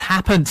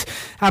happened.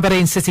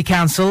 Aberdeen City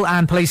Council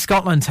and Police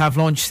Scotland have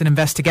launched an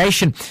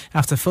investigation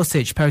after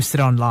footage posted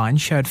online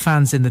showed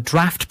fans in the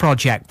Draft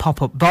Project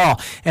pop-up bar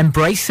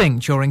embracing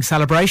during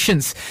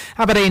celebrations.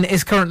 Aberdeen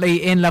is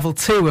currently in level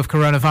 2 of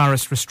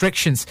coronavirus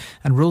restrictions,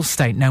 and rules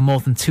state no more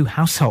than 2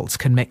 households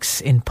can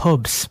mix in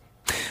pubs.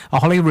 A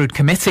Holyrood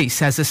committee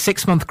says a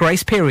 6-month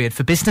grace period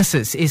for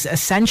businesses is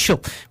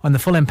essential when the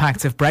full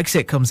impact of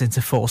Brexit comes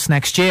into force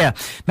next year.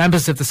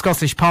 Members of the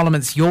Scottish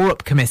Parliament's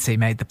Europe Committee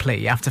made the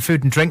plea after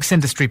food and drinks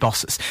industry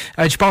bosses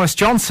urged Boris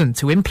Johnson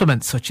to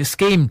implement such a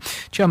scheme.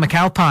 Joe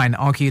McAlpine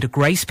argued a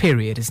grace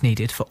period is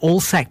needed for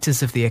all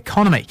sectors of the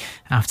economy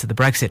after the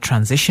Brexit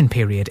transition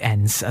period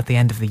ends at the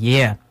end of the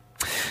year.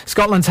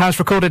 Scotland has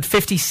recorded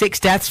 56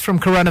 deaths from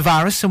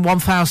coronavirus and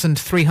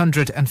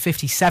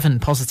 1,357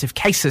 positive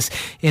cases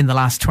in the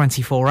last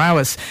 24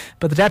 hours.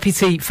 But the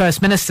Deputy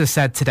First Minister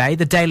said today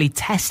the daily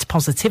test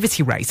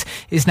positivity rate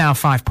is now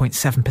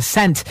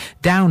 5.7%,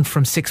 down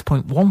from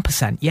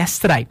 6.1%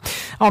 yesterday.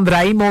 On the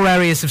day, more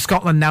areas of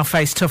Scotland now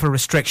face tougher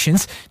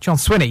restrictions. John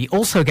Swinney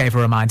also gave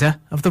a reminder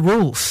of the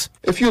rules.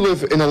 If you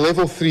live in a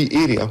level 3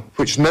 area,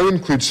 which now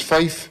includes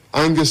Fife,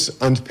 Angus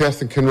and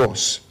Perth and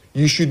Kinross,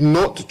 you should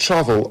not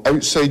travel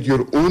outside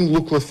your own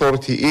local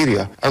authority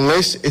area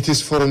unless it is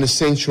for an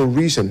essential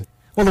reason.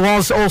 Well, there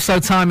was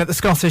also time at the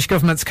Scottish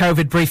Government's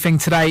COVID briefing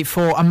today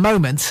for a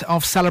moment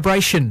of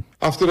celebration.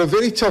 After a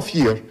very tough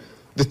year,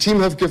 the team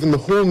have given the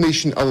whole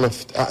nation a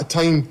lift at a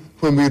time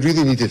when we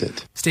really needed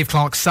it. Steve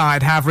Clarke's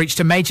side have reached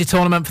a major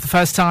tournament for the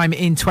first time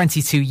in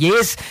 22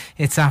 years.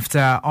 It's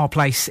after our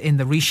place in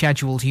the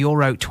rescheduled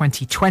Euro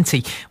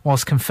 2020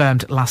 was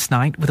confirmed last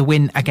night with a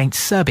win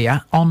against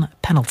Serbia on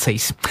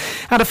penalties.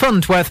 And a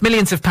fund worth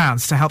millions of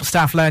pounds to help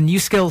staff learn new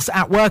skills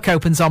at work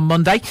opens on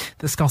Monday.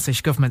 The Scottish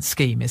Government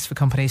scheme is for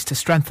companies to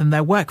strengthen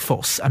their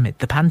workforce amid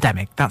the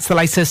pandemic. That's the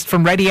latest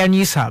from Radio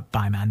News Hub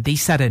by Mandy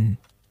Seddon.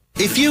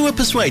 If you were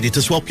persuaded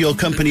to swap your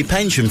company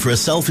pension for a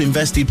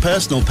self-invested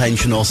personal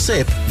pension or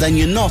SIP, then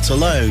you're not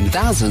alone.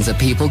 Thousands of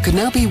people could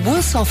now be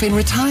worse off in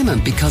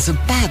retirement because of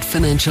bad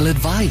financial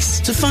advice.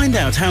 To find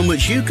out how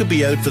much you could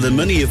be owed for the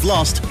money you've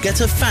lost,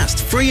 get a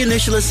fast, free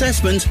initial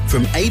assessment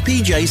from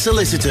APJ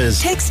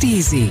Solicitors. Text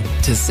EASY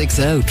to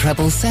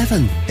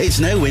 60777. It's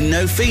no win,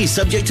 no fee,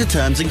 subject to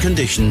terms and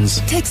conditions.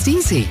 Text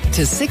EASY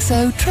to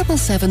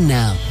 60777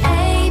 now.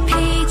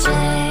 APJ.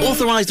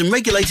 Authorised and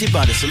regulated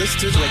by the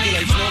Solicitors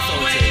Regulation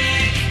Authority.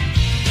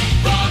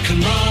 Rock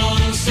and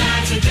Roll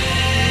Saturday.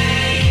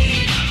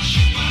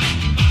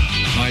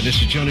 Hi, this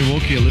is Johnny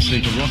Walker. You're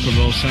listening to Rock and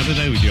Roll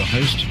Saturday with your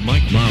host,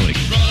 Mike Marwick.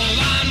 Roll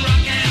on,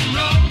 rock and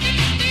roll.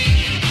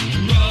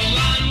 Roll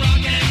on,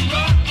 rock and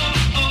roll.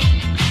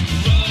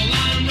 Roll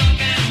on,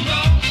 rock and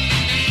roll.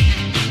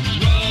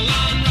 Roll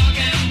on, rock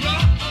and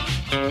roll.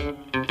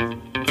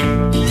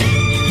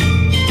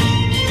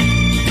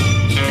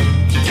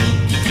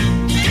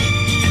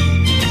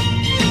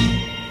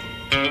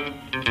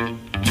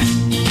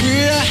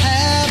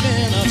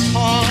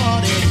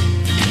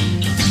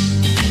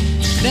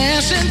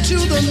 Dancing to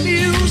the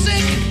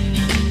music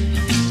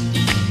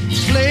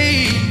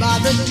played by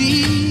the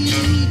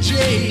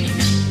DJ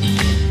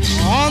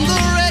on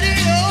the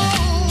radio.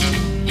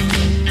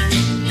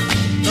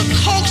 The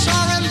Cokes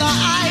are in the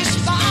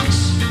icebox,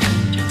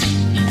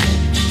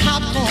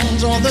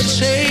 popcorn's on the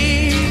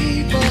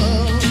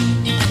table.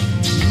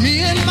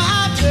 Me and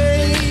my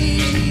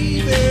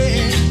baby,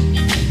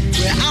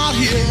 we're out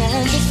here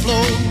on the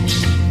floor.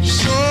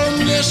 So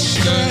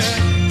Mr.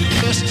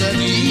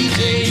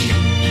 DJ,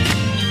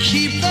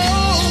 keep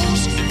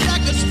those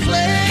records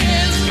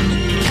playing,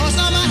 'cause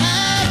I'm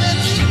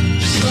having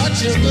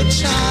such a good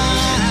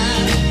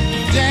time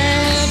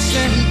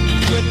dancing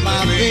with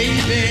my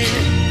baby.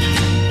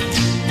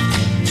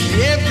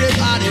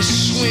 Everybody's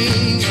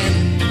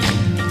swinging.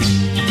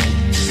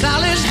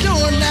 Sally's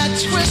doing that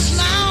twist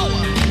now.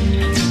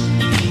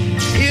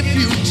 If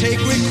you take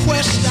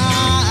requests,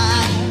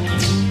 I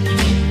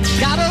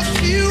got a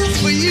few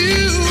for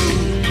you.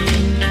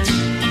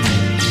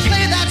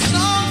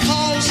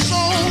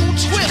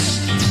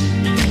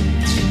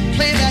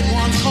 Play that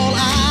one called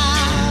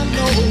I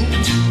Know.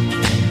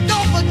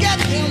 Don't forget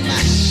them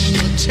mashed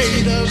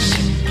potatoes.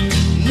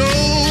 No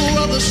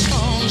other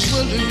songs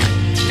will do.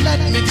 Let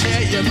me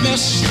tell you,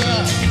 Mr.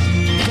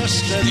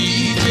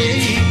 DJ,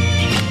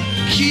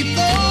 keep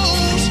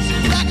those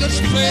records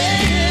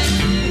playing,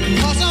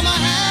 'cause I'm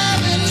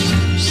having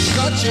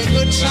such a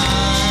good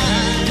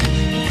time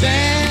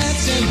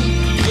dancing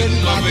with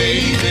my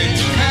baby,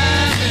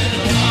 having a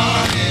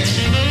party.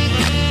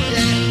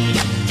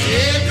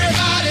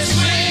 Everybody's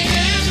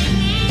swinging,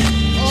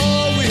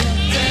 oh, we're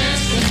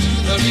dancing to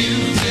the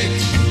music,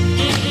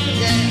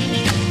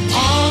 yeah,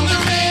 on the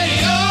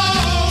radio,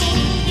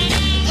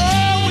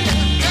 oh, we're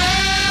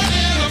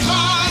having a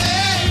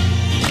party,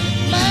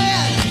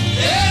 man,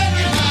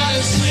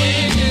 everybody's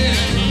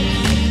swinging,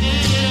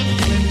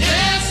 we're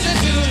dancing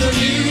to the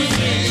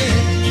music,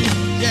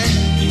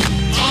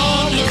 yeah,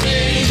 on the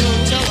radio.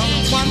 Tell them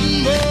one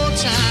more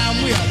time,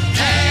 we're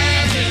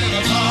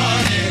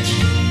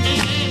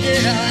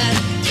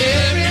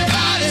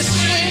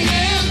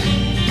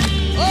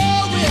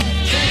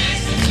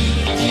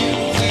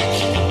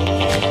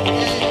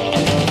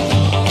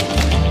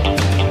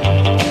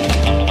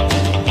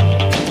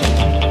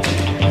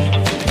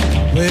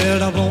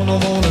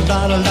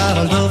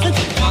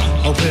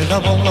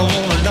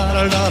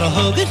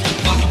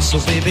So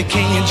baby,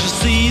 can't you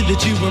see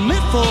that you were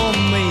meant for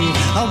me?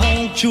 I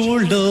want your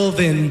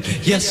loving,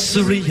 yes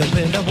sirree. I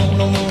bet I want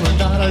a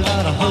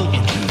lot of hugging.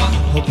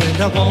 I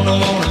bet I want a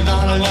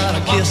lot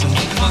of kissing.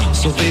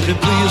 So baby,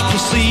 please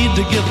proceed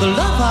to give the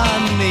love I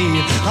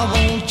need. I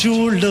want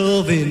your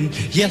loving,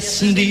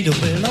 yes indeed.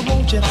 Well, I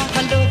want you,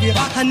 I love you,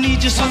 I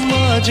need you so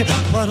much.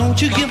 Why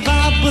don't you give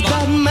out with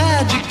that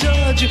magic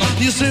touch?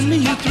 You send me,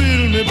 you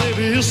thrill me,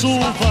 baby, you're so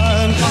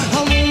fine.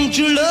 I want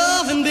your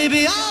loving,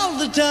 baby, all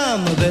the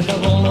time. I bet I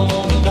want a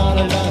lot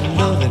of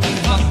loving.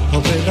 I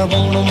bet I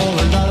want a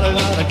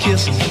lot of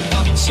kissing.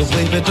 So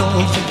baby,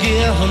 don't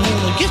forget, I'm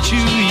gonna get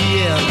you,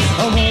 yeah.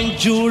 I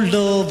want your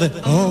loving,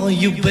 oh,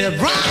 you bet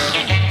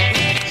right.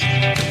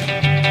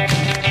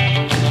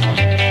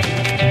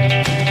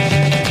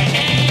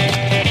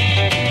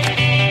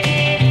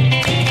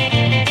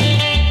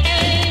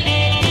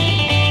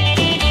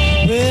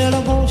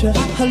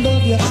 I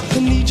love you, I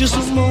need you so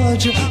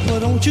much. Why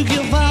don't you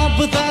give out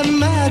with that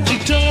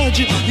magic touch?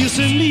 You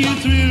send me, you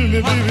thrill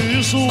me, baby,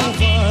 you're so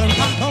fine.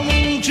 I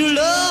want your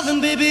loving,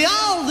 baby,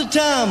 all the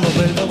time. I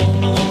bet I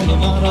want a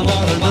lot of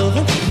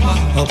loving.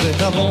 I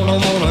bet I want a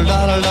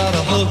lot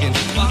of hugging.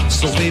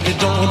 So baby,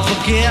 don't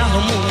forget,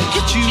 I'm gonna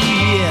get you,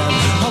 yeah.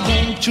 I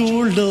want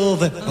your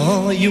loving,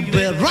 oh, you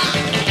bet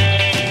right.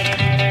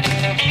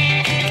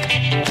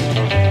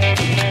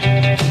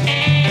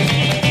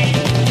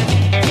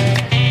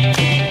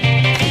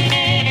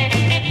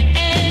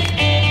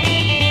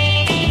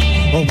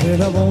 Oh,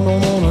 baby, I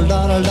want a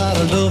lot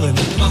of loving.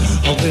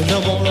 Oh, baby, I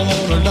want a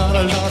lot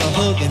of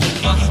hugging.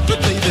 But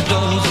baby,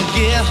 don't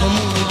forget, I'm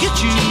gonna get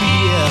you,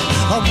 yeah.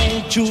 I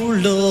want your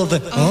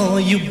loving, oh,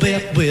 you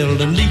bet. Well,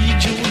 I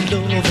need your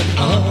loving,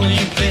 oh,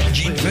 you bet.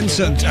 Gene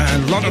Vincent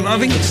and a lot of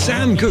loving.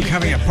 Sam Cooke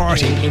having a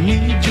party.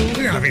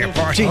 We're having a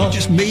party,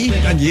 just me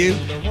and you,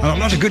 and a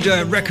lot of good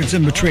records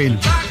in between.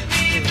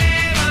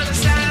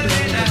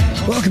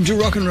 Welcome to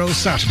Rock and Roll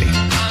Saturday.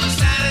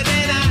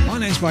 My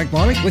name's Mike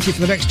Marwick, with you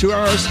for the next 2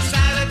 hours.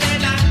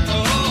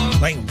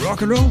 Playing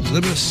rock and roll, a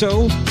little bit of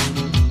soul.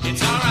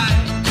 It's alright.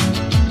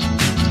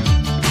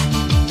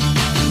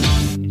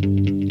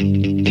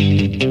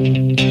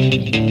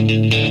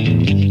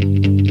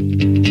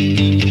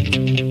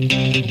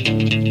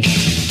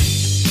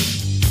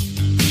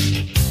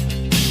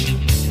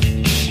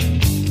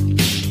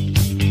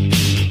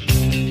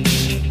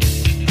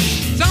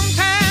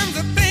 Sometimes I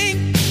think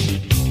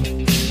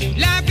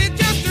life is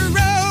just a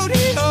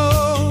rodeo.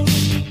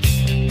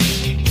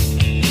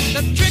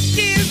 The trick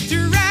is to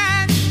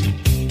ride,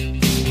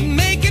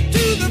 make it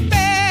to the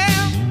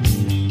bell.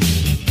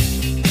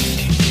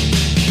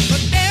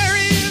 But there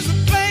is a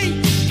place,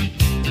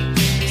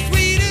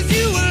 sweet as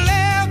you will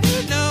ever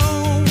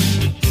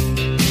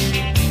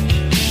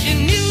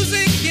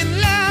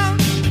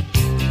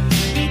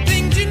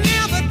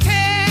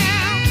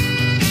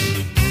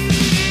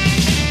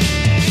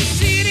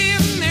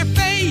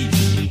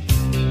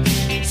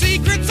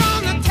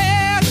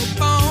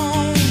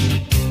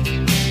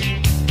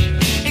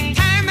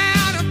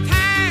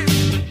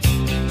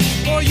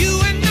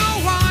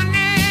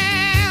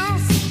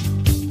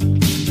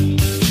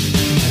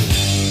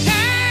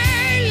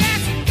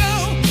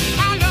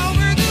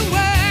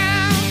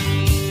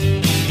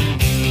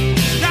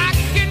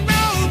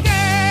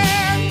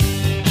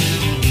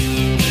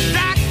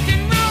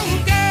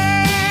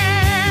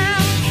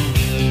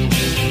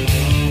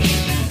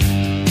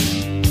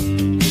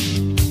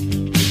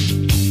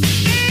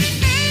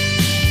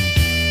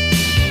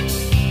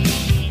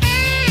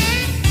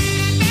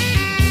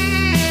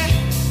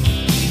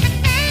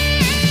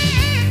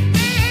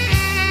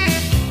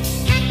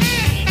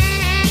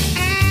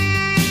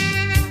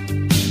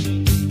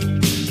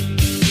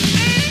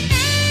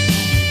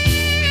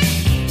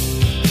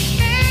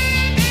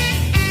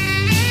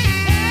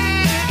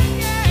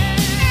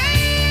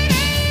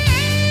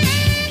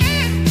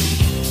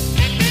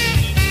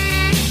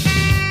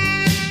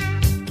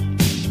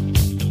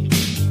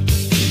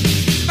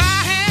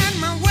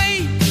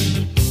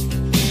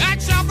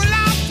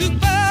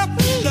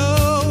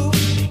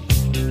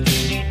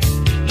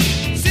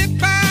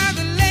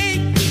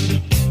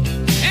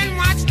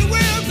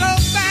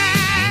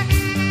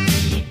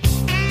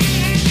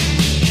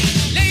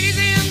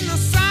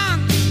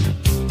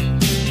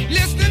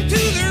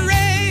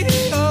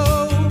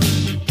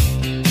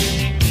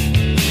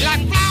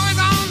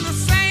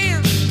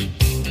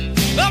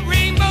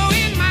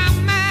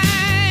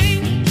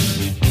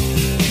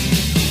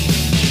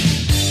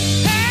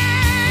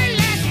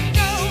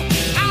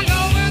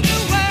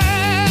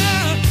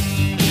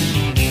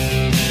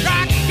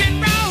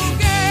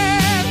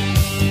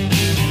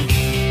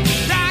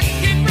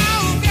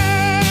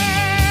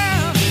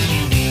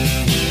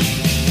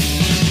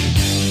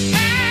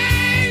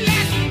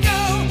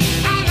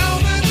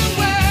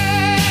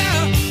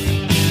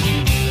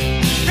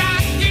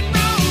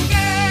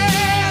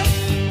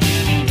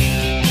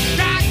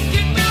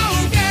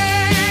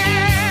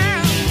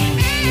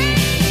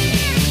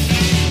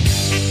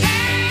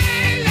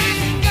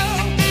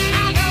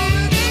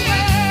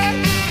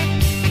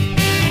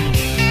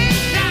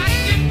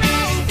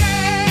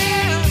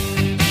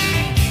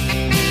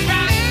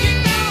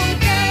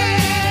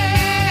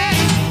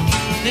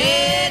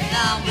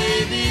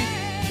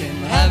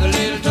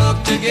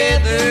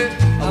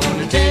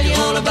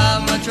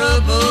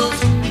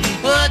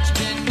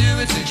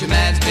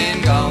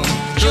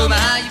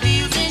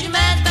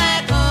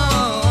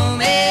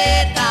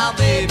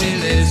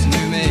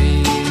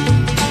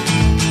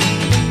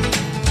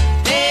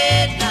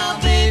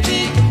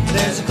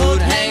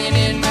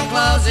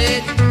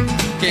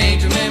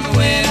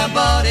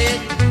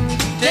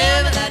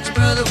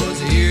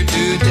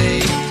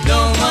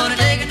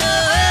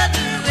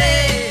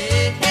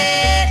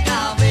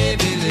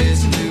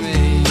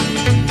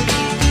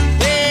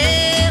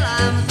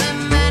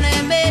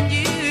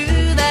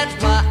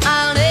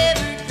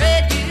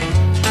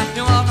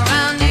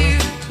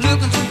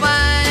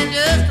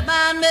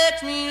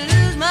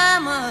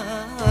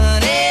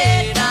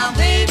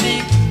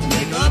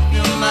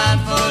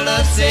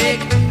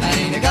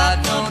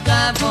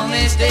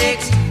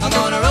mistakes. I'm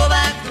gonna roll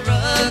back the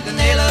rug and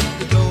nail up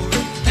the door.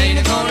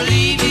 Ain't gonna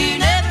leave you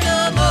never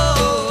no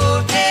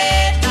more.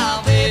 Hey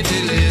now, baby,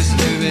 listen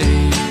to me.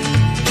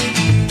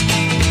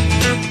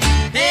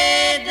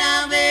 Hey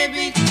now,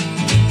 baby.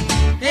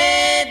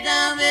 Hey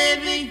now,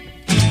 baby.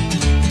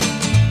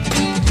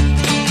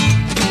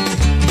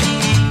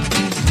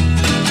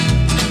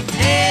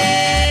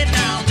 Hey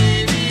now,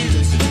 baby,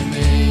 listen to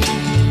me.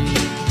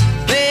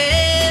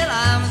 Well,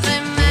 I'm the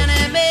man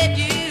that made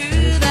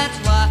you. That's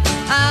why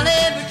I'll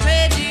never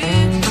trade you.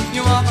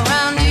 You walk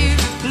around here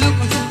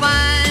looking so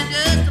fine,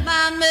 just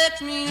about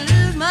makes me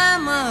lose my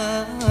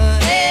mind.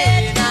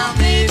 Hey now,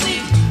 baby,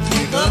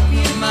 make up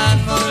your mind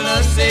for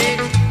love's sake.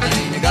 I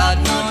ain't got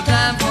no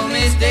time for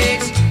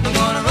mistakes. I'm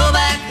gonna roll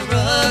back the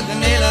rug and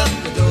nail up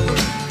the door.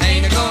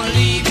 Ain't gonna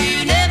leave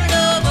you never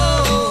no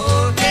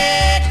more.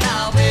 Hey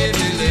now,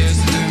 baby,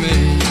 listen to me.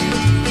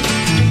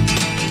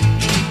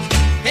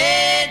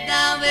 Hey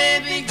now,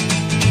 baby.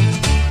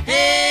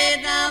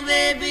 Hey now,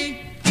 baby.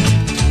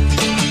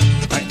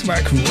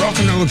 Back rock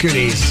and roll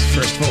goodies.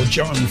 First of all,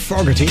 John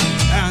Fogerty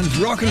and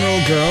Rock and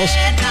Roll Girls.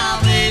 Hey now,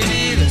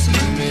 baby, listen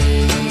to me.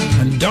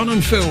 And Don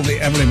and Phil, the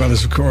Everly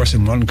Brothers, of course,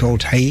 in one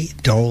called Hey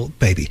Doll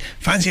Baby.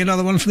 Fancy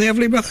another one from the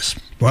Everly Brothers?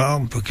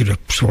 Well, we could have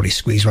surely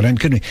squeezed one in,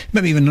 couldn't we?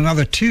 Maybe even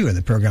another two in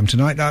the programme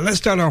tonight. Now, let's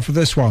start off with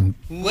this one.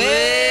 Well,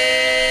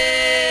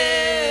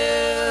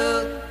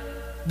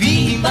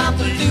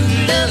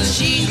 bee-bop-a-loo-loo,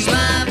 she's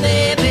my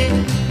baby.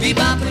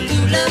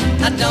 Bee-bop-a-loo-loo,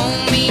 I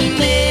don't mean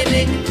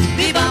baby.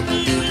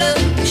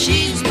 Bee-bop-a-loo-loo,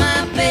 she's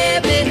my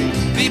baby.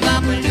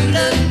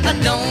 Bee-bop-a-loo-loo, I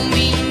don't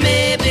mean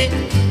baby.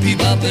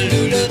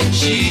 Bee-bop-a-loo-loo,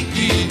 she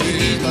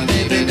is my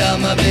baby doll,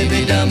 my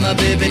baby doll, my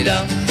baby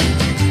doll.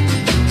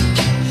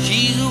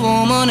 She's a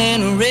woman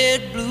in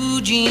red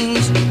blue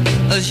jeans.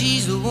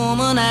 She's a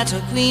woman that's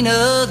a queen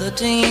of the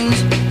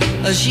teens.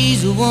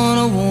 She's a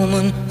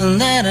woman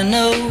that I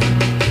know.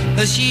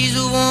 She's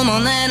a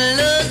woman that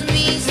loves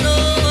me so.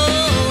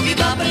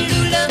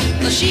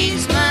 Bee-bop-a-loo-loo,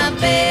 she's my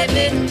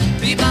baby.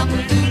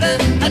 Bee-bop-a-loo-loo,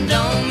 I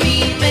don't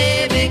mean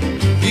baby.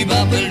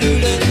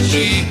 Bee-bop-a-loo-loo,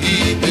 she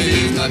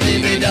is my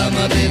baby doll,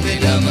 my baby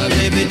doll, my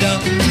baby doll.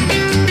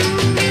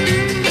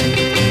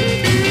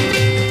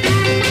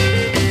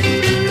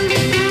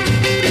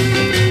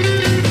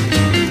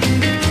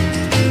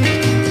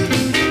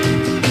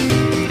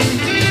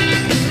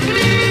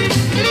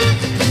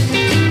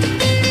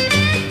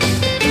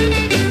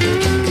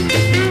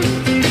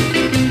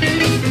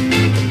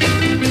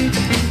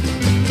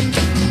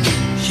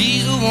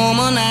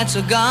 That's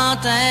a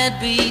got that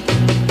beat,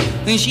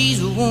 and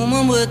she's a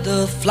woman with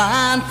the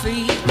flying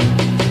feet.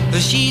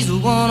 She's a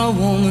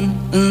woman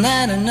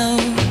that I know.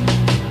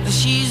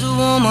 She's a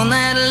woman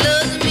that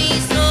loves me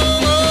so.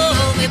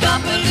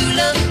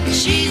 Bee-bop-a-loo-loo,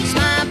 she's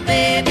my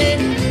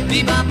baby.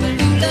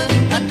 Bee-bop-a-loo-loo,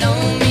 I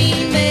don't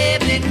mean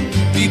baby.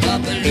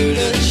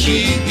 Bee-bop-a-loo-loo,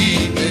 she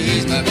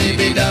is my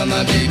baby doll,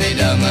 my baby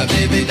doll, my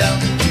baby doll.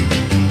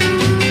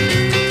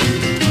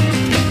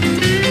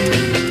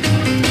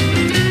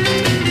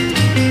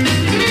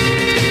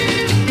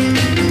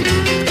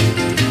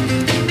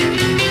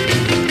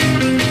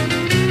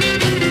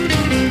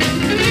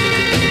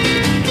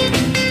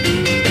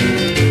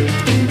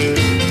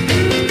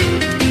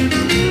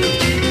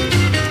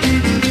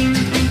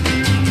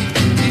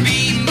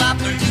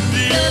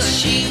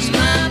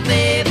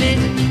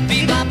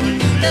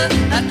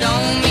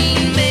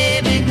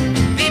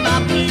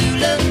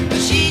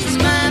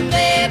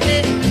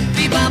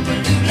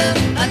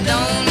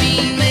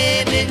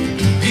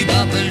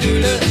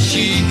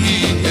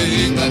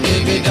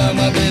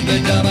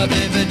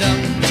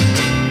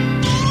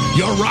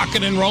 You're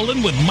rocking and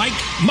rolling with Mike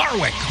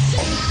Marwick.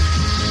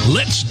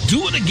 Let's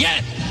do it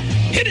again.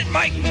 Hit it,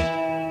 Mike.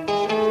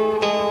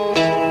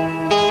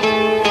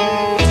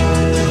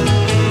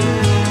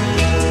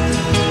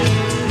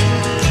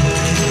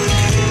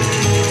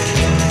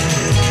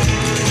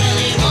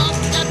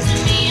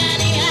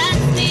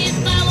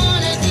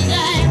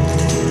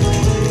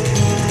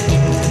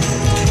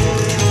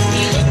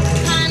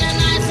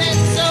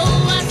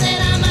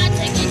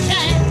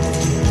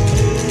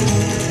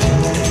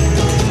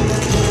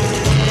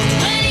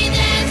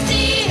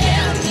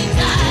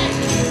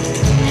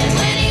 And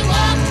when he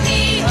walked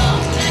me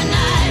home that night,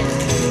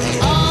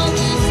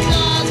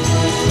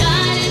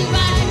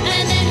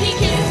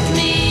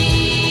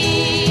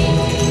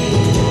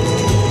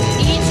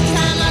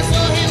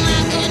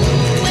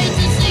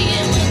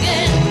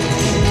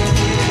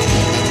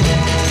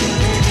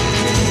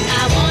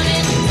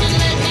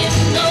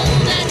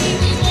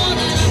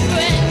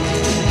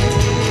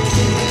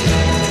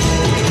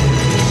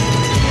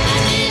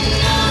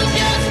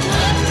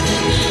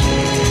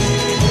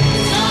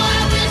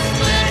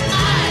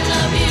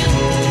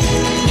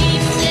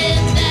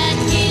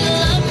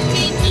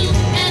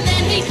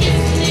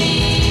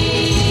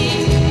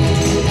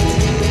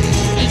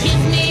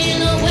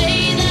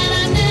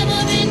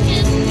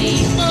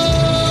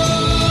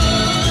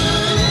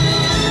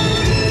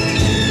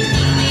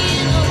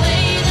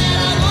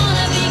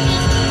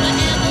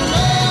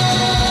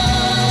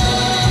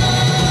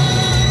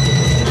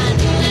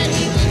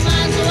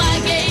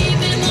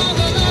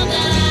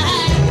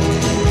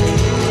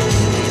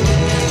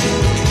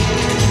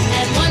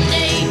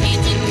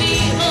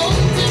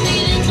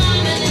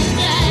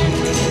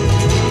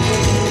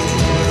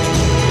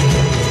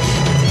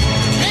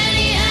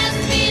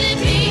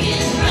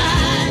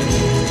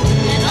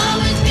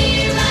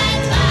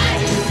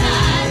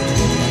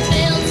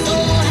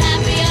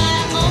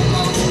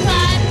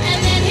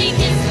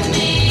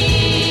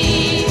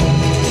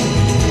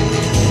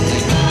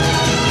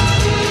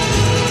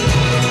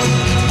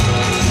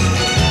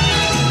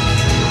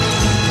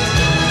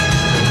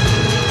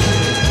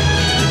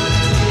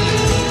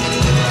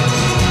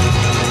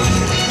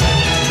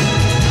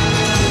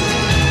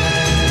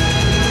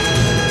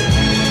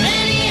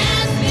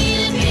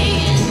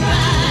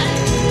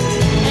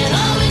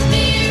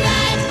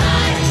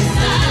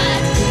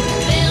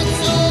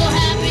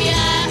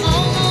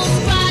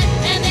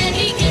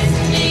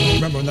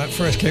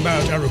 first came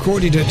out, I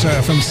recorded it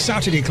from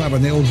Saturday Club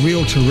on the old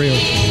Reel to Reel.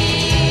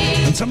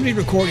 And somebody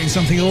recorded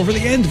something over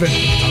the end of it.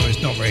 I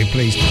was not very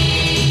pleased.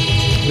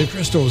 The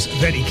Crystals,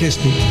 Then He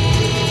Kissed Me.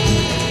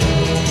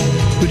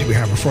 Who did we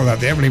have before that?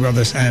 The Everly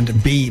Brothers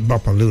and B.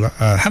 Bopalula.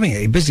 Having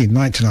a busy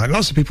night tonight.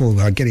 Lots of people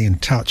getting in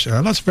touch.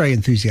 Lots of very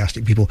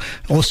enthusiastic people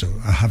also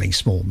having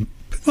small,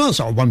 well,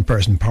 sort of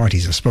one-person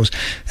parties, I suppose.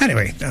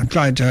 Anyway, I'm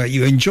glad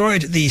you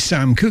enjoyed the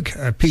Sam Cooke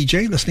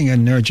PJ, listening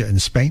in Nerja in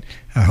Spain.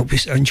 I hope you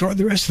enjoyed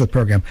the rest of the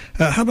programme.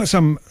 How about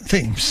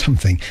something?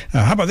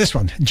 How about this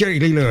one? Jerry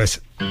Lee Lewis.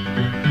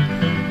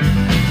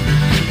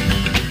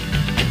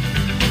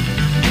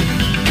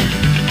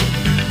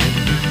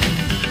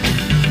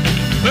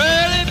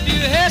 Well, if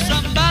you hear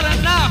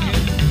somebody knocking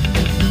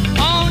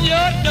on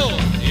your door,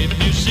 if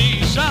you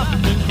see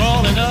something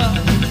crawling up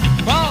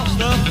across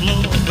the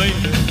floor,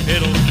 baby,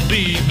 it'll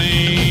be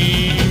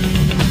me.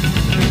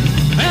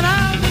 And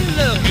I'll be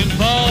looking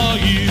for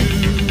you.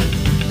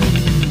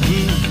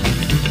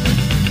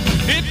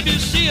 If you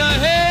see a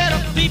head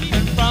of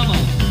peeping from a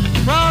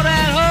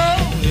crawdad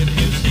hole, if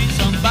you see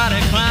somebody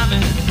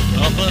climbing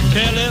up a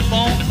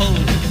telephone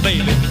pole,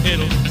 baby,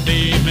 it'll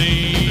be me.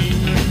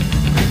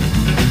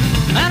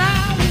 And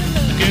I'll be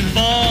looking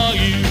for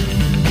you.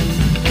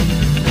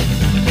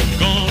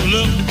 Gonna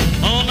look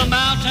on the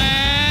mountain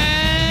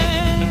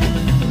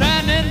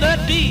and in the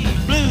deep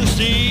blue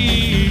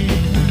sea.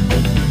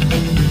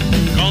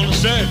 Gonna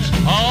search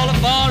all the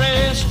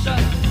forest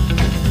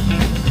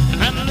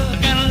and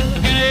look in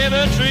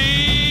every tree.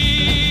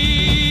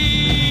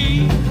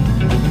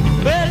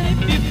 Well, if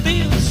you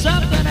feel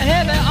something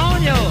heavy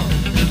on your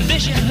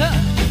fishing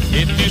hook,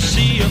 if you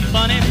see a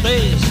funny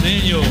face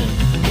in your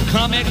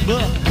comic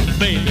book,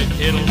 baby,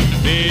 it'll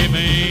be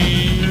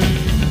me.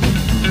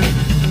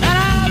 And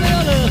I'll be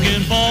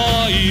looking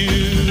for you.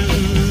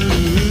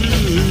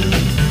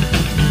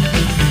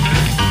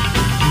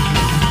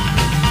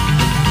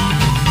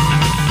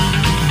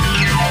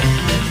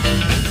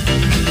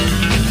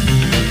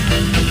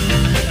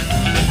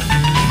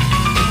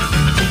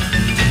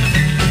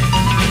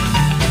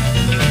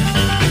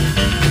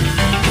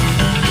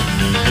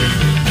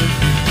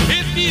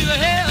 If you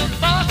hear a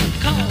voice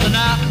calling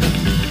out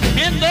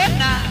in the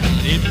night,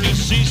 if you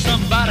see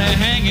somebody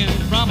hanging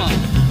from a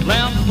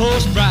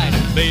lamppost bright,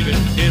 baby,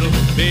 it'll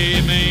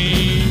be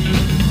me.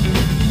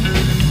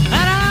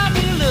 And I'll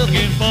be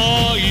looking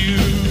for you.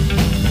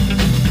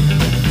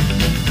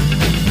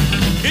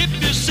 If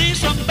you see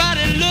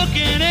somebody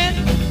looking in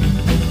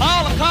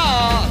all the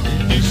cars,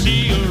 if you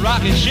see a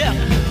rocket ship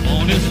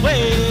on its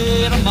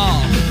way to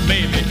Mars,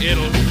 baby,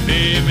 it'll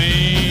be me.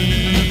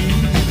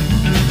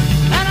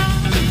 And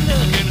I'll be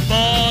looking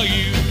for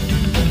you.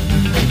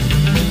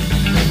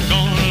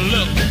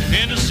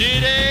 In the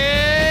city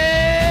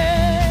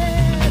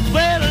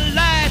where the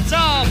lights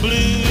are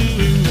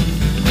blue,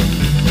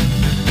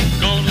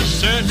 gonna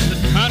search the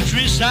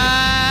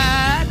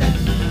countryside,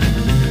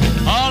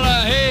 all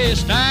the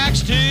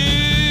haystacks too.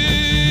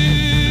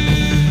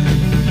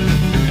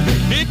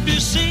 If you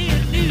see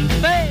a new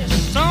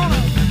face on a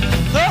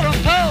little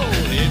pole,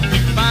 if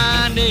you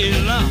find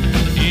a lump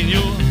in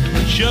your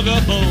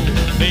sugar bowl,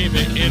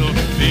 baby, it'll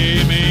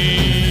be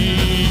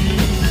me.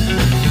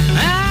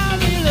 I'll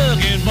be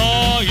looking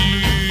for you.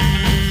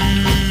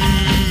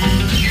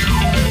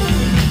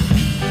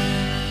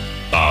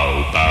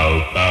 Bow, bow,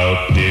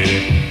 bow, did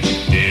it,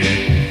 did it,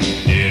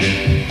 did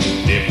it,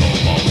 did bom,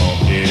 bom, bom,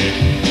 did it,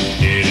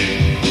 did it,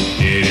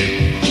 did it,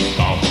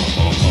 bom, bom,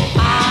 bom, bom.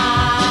 I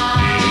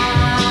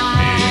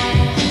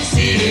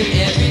see him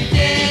every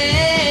day.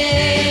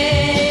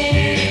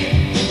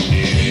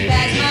 He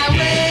passed my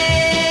way.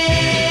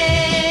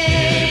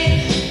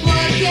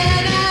 What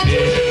can I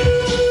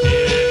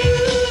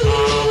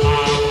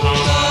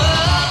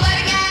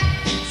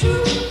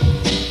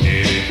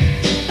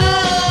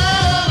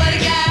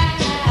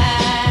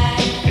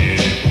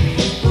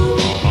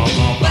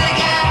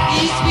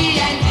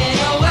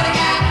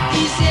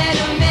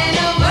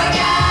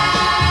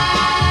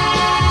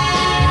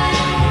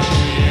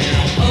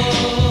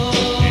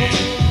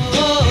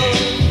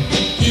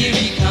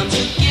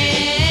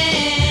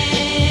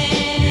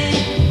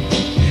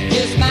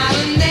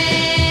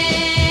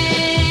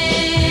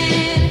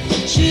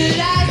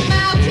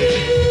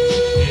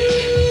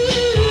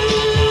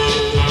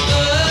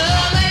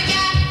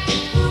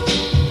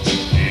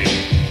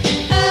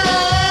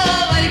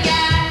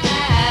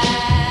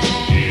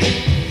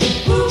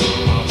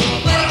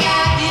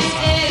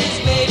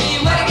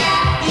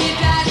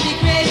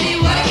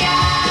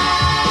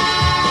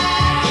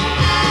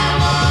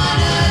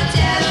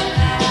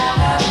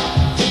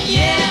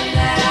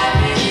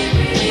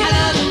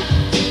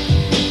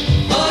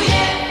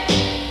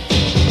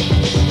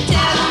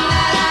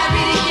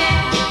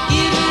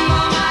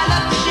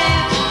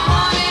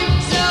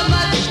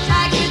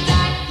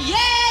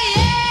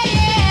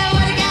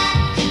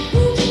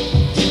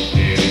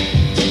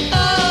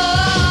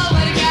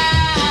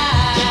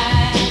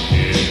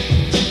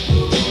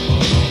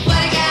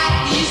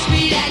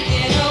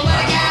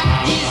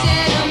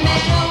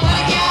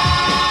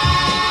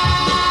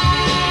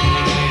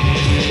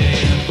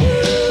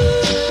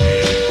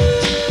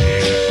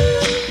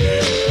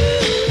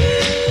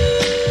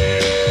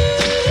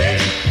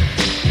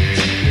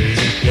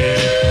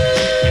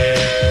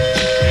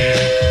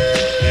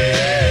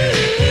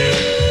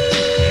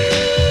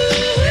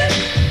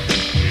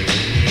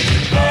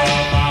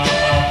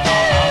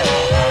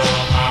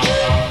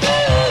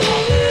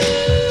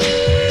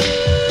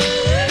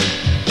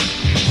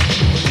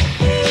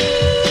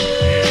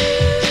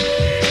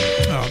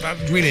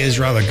really is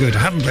rather good. I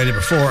haven't played it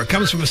before. It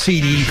comes from a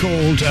CD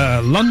called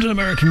London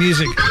American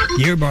Music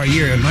Year by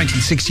Year in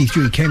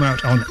 1963. Came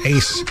out on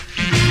Ace a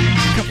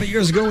couple of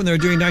years ago when they were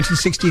doing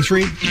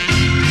 1963.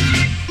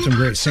 Some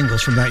great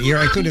singles from that year,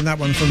 including that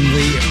one from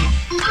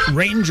the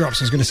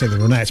Raindrops. I was going to say the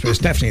Ronettes, but it's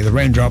definitely the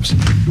Raindrops.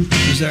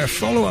 It was their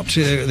follow-up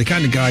to The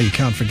Kind of Guy You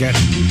Can't Forget.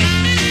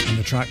 And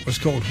the track was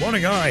called What a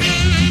Guy.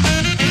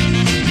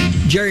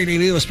 Jerry Lee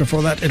Lewis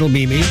before that, It'll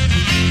Be Me.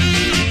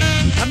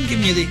 I haven't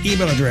given you the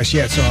email address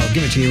yet, so I'll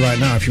give it to you right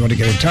now if you want to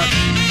get in touch.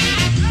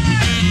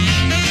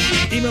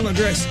 Email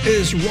address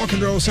is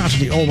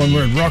rockandrollsaturday, all one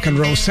word,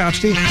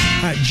 rockandrollsaturday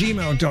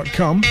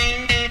 @gmail.com.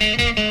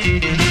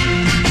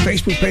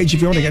 Facebook page,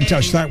 if you want to get in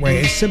touch that way,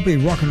 is simply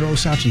Rock and Roll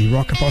Saturday,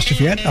 rock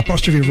apostrophe N,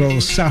 apostrophe roll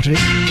Saturday.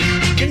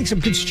 Getting some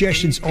good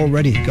suggestions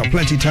already. Got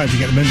plenty of time to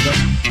get them in, but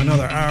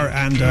another hour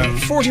and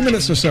 40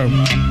 minutes or so.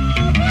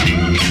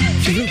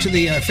 If you look to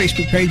the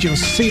Facebook page, you'll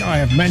see I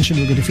have mentioned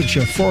we're going to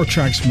feature 4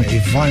 tracks from a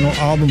vinyl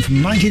album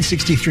from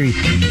 1963.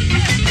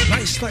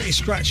 Nice, slightly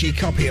scratchy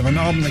copy of an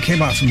album that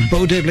came out from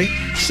Bo Diddley,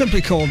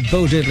 simply called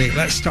Bo Diddley.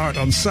 Let's start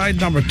on side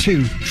number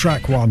 2,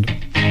 track 1.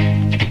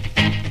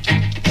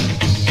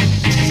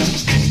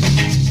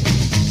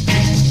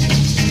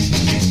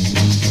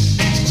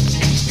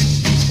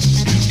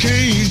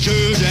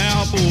 Judge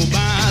apple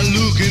by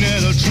looking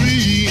at a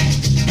tree.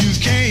 You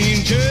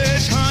can't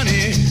judge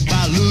honey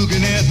by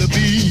looking at the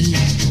bee.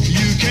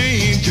 You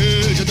can't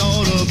judge a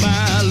daughter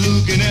by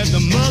looking at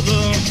the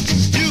mother.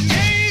 You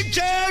can't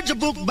judge a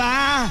book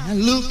by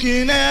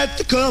looking at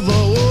the cover.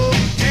 Oh,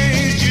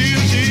 can't you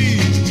see?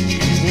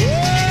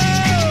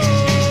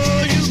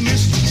 Oh, you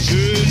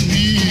misjudged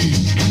me.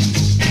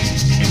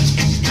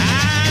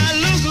 I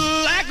look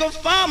like a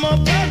farmer,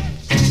 but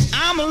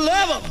I'm a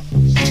lover.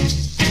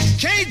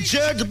 Can't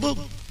judge a book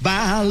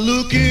by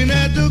looking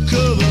at the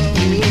cover.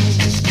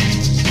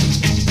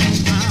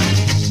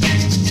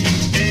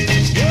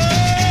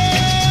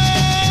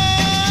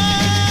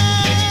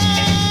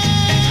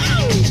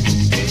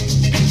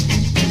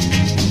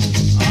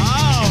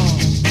 Oh,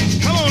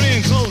 come on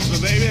in closer,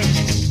 baby.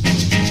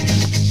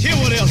 Hear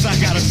what else I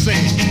gotta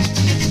say.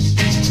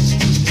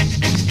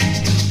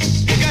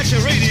 You got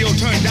your radio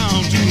turned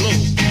down too low.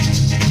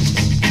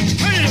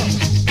 Turn it up.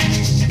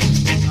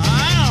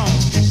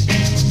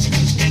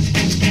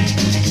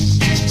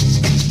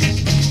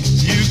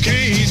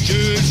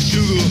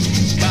 Sugar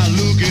by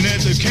looking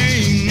at the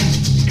cane.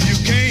 You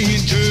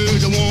can't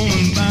judge a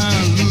woman by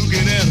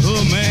looking at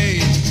her man.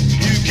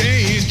 You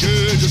can't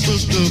judge a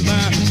sister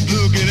by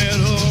looking at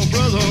her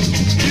brother.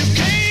 You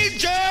can't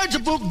judge a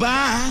book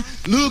by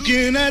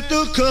looking at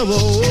the cover.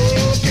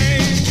 Oh,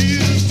 can't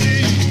you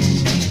see?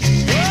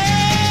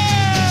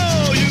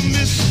 Oh, you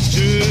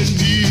misjudged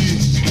me.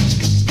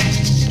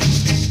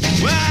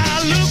 Well,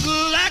 I look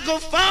like a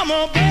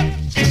farmer, but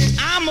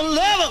I'm a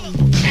lover.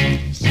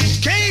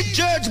 Can't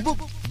judge a book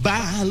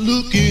by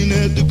looking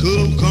at the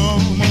cover.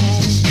 Come on.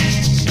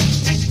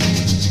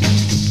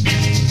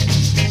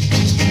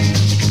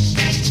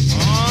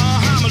 Oh,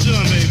 how am I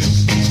doing, baby?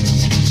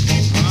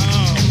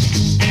 Oh.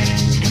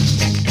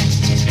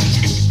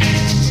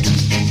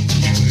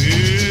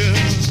 Yeah.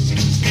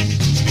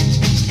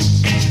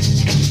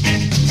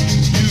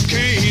 You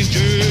can't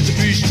judge a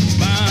fish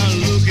by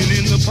looking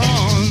in the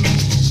pond.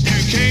 You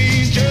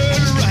can't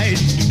judge right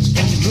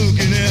from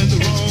looking at the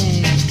wrong.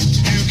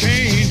 You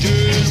can't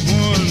judge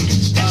one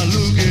by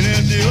looking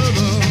at the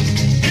other.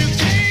 You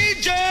can't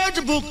judge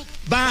a book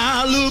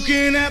by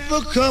looking at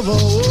the cover.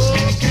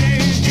 Oh,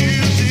 can't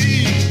you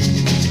see?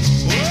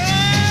 Oh,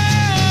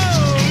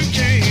 you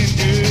can't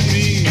judge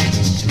me.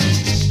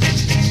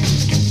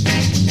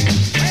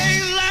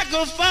 Ain't like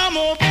a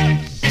farmer, but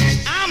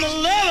I'm a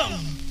lover.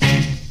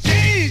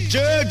 Can't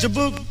judge a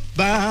book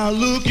by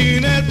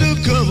looking at the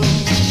cover.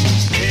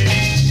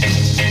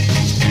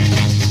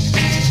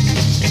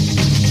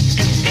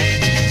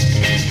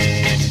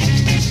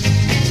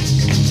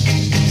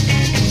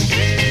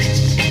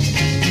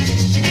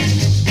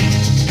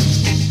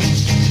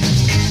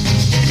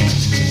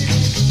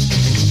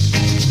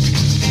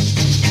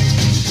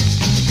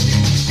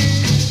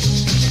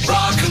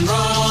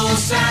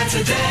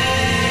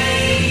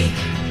 Saturday.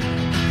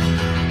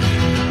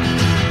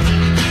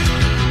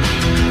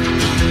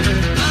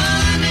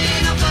 Monday,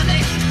 no fun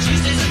day.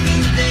 Tuesday's a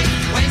good day.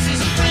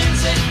 Wednesday's a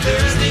Wednesday.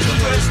 Thursday's the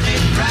worst day.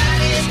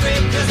 Friday's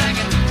great 'cause I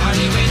can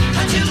hardly wait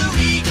until the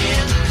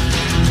weekend.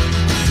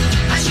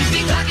 I should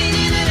be clocking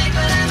in at 8,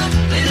 but I'm a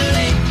little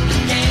late.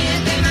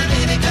 Can't pay my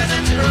baby 'cause I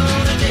took her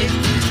on a date.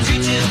 2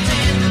 till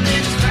 10 and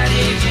then it's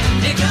Friday again.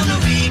 Here come the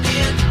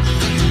weekend.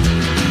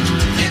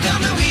 Here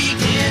come the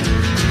weekend.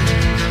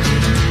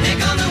 Here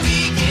come the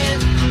weekend.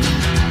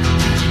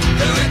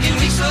 The working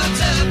week's so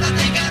tough, I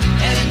think I've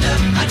had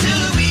enough until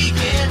the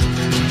weekend.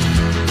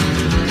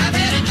 I've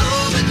had an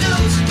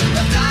overdose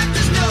of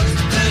doctor's notes,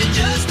 but it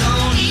just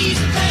don't ease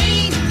the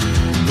pain.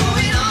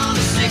 Going on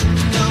the sick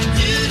don't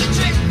do the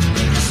trick.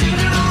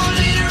 Sooner or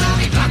later I'll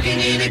be clocking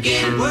in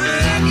again.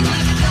 Working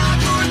like a dog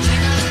for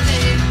 10 hours a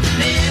day.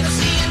 Never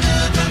see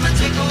enough of my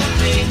take-home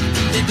pay.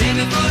 They pay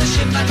me for the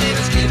ship, I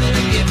never give it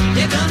a gift.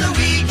 Here come the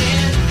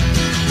weekend.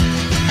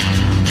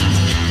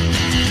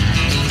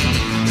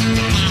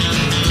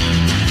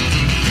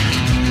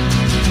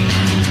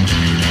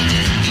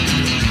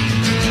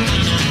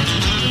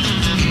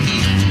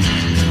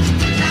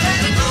 Now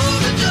that an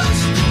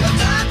overdose of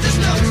doctor's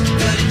notes,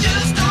 but it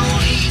just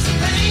don't ease the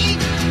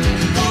pain.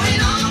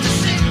 Going on the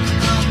sick,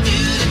 I'll do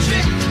the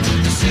trick.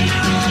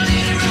 Sooner or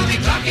later I'll be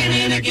clocking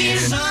in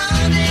again.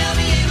 Someday I'll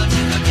be able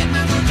to forget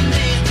my working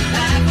days.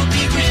 Life will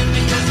be grim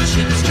because the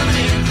ship is coming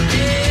in.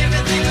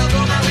 Everything will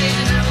go my way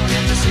and I won't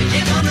have to say,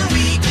 here come the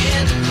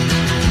weekend.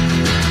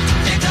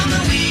 Here come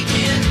the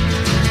weekend.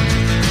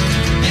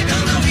 Here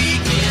come the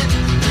weekend.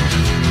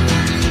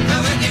 My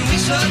working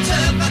week's so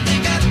tough, I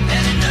think I've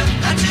had enough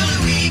until the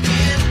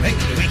weekend. Hey,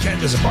 the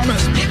weekend is upon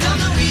us. Here come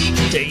the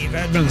weekend. Dave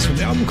Edmonds from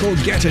the album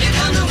called Get It. Here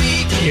come the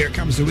weekend. Here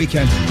comes the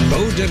weekend.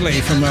 Bo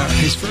Diddley from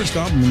his first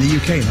album in the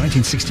UK,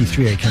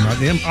 1963 it came out.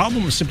 The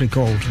album was simply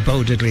called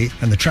Bo Diddley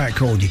and the track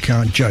called You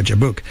Can't Judge a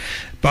Book.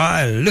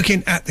 By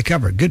looking at the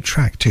cover, good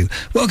track too.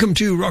 Welcome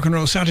to Rock and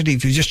Roll Saturday.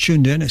 If you just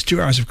tuned in, it's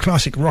 2 hours of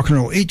classic rock and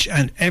roll each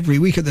and every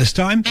week at this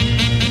time.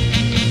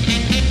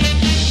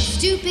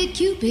 Stupid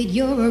Cupid,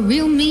 you're a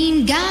real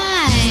mean guy.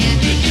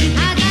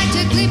 I'd like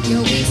to clip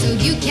your wings so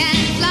you can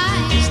fly.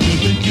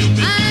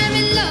 I'm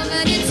in love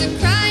and it's a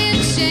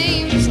crying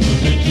shame.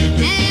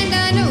 And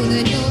I know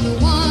that you're the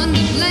one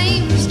to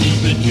blame.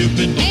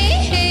 Hey,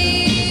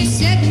 hey,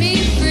 set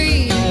me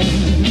free.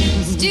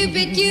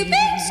 Stupid Cupid,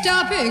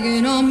 stop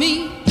picking on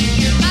me.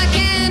 I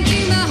can't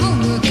do my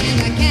homework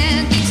and I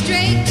can't think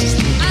straight.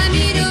 I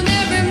need 'em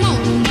every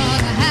morning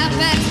about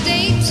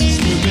 8:30.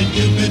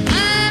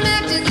 I'm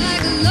acting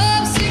like a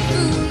lovesick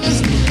fool.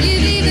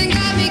 You've even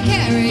got me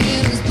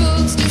carrying those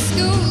books to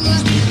school.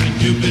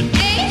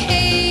 Hey,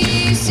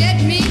 hey, set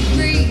me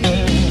free.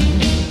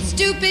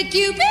 Stupid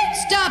Cupid,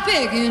 stop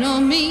picking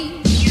on me.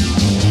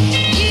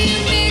 You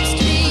mixed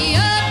me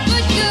up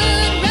but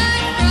good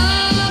right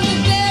from the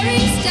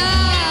very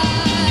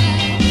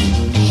start.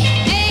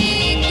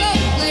 Hey, go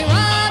play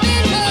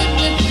Robin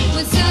Hood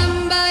with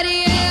somebody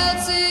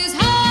else's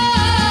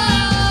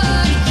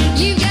heart.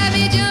 You got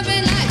me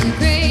jumping like a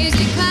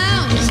crazy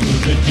clown,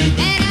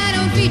 and I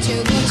don't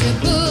feature what you're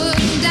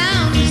putting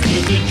down.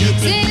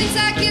 Since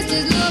I kissed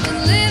his love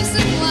and lips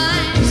and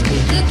wine,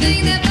 the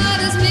thing that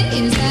bothers me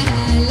is that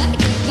I like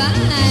to find.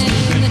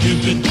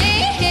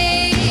 Hey,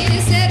 hey,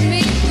 set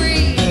me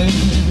free.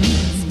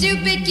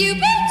 Stupid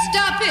Cupid,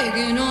 stop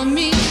picking on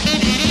me.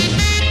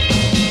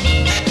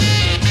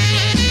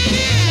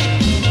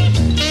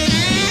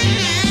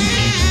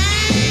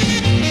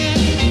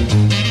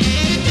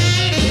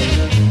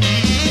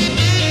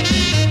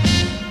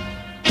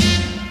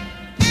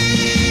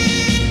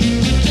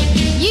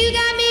 You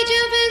got me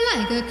jumping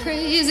like a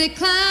crazy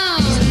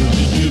clown,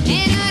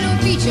 and I don't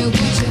feature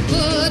what you're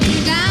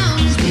putting down.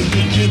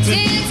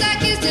 Since I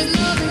kissed his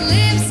love and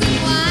lips and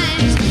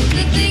wine,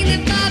 the thing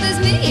that bothers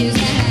me is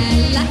that I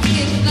like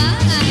it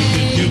fine.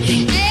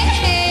 Hey,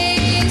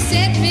 hey,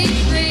 set me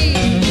free.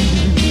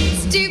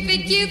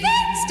 Stupid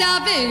Cupid,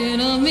 stop it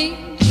on me.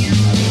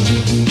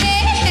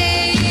 Hey,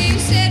 hey,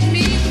 set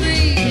me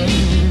free.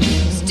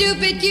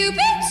 Stupid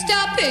Cupid,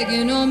 stop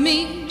picking on me.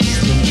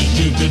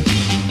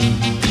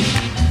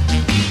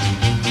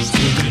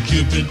 Stupid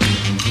Cupid.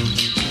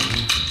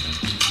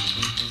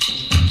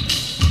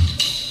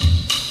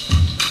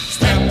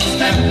 Step,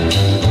 step.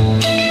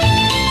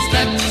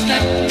 Step,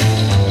 step.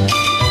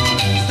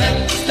 Step,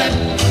 step.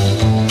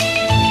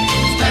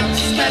 Step,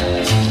 step.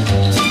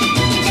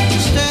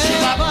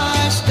 Step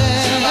by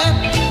step,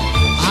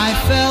 I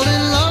fell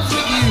in love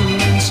with you.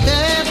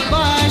 Step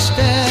by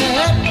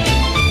step,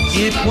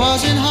 it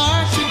wasn't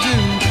hard to do.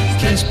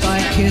 Kiss by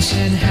kiss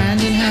and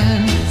hand in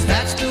hand,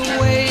 that's the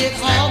way it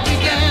all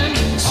began.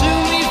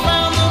 Soon we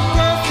found the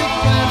perfect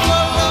plan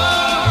for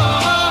love.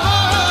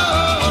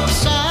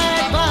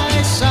 Side by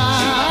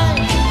side,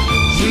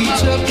 we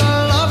took a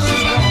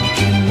lover's walk,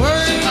 and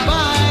word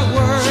by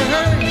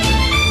word,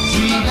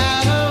 we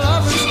had a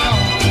lover's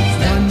talk.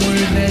 One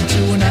word led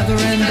to another,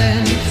 and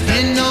then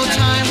in no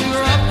time we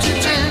were up to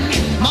 10.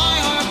 My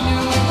heart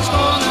knew it was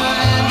gonna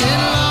end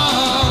in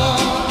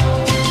love.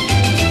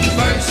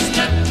 First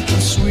step, A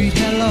sweet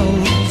hello,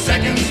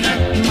 second step,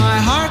 my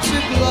heart's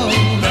aglow.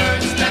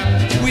 third step,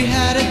 We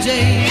had a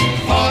date,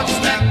 fourth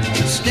step,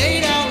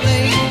 stayed out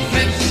late.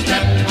 fifth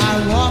step, I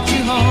walked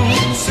you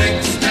home,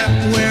 sixth step,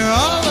 we're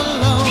all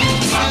alone.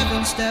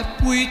 Seventh step,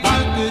 we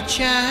took a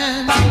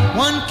chance.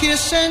 One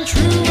kiss and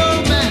true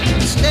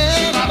romance.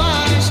 Step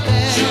by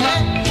step,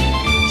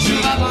 we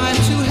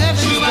climbed to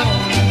heaven's door.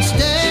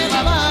 Step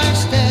by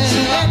step,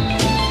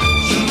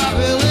 we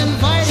will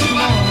invite you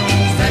more.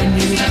 Then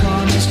you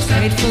promised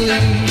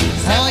faithfully,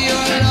 all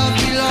your love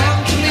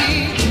belonged to me.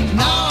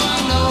 Now I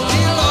know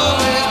we'll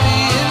always be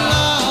in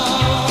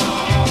love.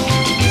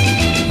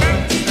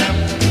 first step,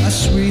 A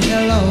sweet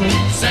hello,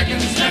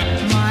 second step,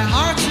 my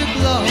heart's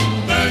aglow.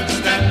 third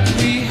step,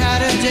 We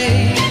had a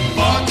date,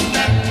 fourth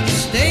step,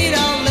 stayed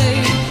out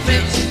late.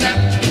 fifth step,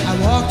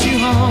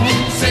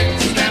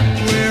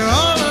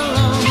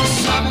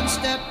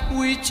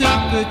 took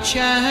a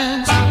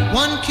chance,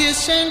 one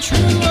kiss and true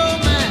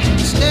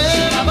romance,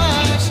 step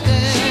by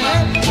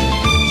step.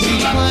 She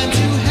climbed to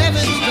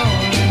heaven's door,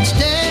 and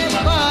step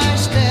by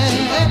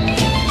step.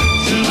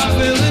 She's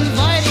feel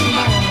inviting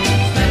more,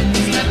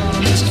 friends that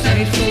promised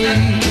faithfully.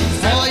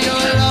 All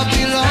your love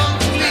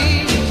belonged to me.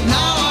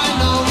 Now I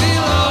know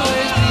we'll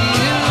always be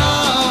in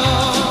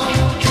love.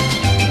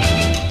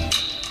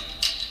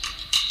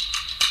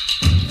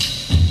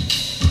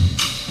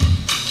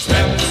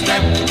 Step,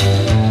 step,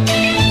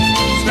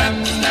 step,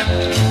 step,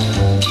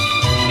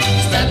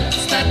 step,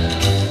 step.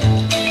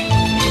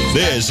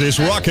 This is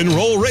Rock and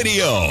Roll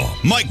Radio.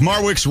 Mike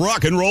Marwick's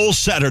Rock and Roll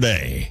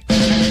Saturday.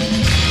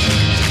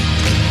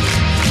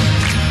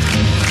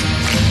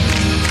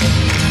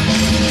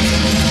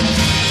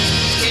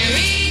 Here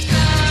he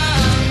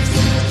comes,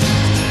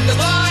 the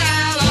boy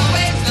I'll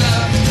always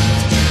love.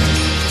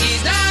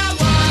 He's the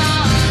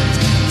one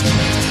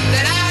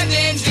that I've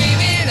been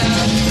dreaming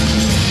of.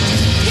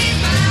 He's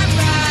my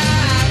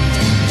pride,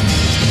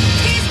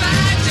 he's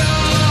my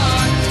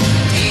joy,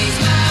 he's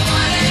my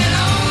one and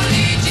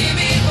only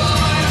Jimmy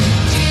boy,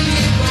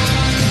 Jimmy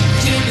boy,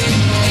 Jimmy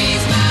boy.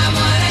 He's my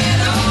one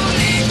and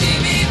only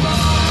Jimmy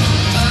boy.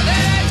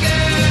 Other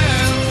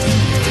girls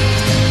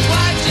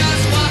were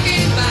just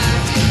walking by.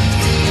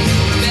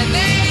 Then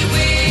they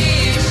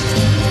wish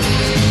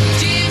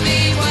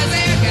Jimmy was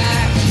their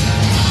guy.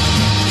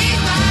 He's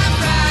my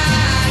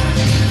pride,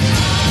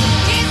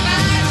 he's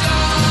my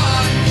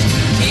joy,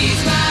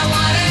 he's my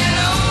one and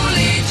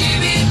only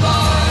Jimmy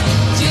boy,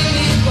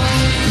 Jimmy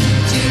boy,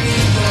 Jimmy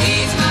boy.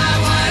 He's my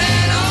one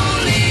and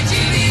only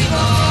Jimmy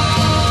boy.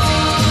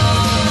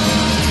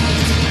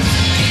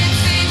 It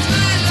seems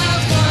my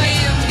love for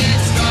him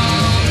gets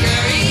stronger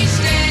each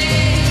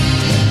day,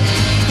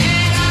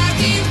 and I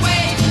keep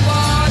waiting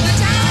for the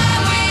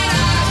time when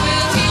I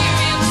will hear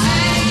him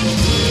say,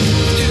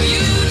 do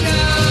you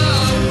know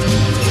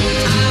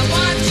I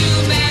want to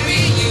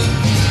marry you?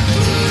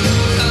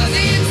 'Cause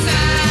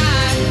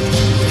inside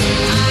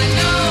I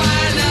know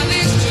our love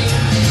is true.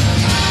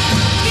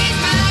 He's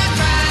my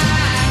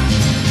pride,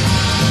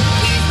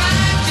 he's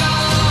my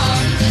joy,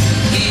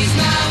 he's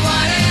my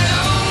one and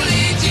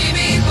only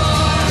Jimmy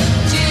boy,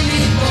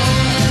 Jimmy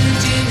boy,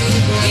 Jimmy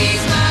boy.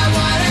 He's my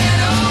one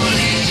and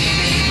only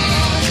Jimmy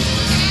boy.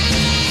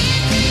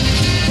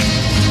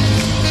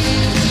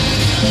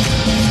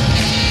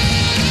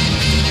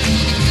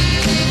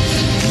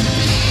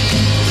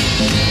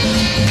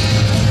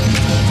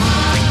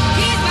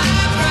 He's my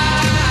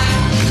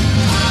pride,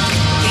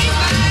 he's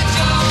my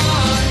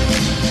joy,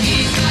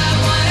 he's my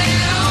one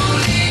and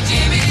only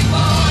Jimmy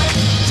boy,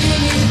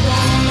 Jimmy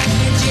boy,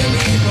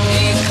 Jimmy boy.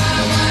 He's my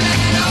one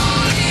and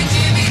only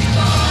Jimmy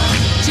boy,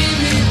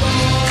 Jimmy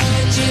boy,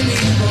 Jimmy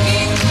boy.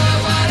 He's my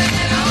one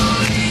and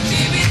only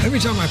Jimmy. Every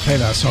time I play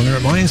that song, it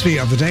reminds me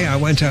of the day I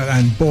went out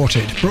and bought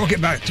it, brought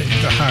it back to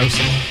the house,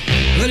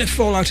 let it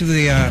fall out of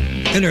the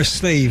inner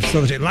sleeve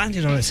so that it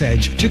landed on its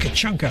edge, took a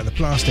chunk out of the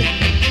plastic.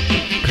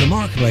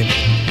 Remarkably,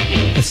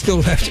 it still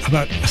left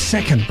about a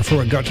second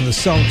before it got to the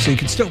song, so you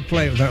could still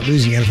play it without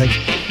losing anything.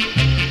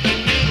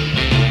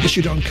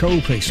 Issued on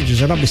Coldplay, which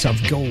is a lovely sort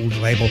of gold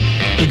label.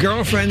 The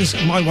Girlfriends,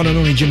 My One and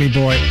Only Jimmy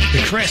Boy.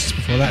 The Crest,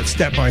 before that,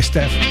 Step by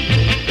Step.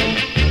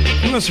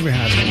 What else have we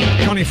had?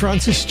 Connie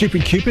Francis,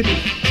 Stupid Cupid.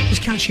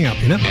 Just catching up,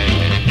 you know?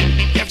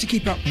 You have to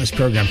keep up in this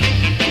programme.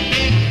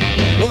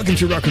 Welcome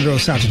to Rock and Roll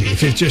Saturday.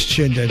 If you've just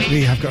tuned in,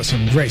 we have got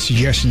some great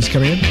suggestions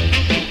coming in.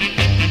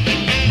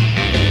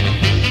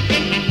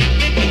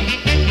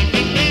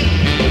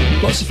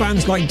 Lots of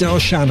fans like Del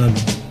Shannon.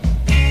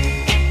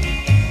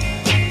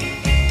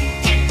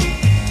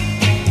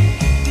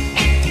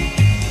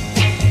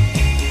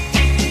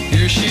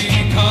 Here she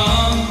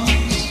comes,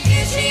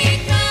 Here she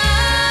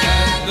comes,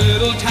 that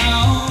little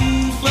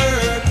town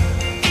flirt.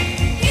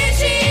 here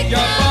she You're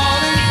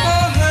falling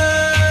for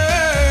her,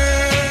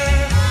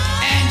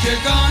 and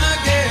you're gonna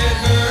get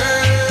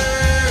hurt.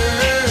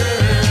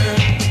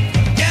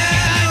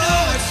 Yeah, I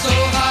know it's so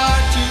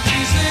hard to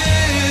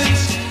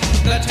resist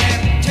the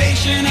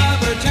temptation of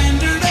her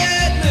tender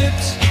red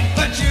lips.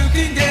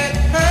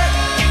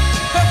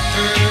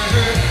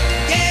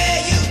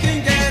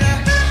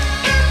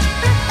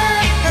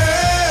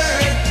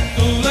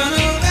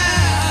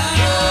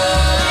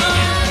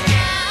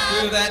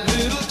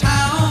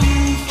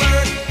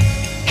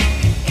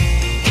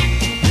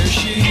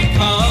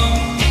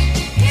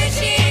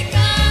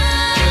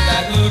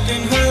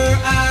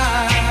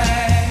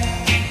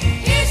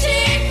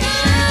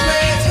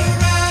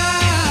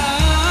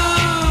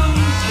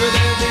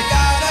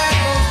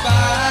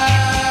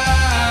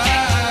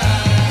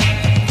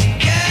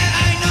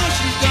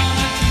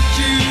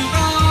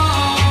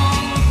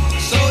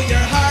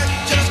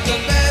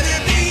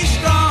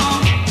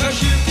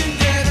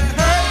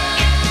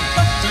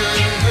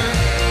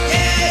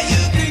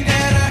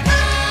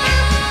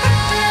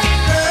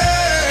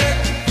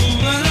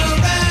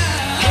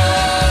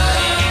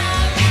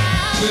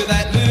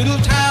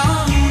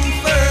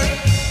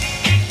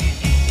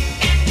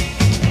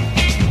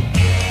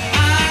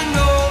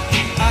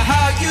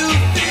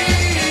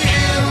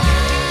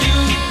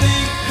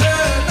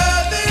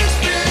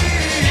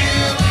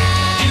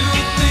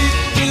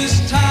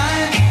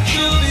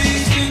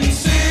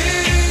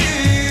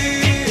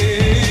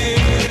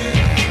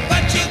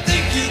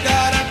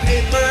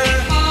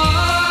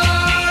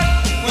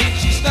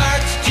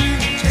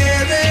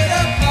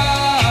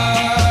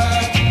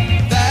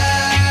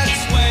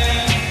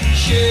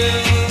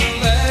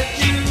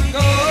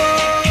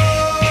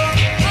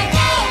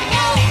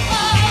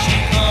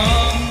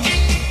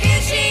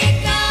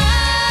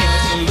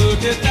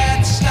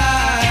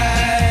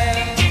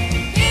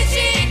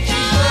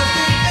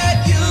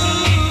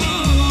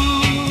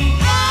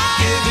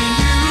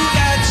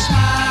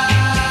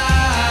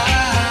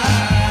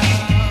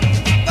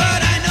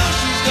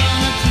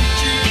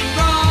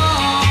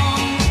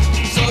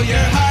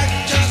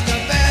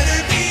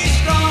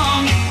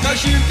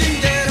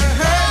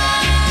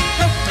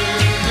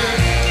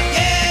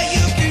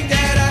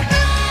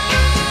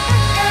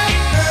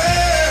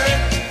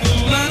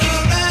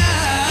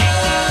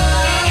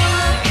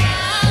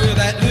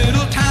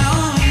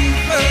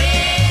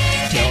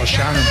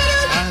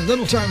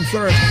 Middletown,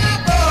 Florida.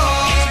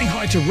 Saying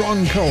hi to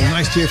Ron Cole.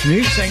 Nice to hear from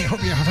you. Saying,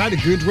 hope you have had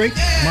a good week.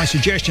 My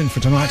suggestion for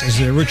tonight is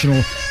the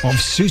original of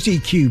Susie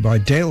Q by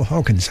Dale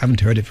Hawkins.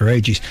 Haven't heard it for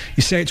ages.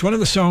 You say it's one of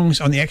the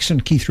songs on the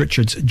excellent Keith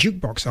Richards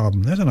Jukebox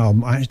album. There's an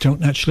album I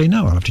don't actually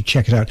know. I'll have to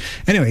check it out.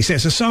 Anyway, he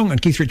says a song on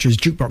Keith Richards'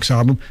 Jukebox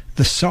album,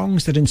 The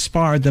Songs That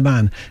Inspired the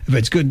Man. If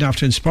it's good enough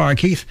to inspire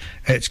Keith,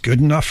 it's good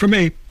enough for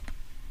me.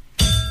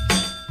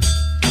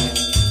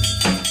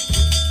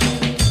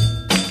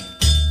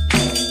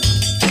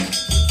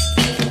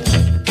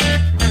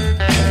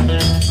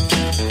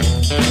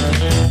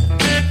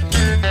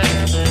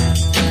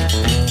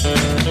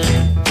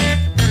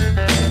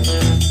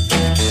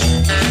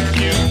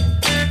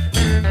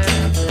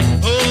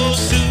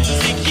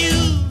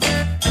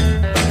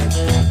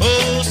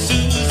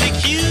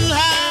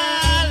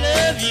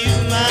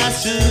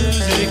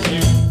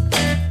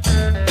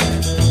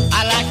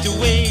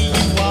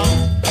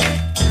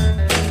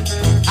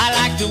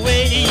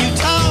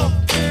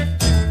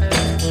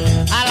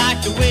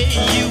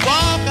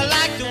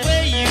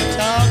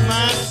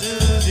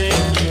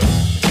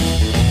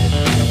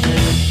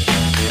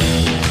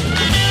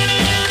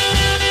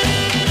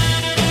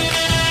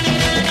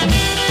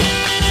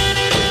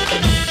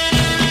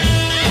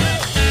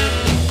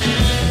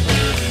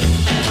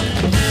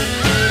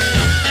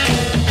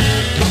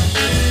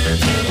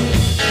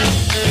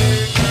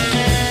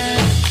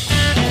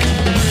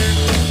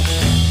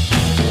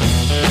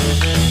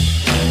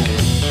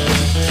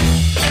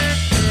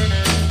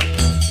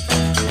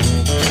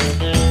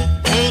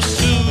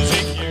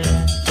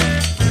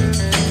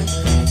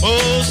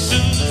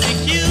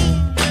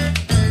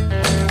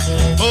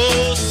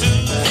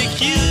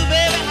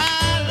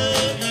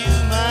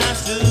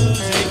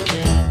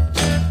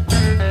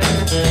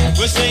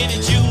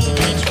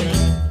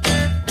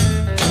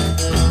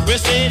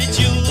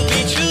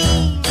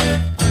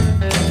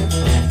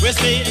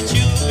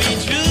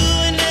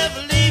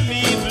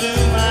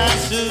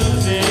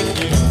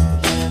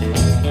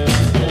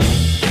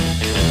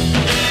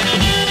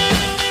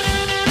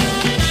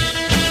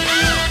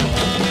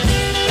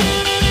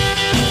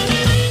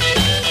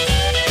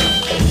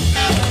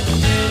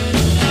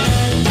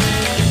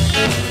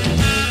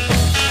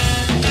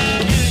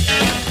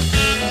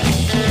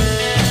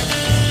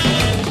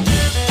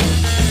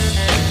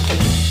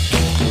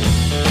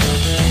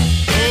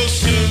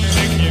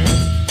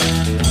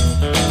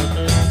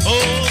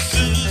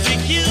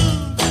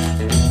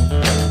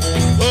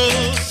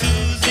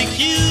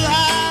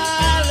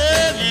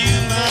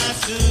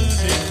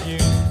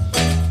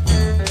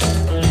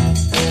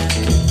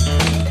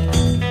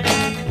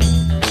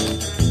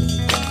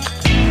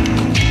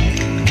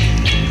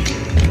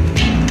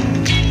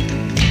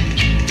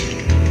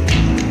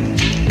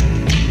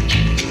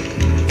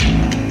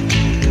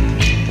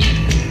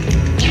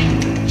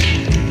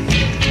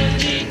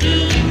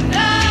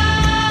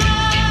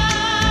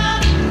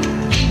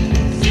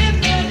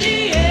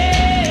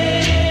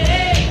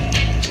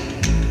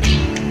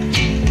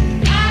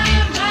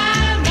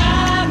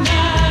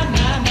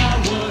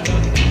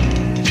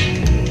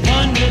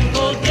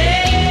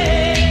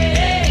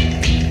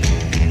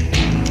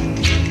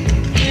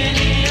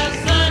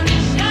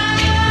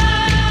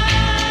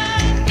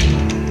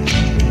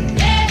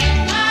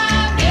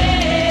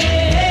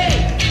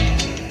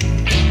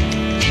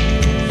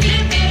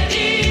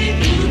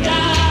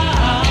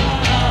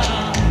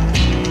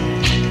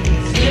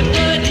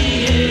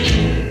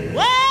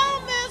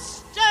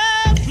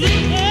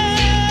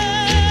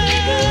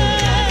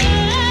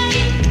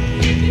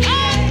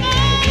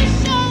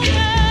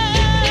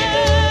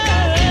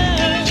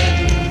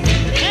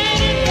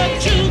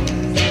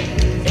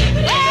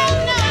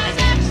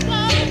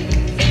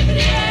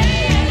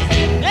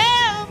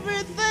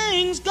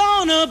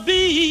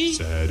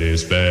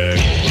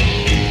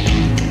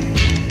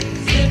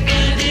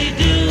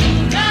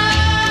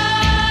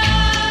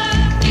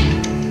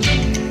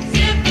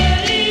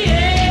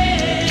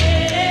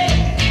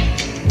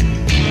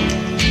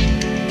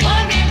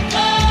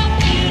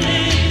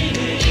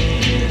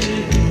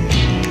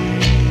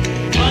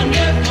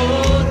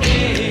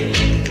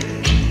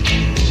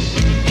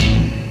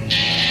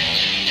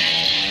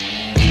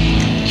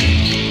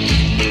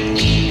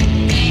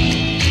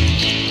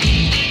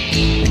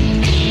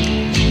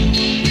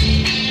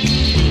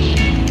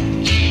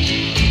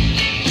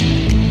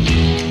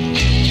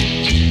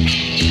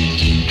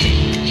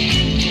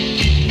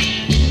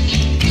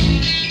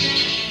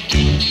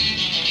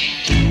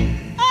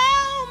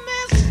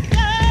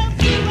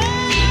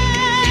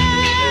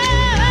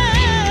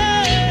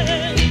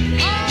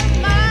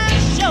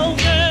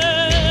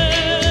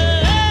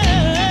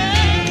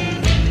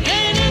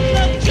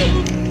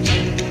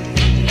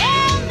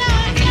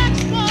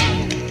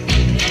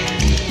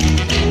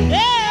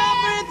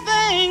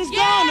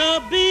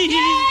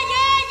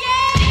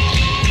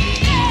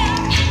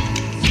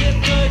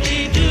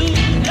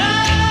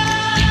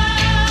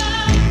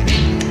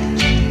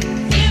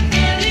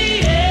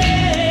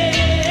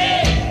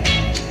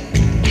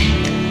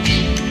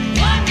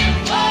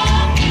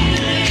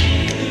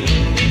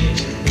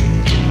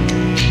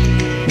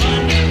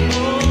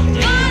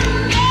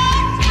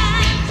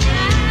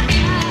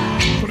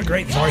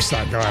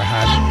 that guy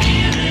had.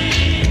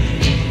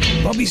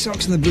 Bobby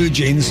Socks and the Blue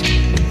Jeans,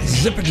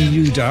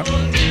 Zippity-Doo-Dah.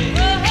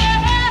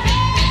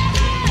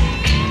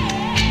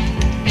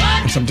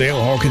 And some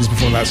Dale Hawkins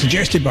before that,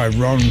 suggested by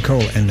Ron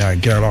Cole in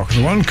Gairloch.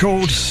 The one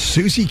called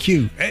Susie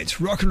Q.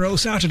 It's Rock and Roll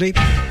Saturday.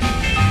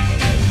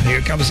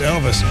 Here comes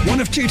Elvis. One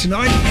of two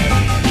tonight.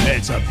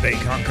 It's a big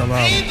hunk of love.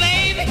 Hey,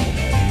 baby,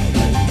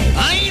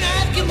 I ain't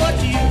asking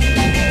what you.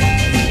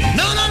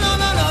 No, no, no,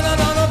 no, no, no,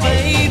 no, no,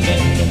 baby.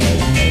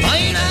 I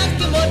ain't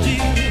asking what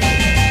you.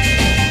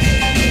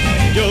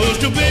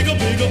 Just a big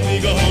hunk of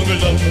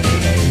love.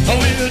 I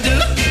will do.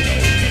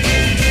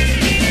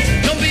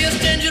 Don't be a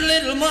stingy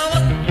little mama.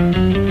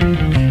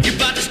 You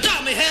about to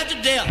stop me half to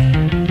death.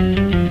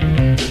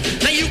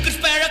 Now you could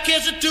spare a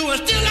kiss or two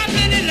and still have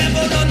many left.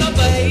 Oh, no, no,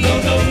 baby. No,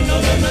 no, no,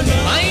 no, no, no.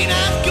 I ain't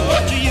asking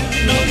what you.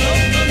 No, no,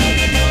 no, no,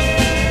 no, no.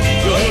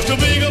 Just a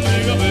big hunk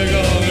of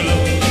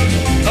love.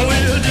 I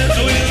will do.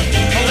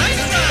 Oh,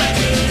 that's right.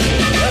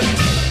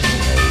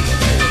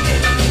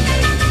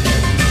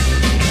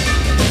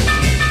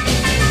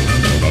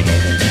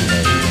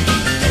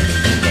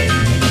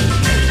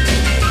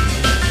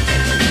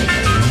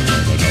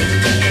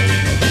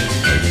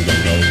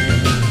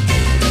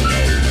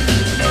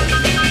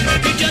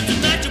 You're just a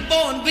natural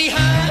born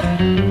beehive,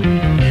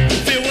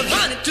 filled with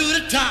honey to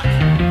the top.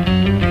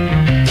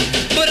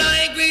 But I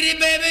ain't greedy,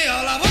 baby.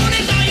 All I want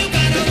is all you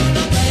got.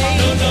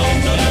 No, no,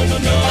 no, no, no,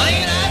 no. I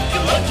ain't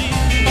asking what you.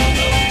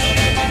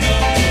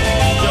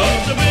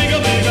 Just a big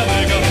hunk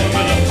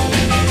of love.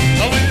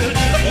 I will do.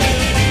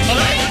 Oh,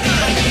 that's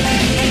right.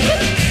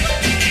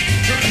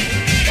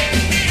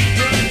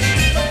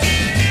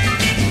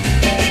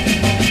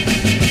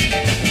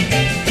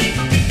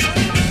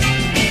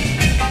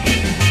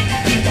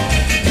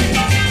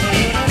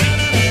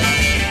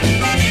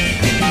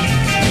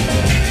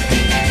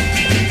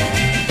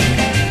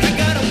 I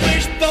got a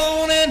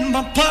wishbone in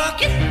my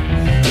pocket.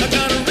 I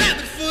got a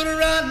rabbit foot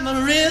around my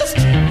wrist.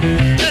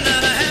 And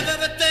I have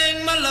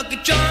everything my lucky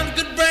charms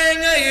could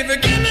bring. If you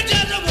give me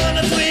just a one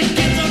or sweet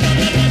kiss, oh, no,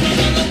 no, no, no,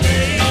 no,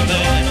 no,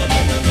 no, no,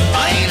 no, no.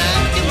 I ain't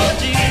asking what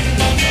you.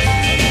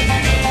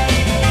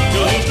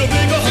 Just a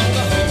big hunk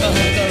of love.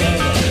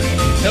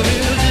 I will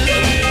do.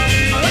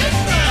 Oh, that's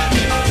right.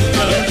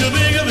 Just a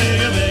big hunk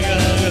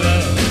of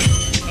love.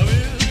 I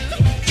will do.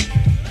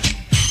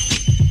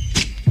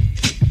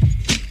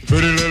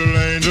 Pretty little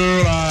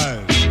angel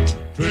eyes,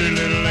 pretty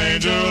little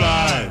angel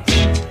eyes,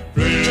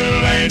 pretty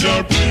little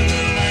angel, pretty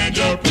little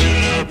angel, pretty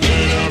little,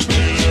 pretty little,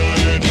 pretty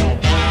little angel.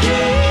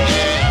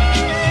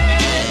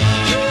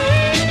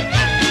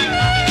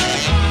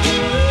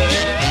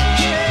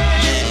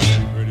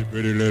 Pretty,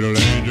 pretty little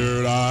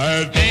angel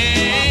eyes.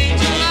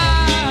 Angel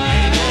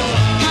eyes,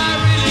 I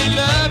really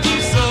love you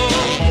so.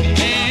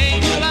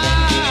 Angel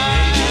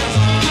eyes,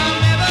 I'll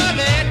never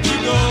let you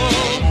go.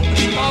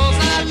 Because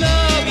I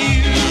love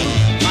you,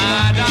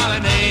 my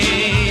darling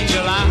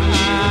angel eyes.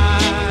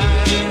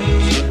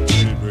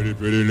 Pretty, pretty,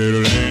 pretty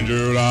little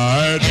angel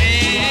eyes.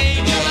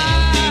 Angel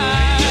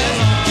eyes,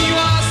 you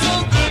are so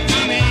good to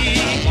me.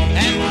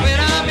 And when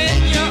I'm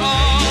in your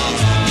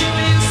arms, you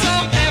feel so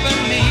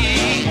heavenly.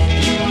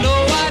 You know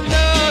I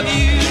love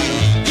you,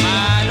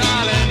 my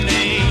darling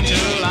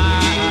angel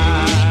eyes.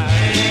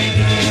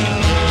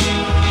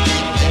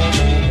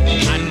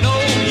 I know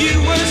you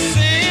were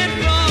sent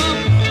from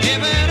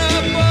heaven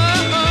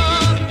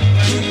above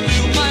to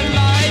fill my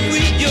life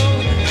with your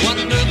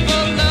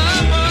wonderful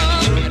love.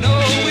 And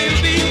oh, we'll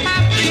be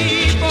happy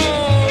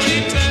for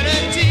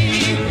eternity.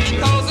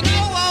 'Cause I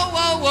know,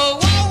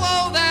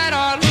 that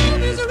our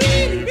love is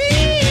really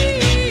real.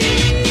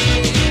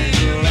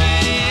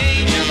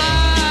 Angel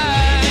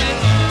eyes,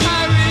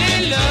 I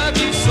really love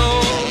you so.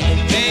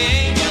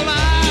 Angel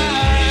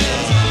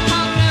eyes,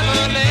 I'll never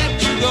let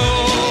you go.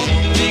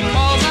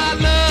 Because I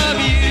love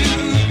you,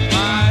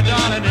 my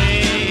darling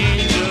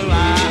angel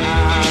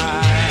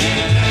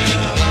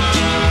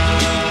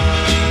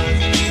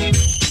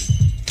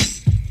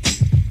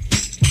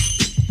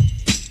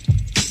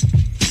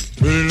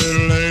Pretty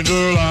little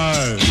angel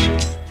eyes,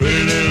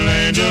 pretty little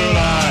angel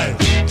eyes,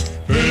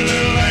 pretty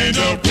little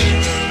angel, pretty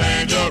little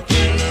angel,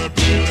 pretty little,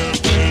 pretty little,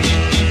 pretty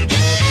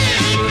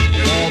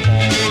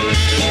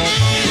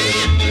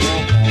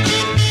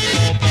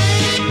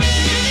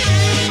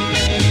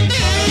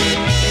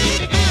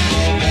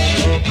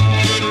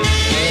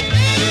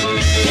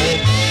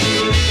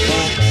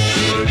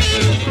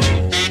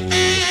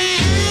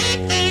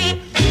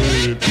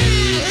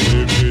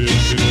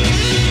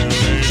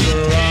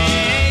Angel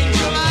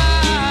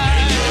eyes,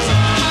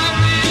 I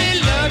really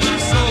love you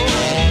so.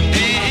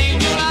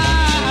 Angel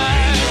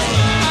eyes,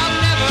 I'll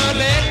never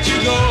let you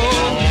go.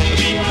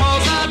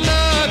 Because I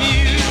love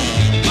you,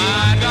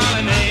 my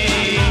darling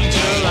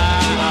angel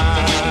eyes.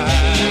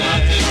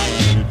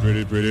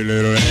 pretty, pretty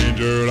little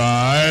angel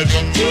eyes.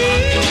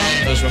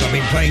 That's what I've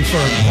been playing for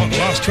the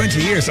last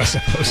 20 years, I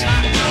suppose.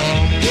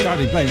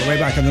 Started playing it way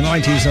back in the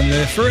 90s on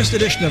the first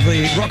edition of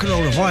the Rock and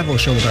Roll Revival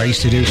show that I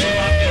used to do.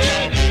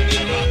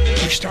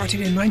 which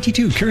started in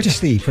 92.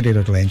 Curtis Lee, Pretty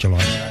Little Angel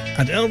on it.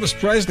 And Elvis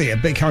Presley, A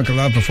Big Hunk of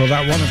Love before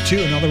that, one of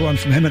two. Another one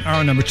from him at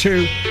hour number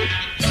 2.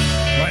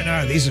 Right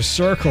now, these are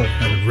Circle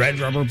and Red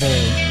Rubber Ball.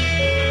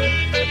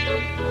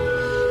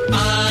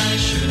 I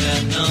should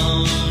have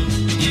known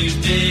you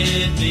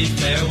bid me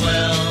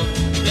farewell.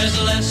 There's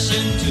a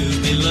lesson to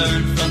be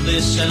learned from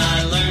this, and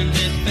I learned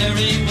it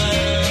very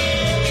well.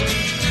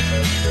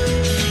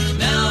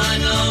 Now I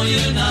know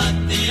you're not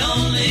the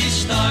only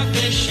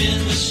starfish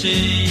in the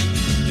sea.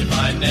 If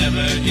I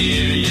never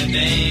hear your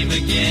name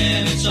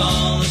again, it's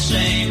all the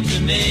same to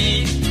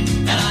me.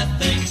 And I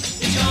think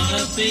it's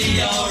gonna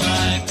be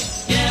alright.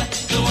 Yeah,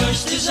 the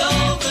worst is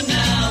over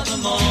now. The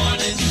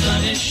morning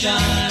sun is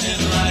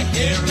shining like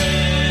a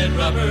red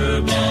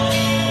rubber ball.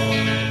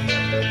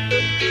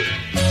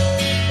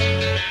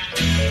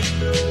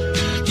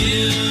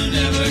 You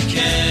never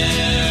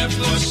care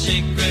for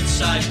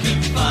secrets I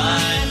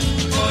confide.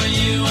 For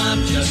you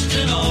I'm just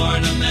an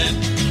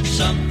ornament,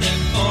 something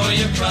for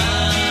your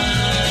pride.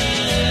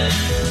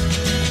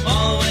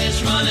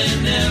 Always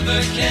running,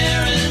 never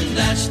caring,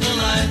 that's the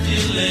life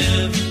you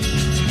live.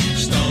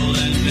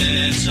 Stolen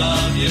minutes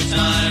of your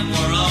time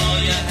were all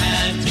you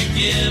had to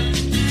give.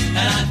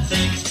 And I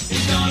think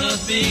it's gonna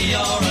be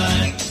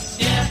alright.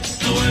 Yeah,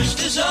 the worst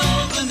is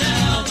over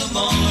now. The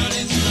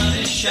morning sun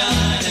is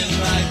shining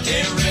like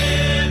a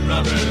red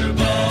rubber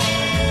ball.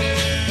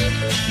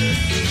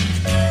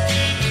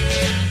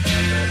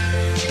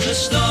 The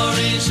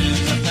stories in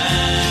the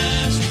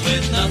past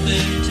with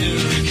nothing to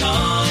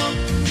recall.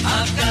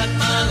 I've got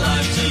my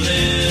life to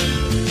live,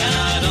 and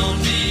I don't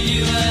need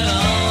you at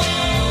all.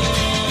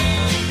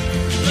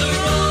 The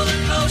roller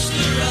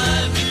coaster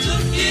ride we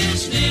took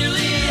is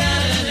nearly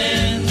at an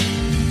end.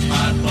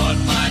 I bought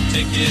my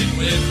ticket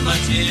with my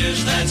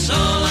tears, that's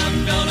all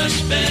I'm gonna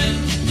spend.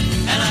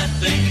 And I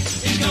think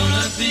it's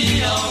gonna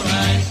be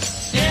alright.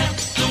 Yeah,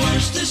 the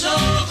worst is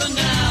over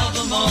now.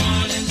 The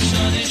morning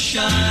sun is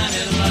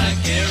shining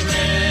like a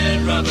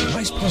red rubber.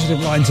 Nice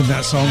positive lines in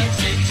that song.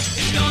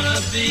 It's gonna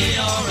be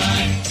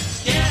alright.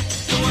 Yeah,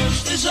 the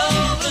worst is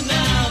over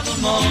now. The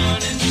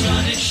morning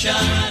sun is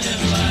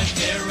shining like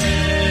a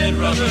red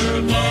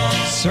rubber ball.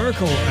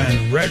 Circle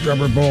and Red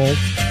Rubber Ball.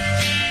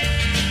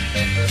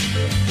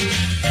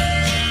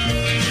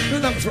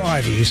 Well, that was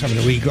Ivy, who's having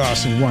a wee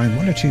glass of wine.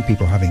 One or two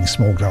people having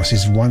small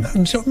glasses of wine.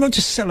 And so not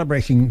just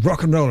celebrating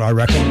rock and roll, I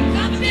reckon.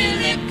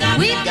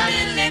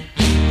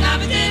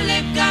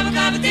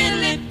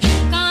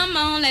 Come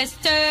on, let's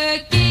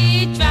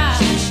turkey try.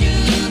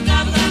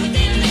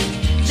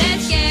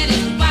 Let's get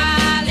it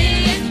while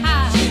it's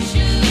hot.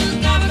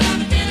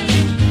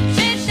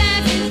 Let's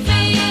have you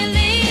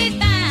really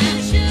fine.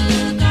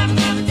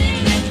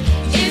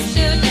 It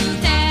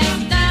shouldn't take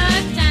the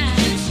time.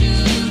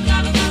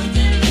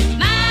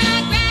 My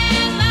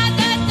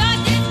grandmother taught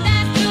this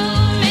dance to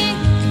me.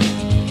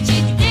 She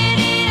did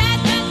it at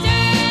the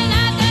turn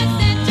of the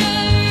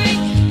century.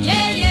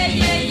 Yeah, yeah,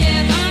 yeah,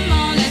 yeah. Come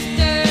on, let's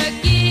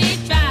turkey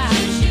try.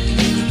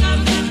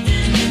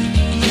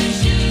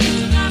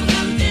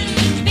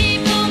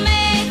 People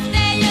may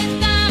say you're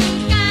some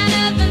kind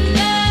of a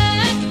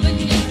nut when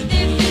you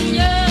dip in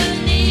your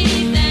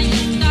knees and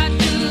you start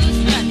to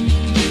strut.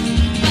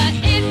 But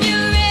if you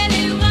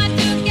really want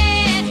to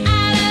get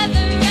out of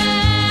the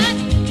rut,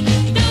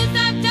 do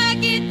some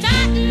turkey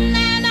trotting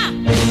and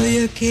All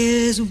your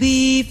cares will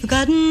be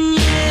forgotten.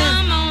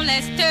 come on,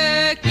 let's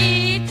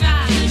turkey try.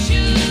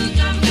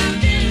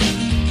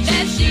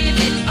 Let's give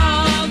it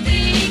all we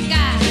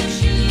got.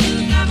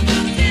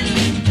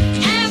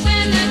 And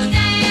when the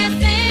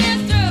dance is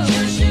through,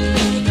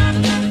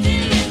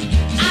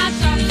 I'll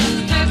talk some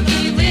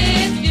turkey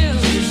with you.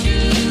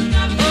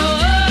 Oh,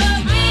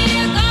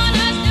 we're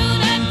gonna do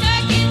the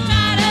turkey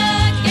trot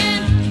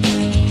again,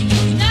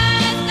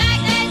 just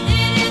like they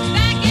did it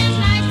back in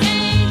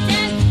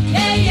 1910.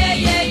 Yeah, yeah,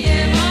 yeah,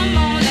 yeah. Come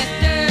on, let's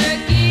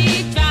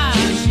turkey trot.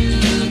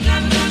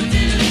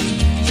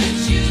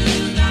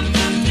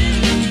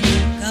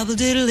 Gobble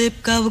diddle lip,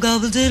 gobble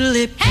gobble diddle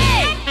lip.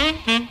 Hey!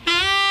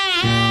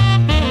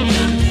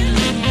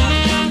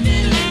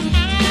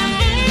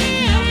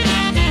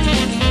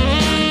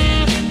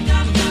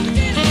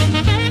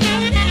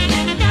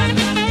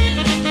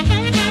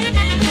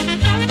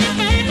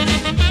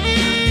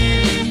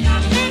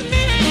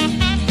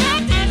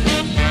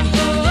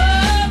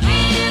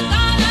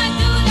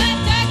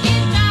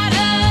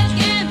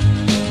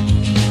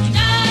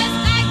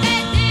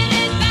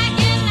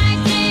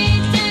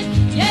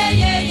 Yeah,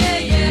 yeah, yeah,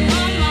 yeah.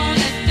 Come on,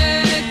 let's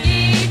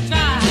turkey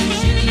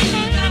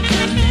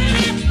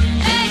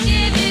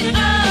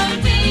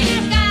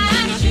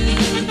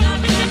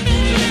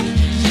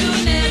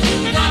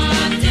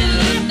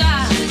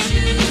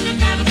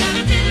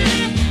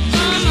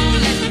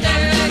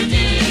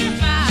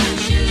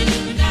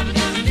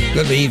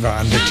Eva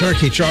and the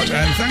Turkey Trot.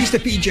 And thanks to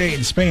PJ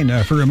in Spain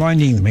for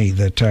reminding me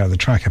that the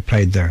track I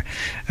played there,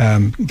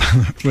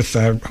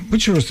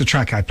 which was the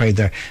track I played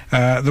there?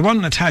 The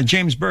one that had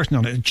James Burton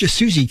on it, just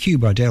Susie Q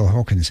by Dale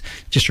Hawkins,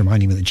 just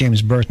reminding me that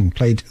James Burton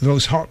played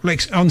those hot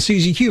licks on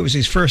Susie Q. It was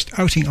his first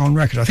outing on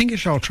record. I think I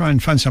shall try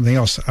and find something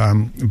else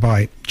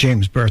by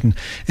James Burton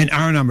in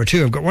hour number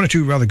 2. I've got one or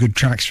two rather good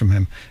tracks from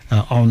him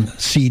on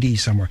CD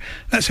somewhere.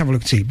 Let's have a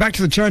look and see. Back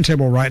to the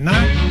turntable right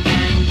now.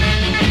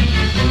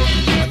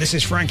 And this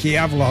is Frankie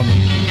Avalon.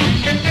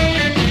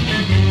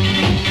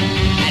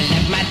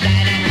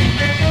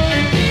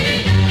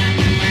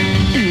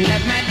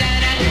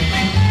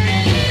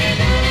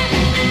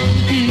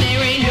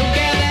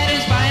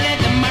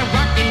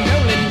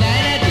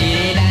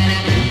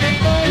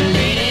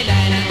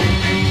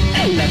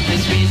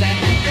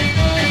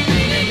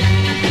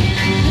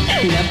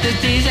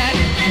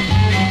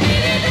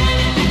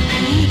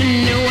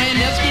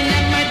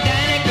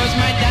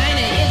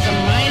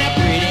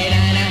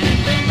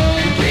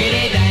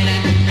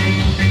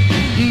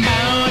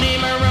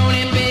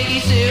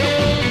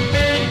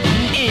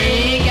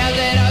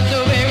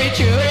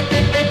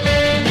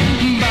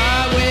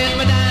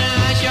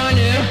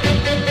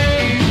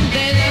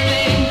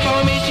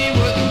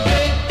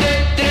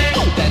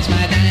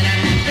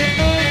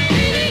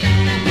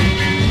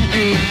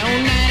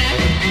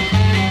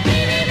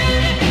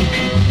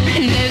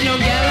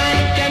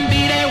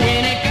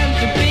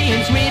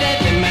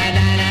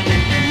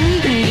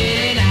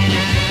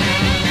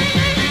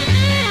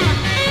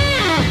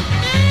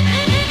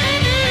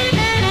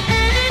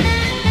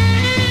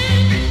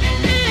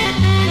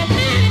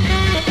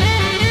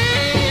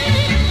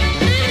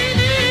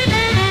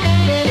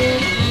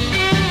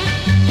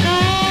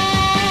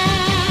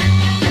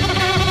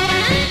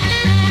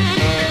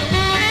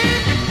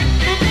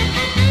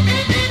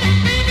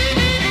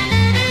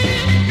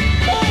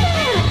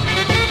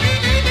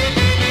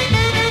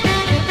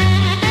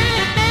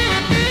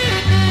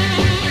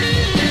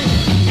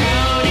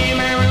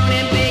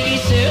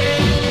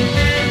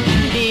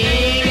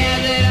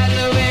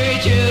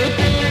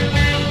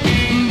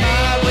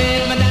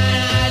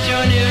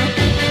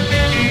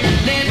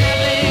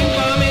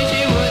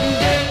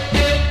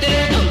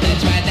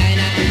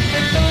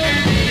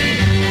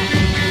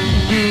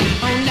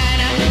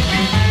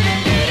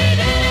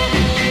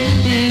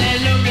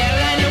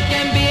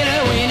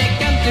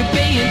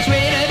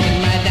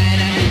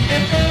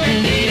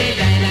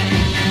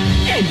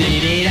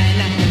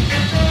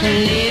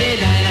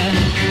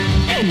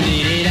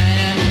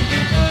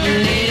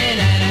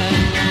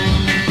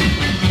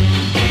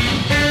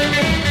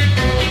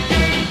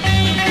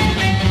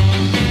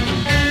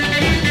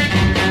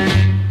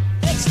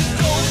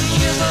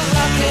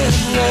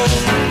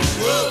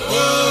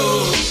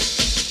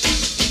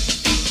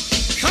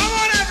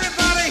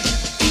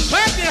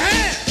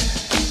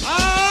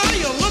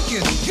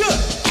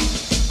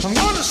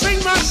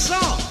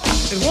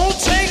 It won't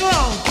take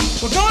long.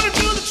 We're gonna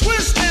do the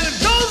twist and it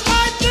goes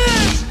like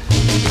this.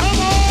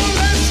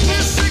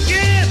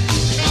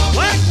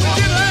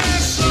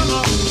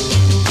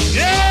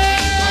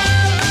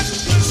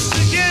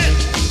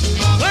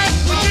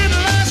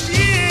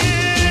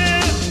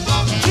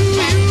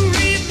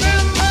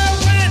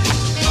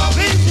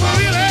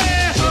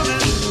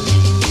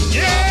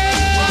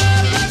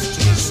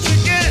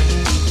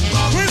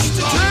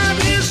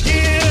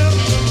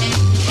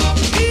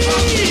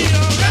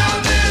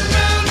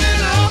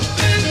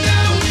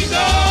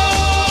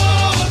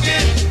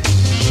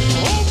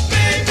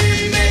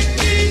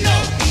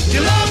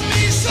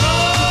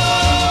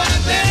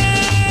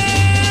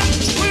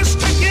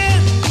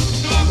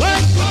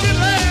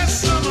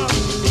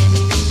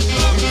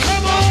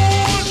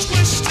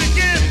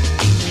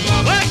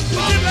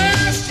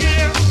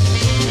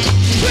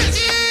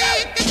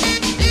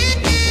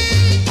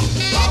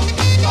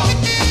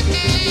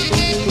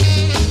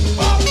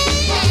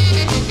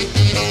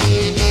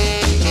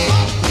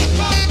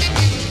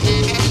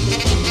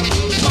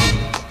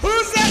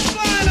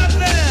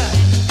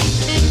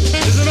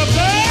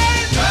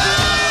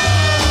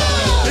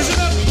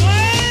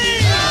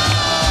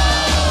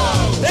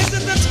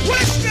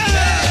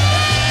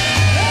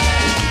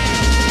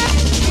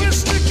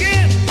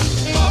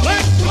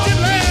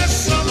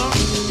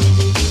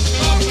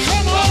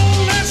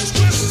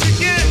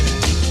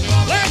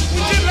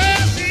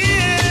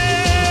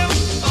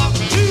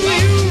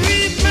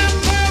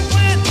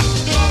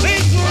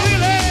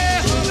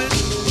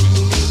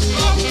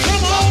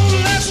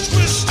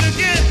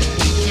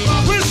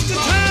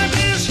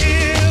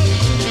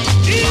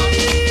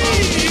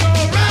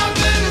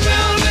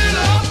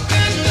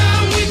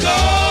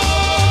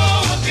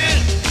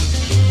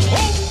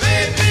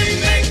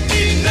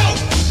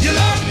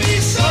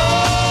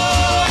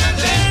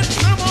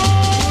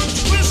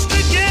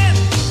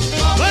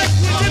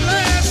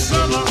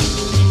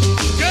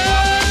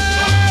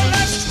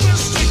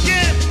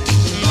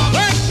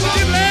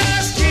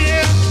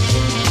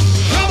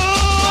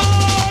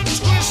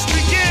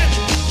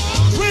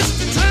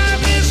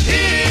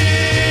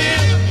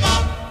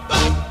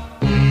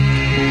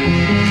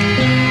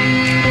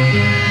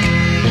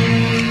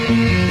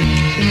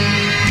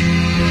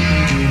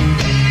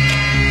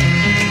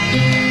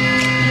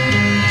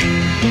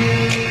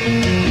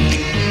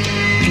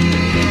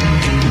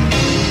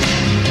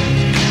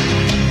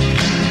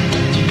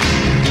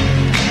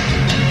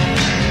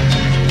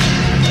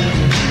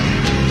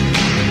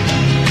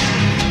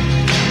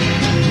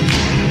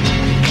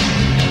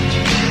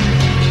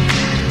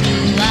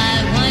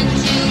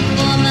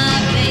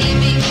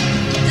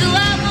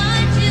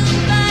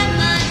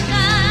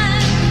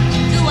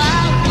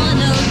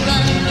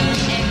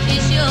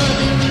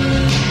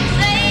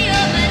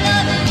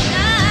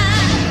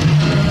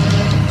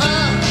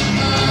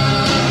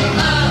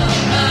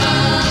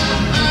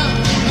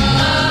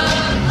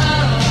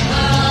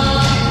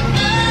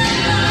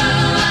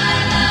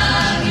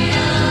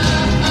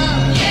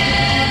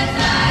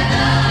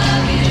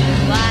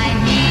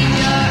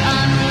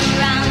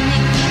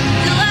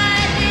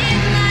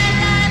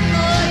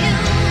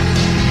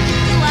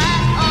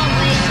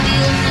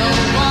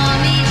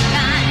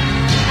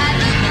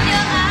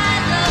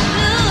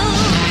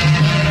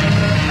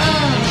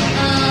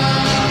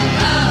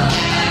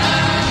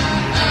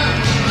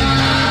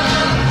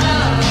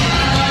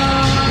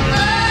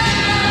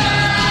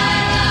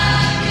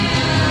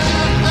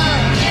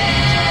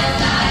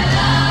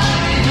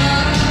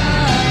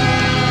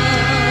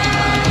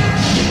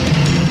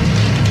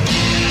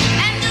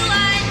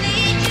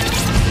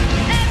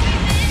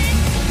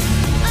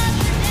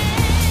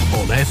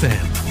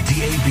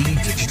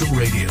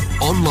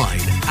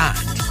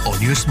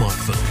 on your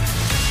smartphone.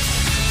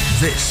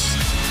 This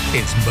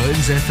is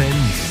Burns FM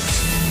News.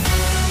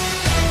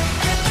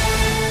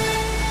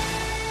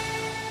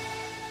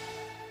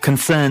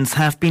 Concerns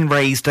have been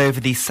raised over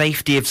the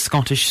safety of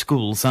Scottish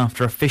schools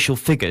after official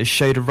figures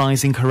showed a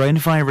rise in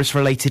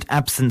coronavirus-related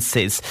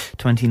absences.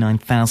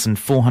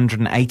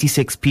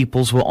 29,486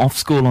 pupils were off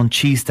school on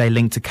Tuesday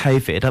linked to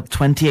COVID, up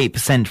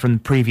 28% from the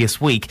previous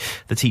week.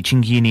 The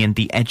teaching union,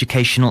 the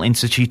Educational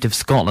Institute of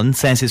Scotland,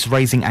 says it's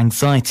raising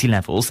anxiety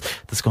levels.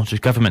 The Scottish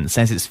Government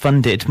says it's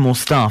funded more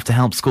staff to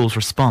help schools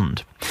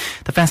respond.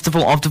 The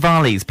Festival of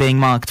Diwali is being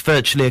marked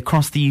virtually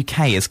across the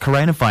UK as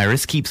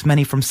coronavirus keeps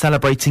many from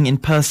celebrating in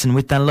person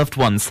with their loved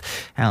ones.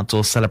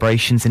 Outdoor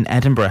celebrations in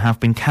Edinburgh have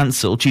been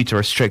cancelled due to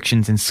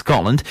restrictions in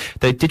Scotland,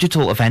 though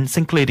digital events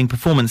including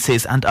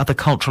performances and other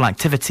cultural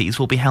activities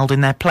will be held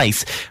in their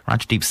place.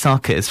 Rajdeep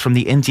Sarkis from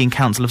the Indian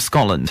Council of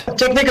Scotland.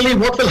 Technically,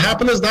 what will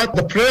happen is that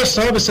the prayer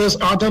services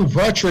are done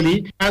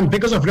virtually, and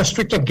because of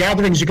restricted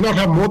gatherings, you cannot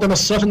have more than a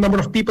certain number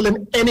of people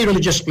in any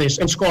religious place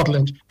in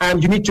Scotland.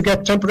 And you need to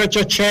get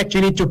temperature checked,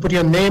 you need to put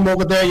your name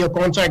over there, your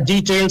contact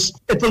details.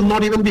 It will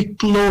not even be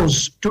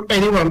closed to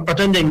anyone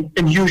attending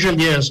in usual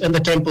years in the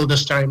temple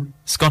this time.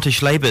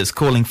 Scottish Labour's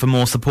calling for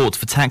more support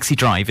for taxi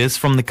drivers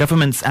from the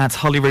governments at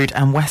Holyrood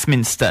and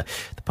Westminster.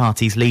 The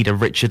party's leader,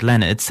 Richard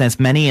Leonard, says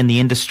many in the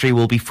industry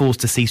will be forced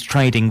to cease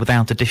trading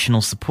without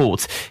additional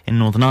support. In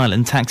Northern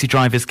Ireland, taxi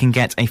drivers can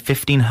get a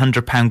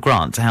 £1,500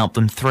 grant to help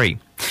them through.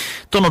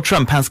 Donald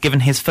Trump has given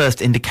his first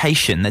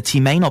indication that he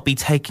may not be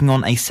taking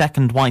on a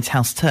second White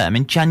House term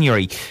in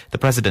January. The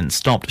president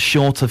stopped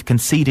short of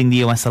conceding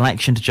the US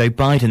election to Joe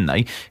Biden,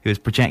 though, who was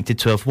projected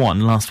to have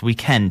won last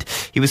weekend.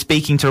 He was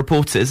speaking to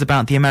reporters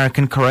about the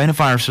American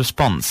coronavirus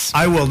response.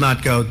 I will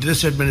not go.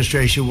 This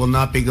administration will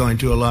not be going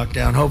to a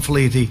lockdown.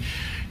 Hopefully the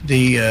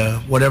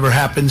whatever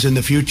happens in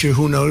the future,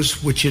 who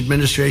knows which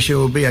administration it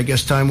will be. I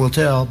guess time will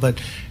tell.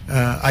 But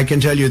I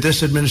can tell you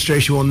this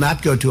administration will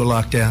not go to a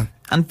lockdown.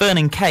 And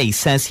Vernon Kay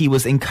says he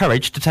was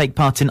encouraged to take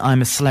part in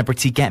I'm a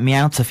Celebrity, Get Me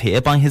Out of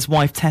Here by his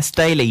wife Tess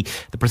Daly.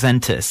 The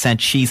presenter said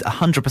she's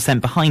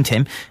 100% behind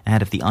him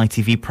ahead of the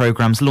ITV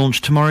programme's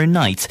launch tomorrow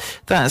night.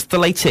 That's the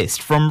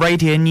latest from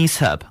Radio News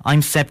Hub.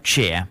 I'm Seb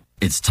Cheer.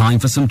 It's time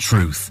for some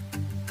truth.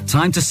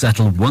 Time to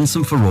settle once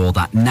and for all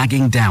that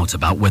nagging doubt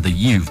about whether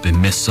you've been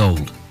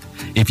missold.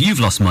 If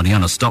you've lost money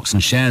on a stocks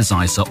and shares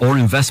ISA or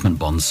investment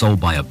bond sold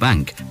by a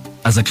bank,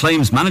 as a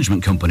claims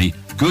management company,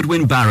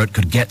 Goodwin Barrett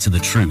could get to the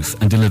truth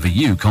and deliver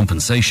you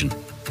compensation.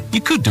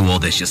 You could do all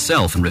this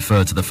yourself and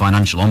refer to the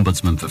Financial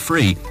Ombudsman for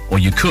free, or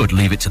you could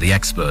leave it to the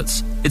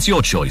experts. It's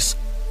your choice.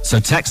 So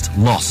text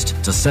LOST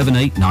to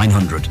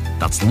 78900.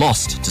 That's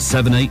LOST to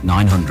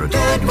 78900.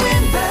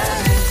 Goodwin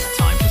Barrett.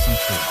 Time for some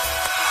truth.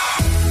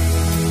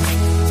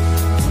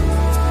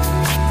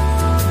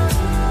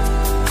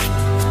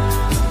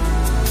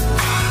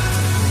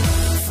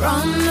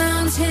 From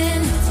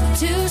mountain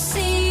to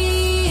sea,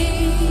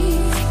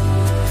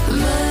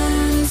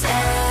 Burns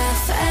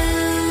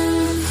FM.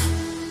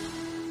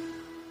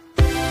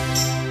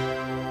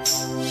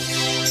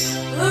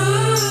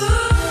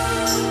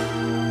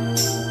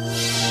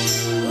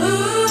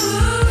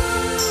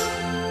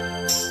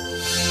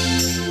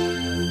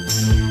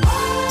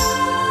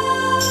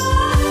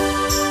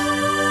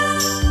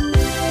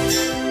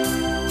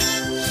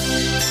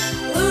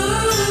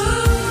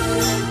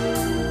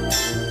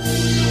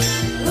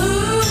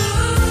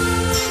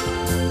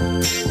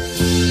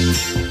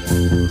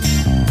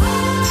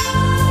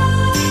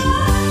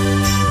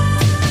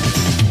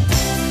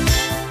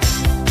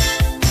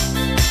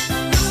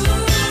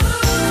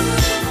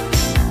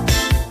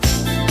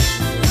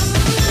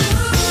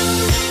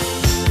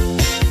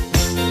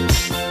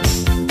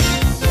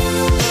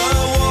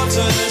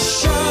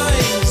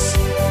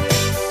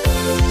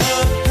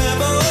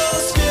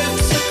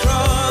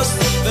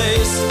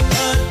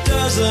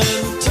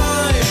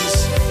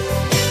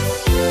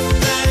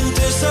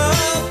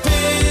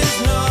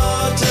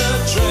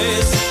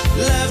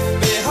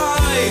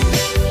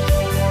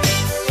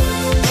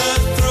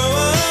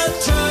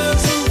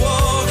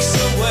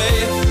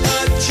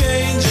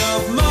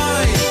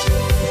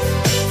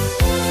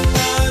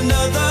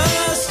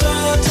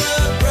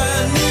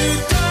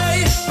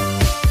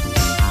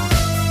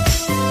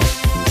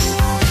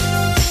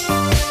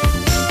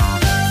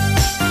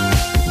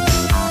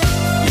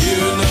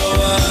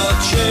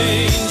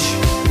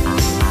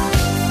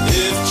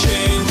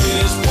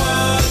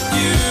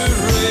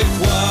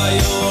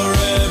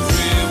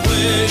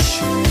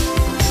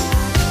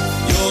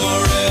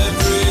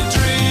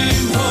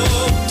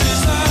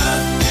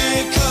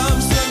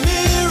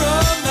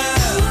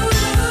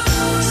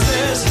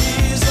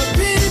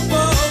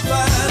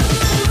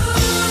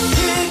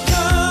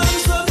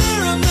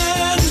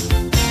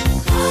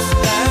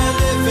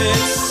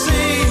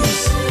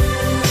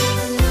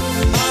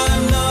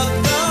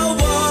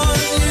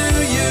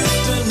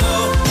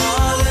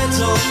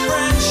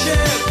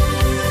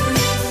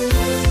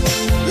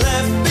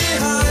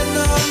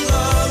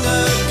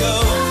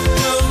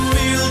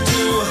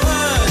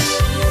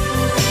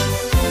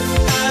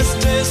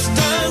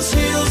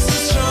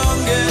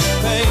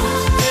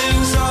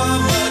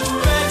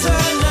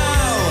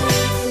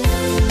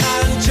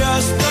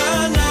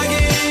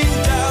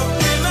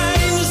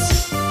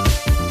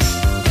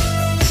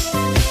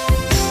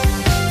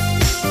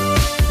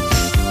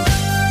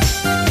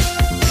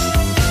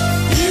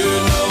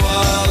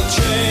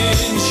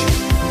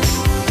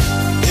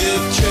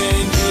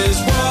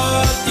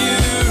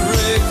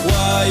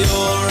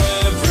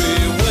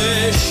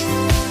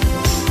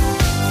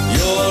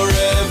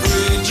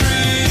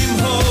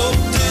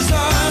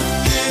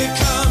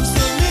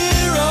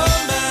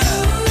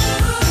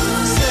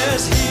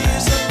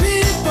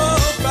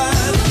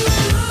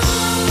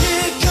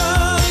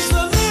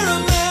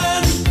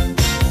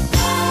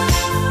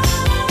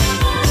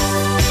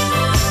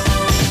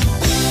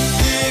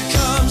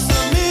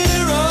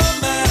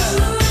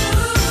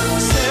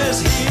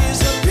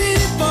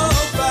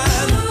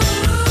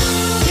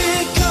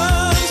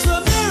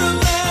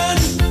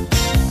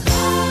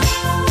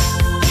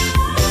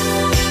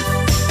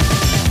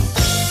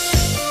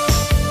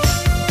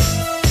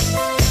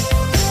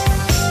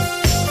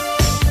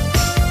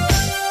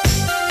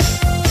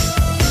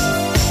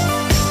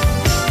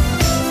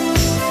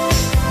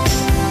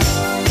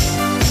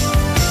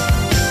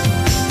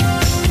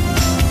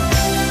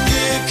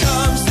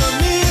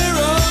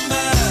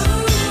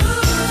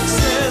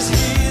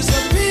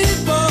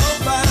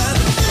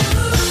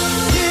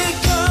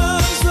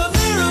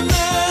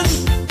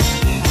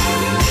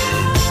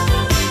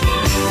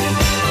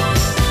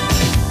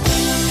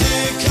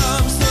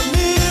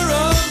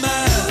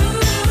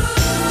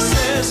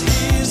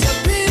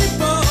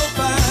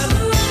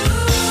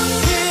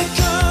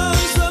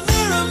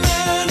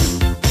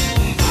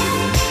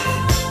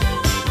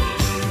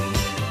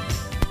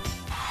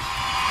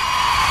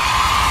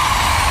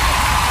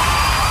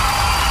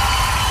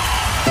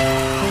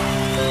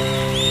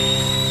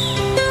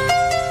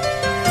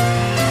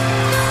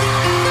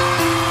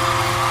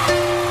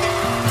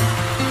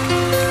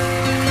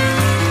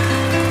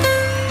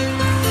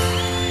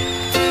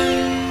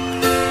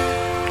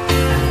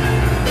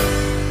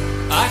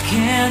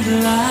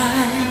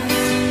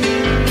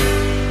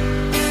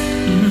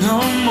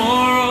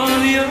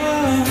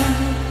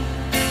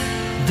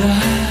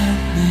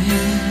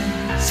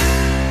 darkness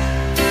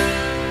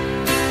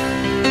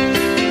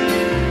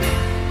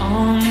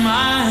on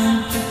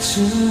my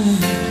picture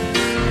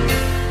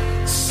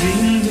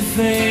seem to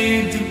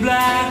fade to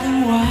black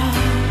and white.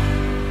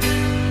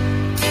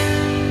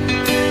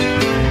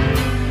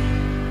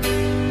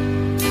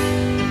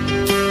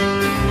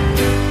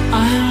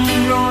 I'm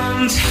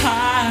growing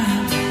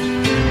tired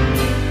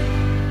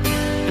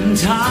and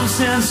time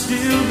stands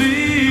still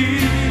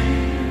before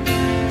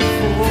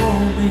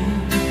me.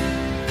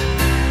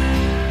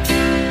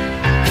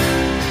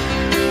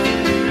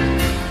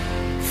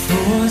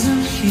 Frozen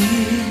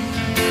here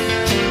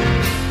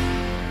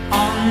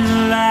on the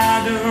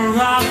ladder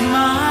of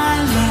my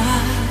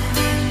life.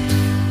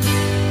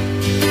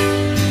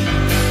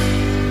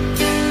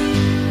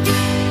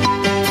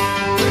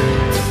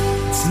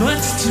 It's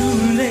much too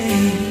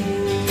late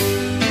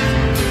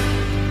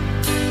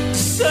to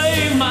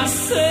save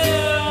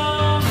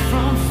myself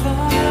from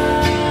falling.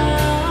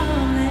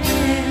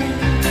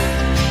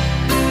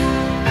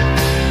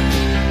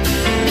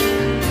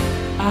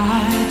 I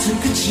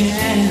took a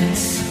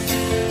chance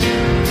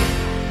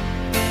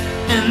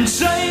and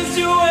chased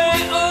you away,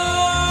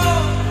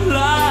 oh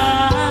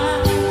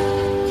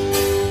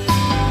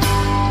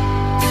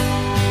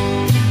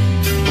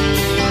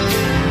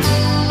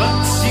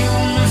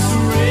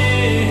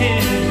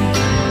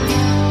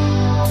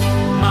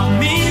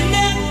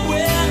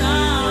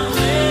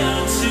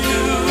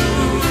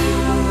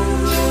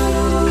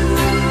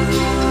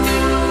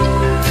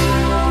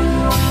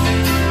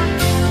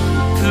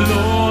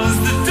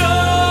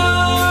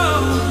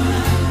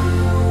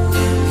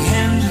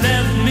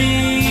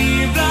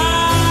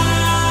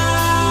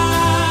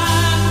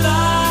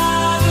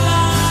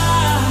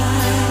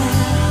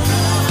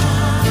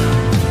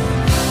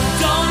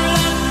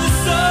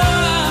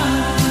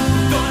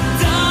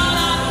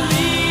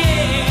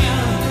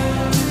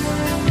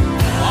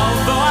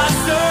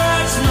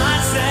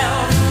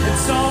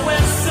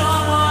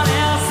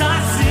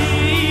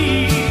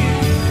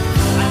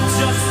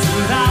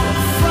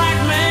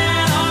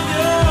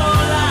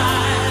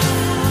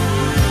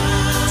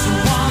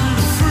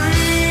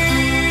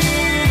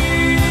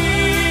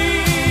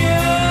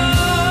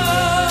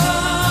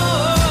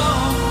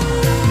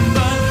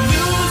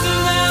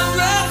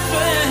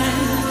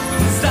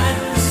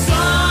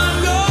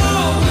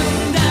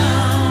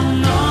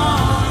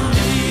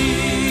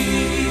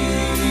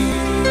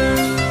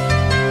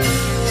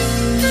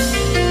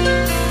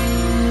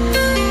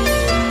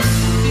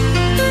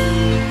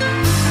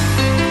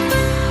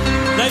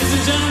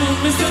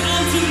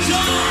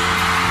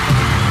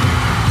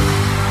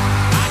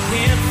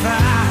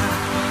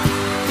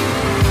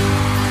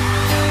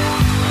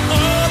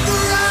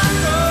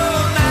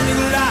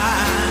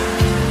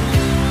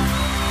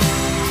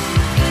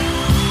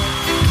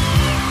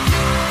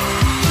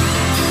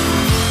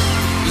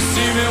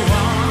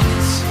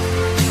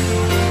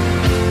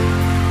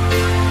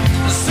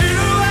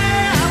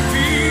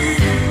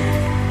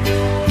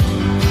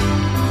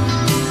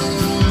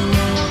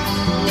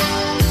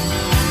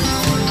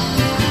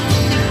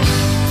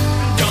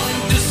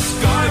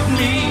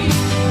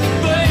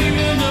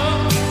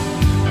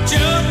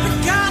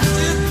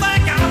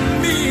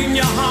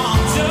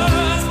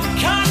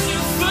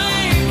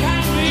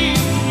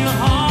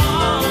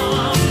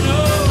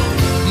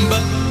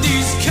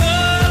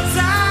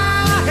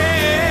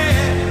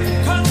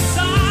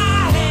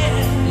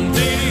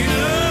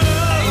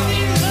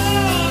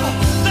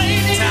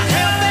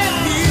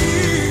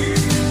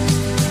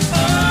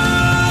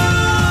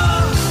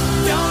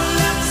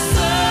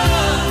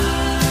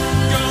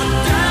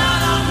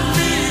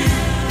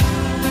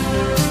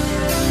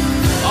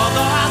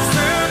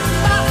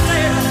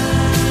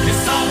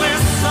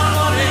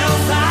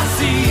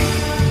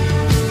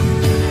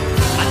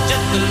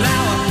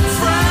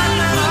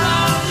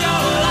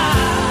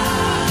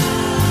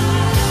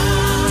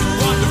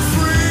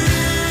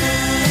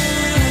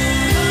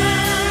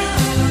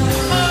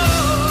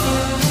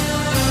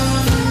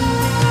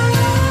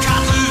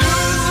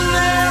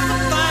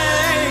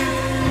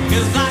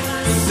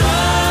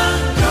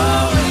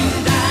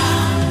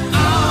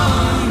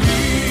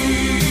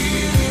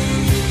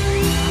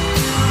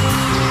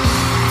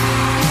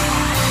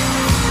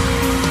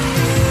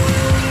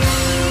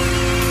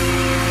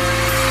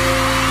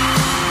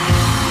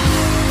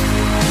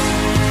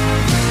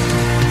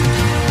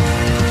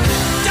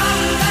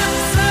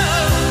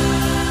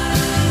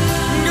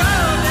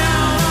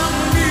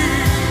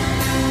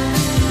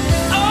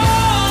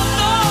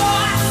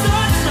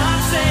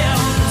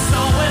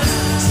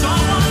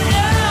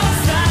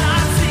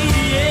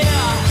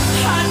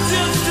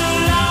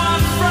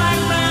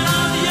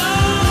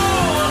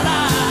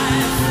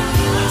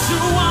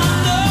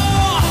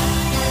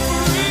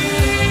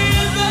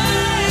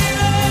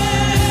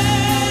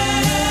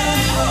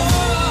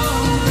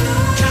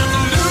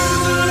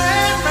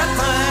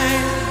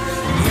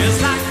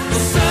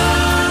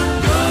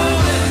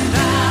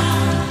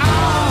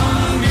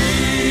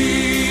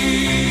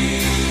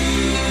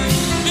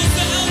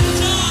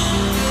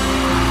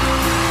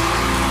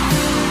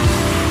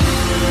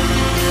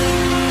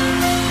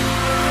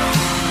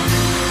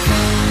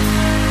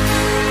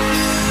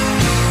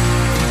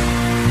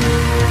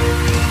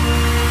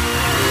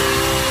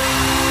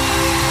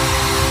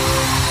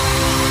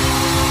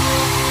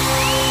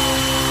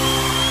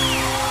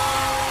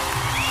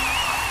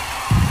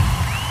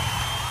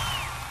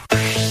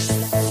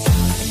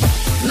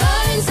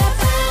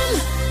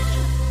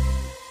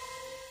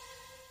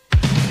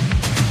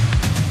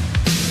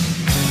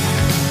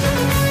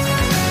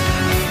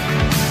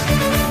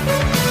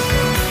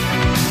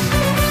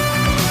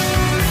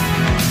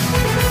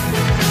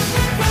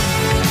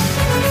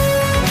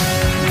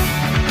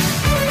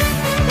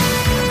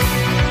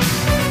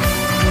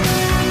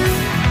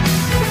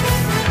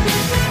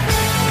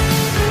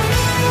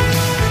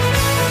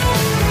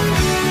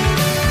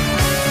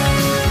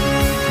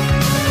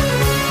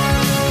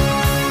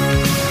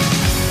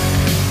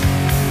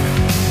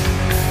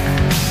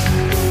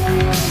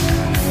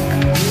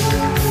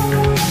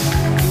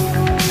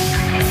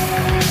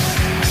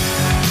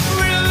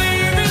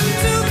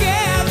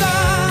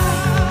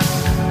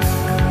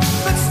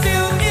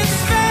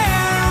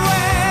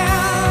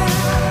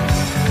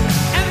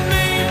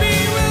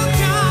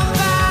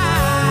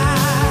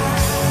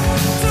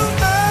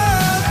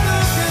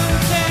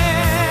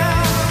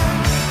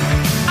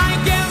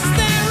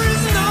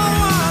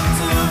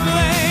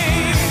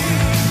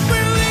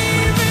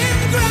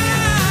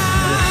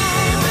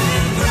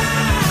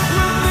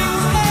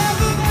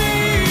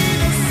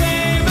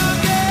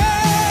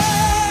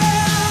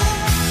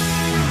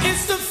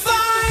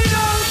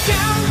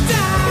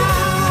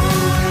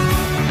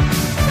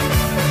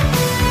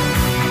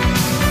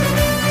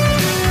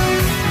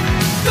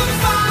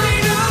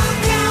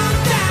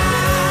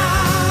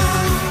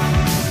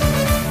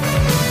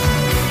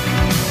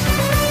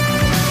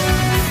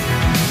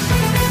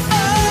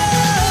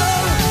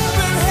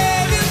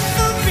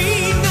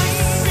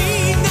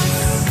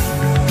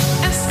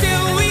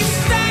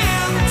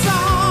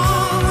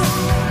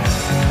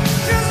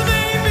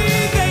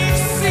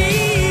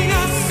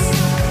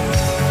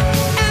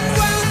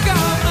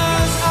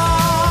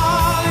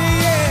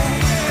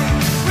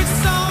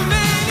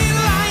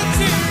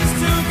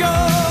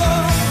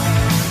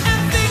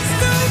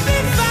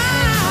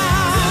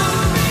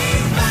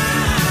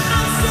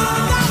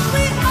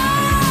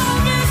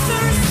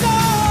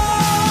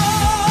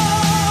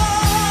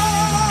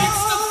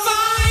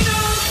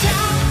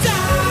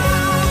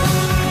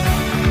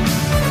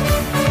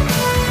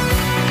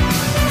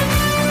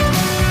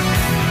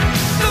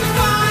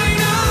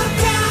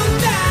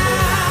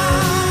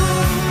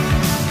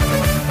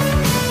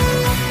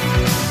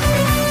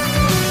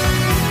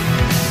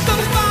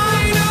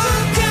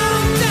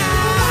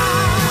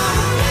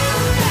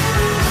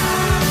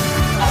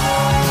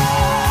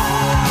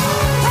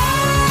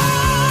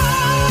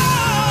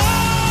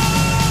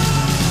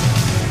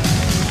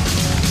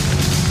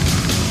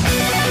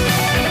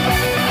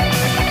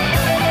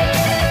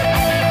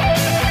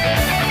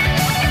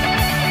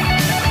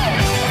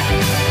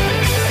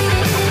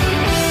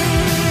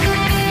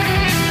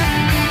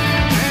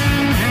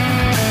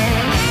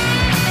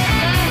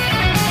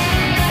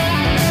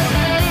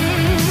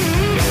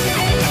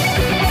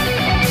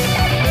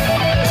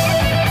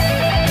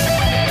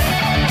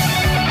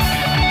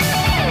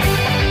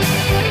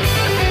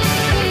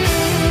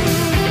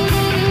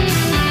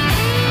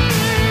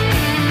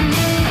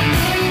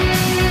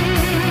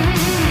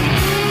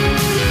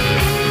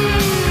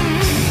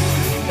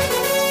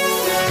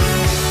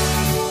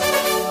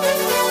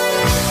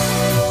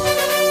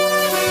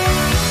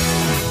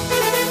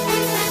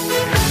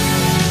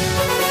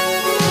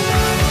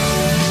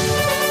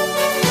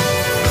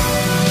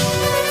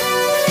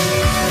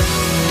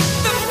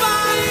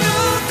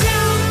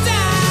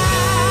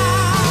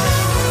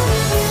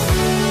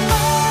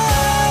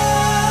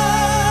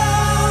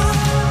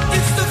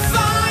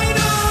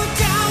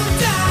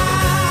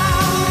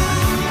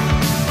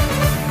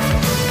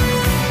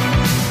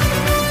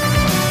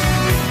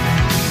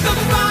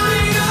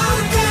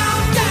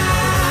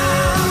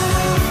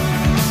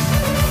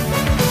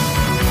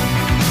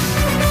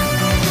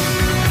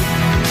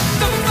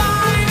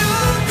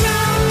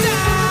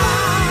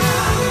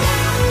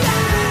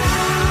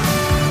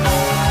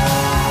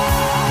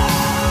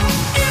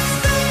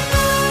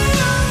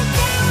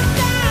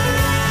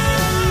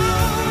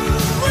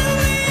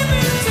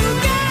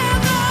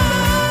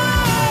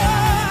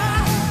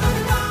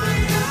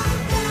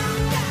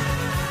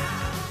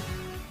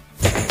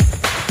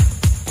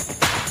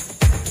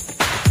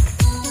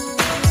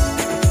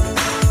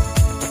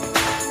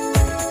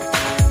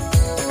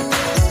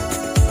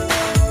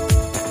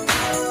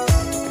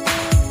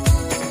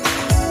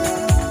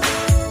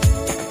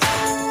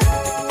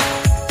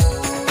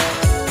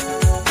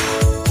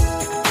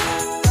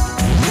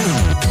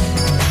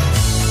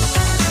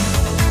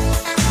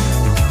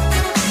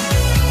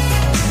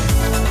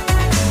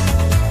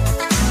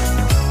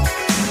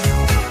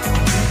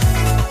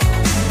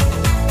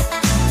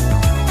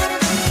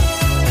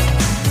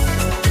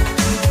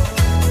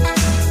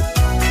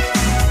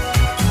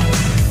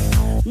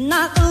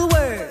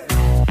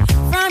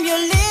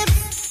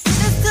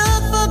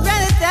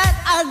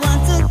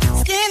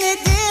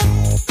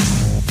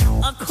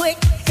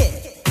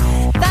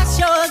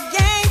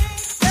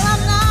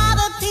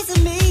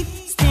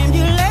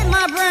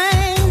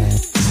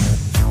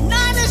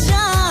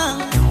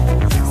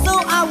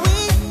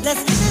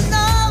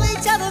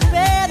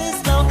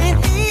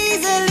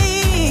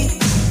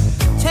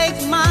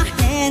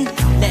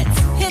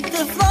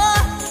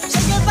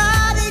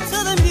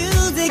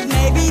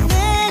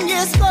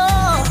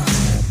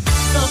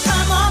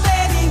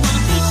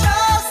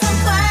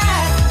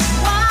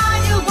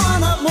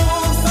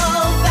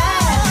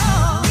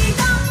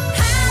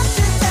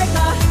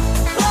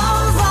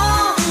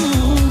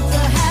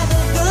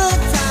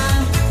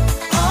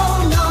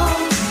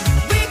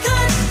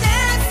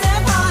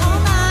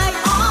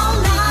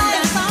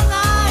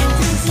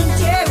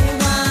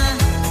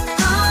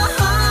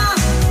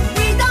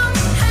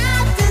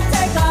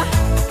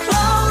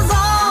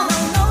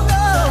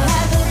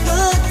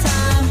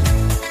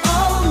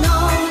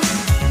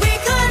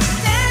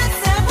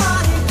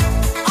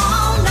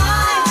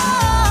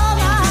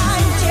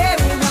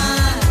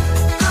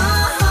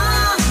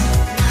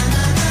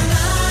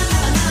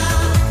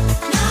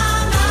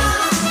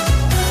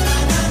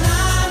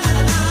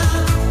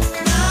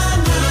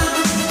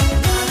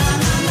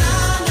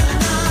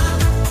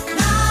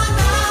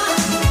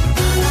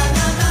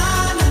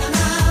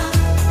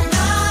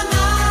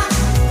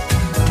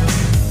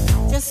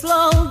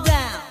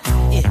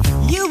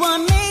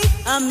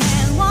A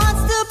man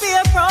wants to be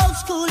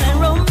approached cool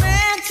and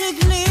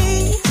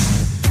romantically.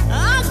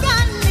 I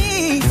got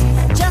needs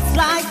just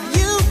like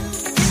you.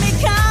 Give me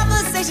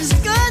conversations,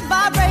 good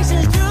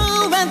vibrations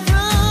through and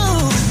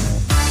through.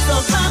 So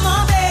come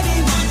on,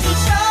 baby, won't you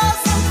show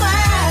some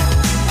class?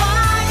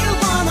 Why you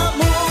wanna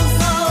move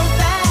so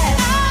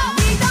fast?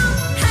 We don't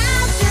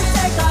have to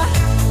take our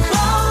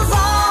clothes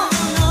off,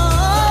 no,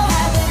 to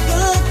have a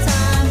good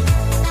time.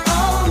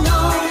 Oh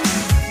no,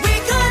 we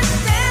could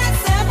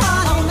dance and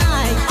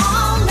party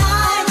all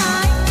night,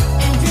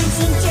 and drink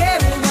some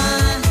cherry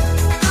wine.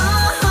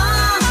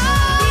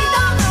 We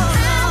don't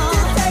have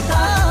to take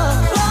our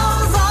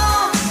clothes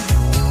off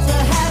to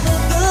have a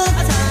good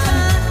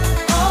time.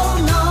 Oh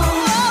no,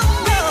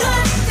 we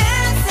could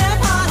dance and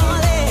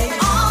party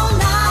all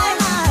night,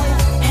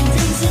 and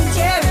drink some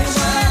cherry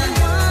wine.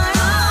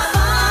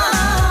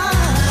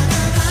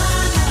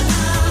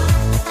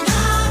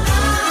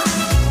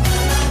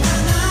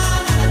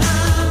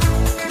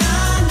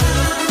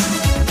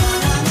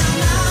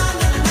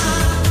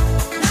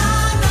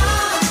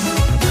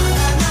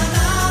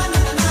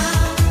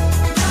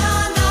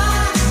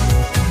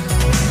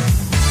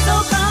 So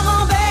come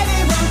on, baby,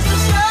 won't you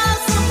show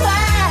some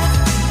class?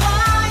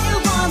 Why you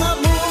wanna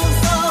move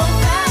so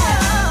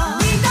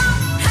fast? We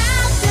don't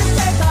have to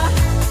take our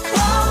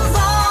clothes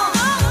off to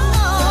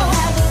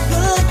have a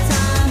good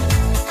time.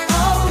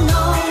 Oh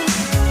no,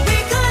 we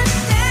could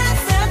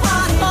dance and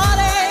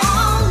party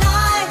all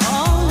night,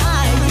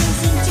 drink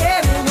some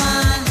cherry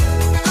wine.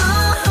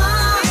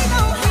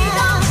 We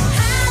don't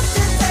have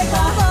to take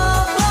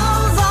our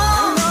clothes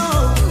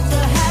off to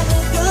have a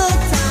good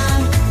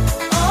time.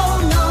 Oh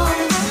no,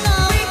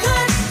 we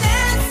could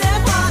dance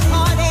and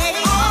party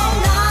all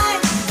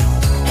night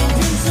and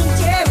drink some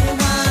cherry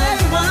wine.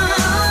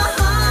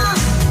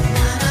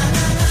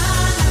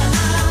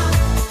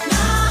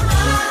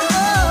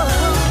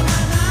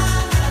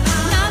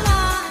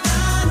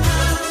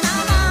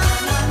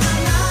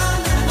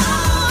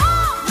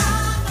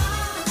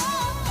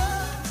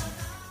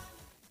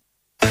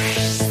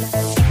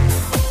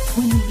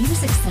 When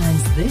music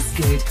sounds this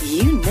good,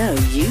 you know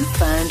you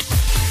found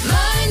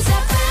Minds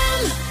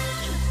FM.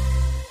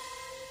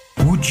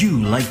 Would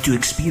you like to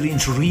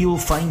experience real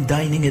fine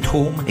dining at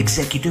home?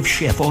 Executive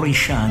Chef Ori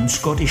Shan,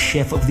 Scottish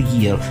Chef of the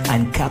Year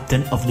and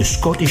Captain of the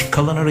Scottish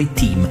Culinary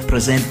Team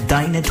present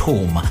Dine at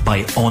Home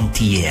by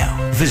Ontier.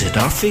 Visit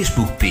our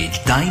Facebook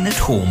page Dine at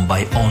Home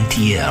by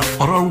Ontier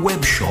or our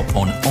web shop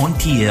on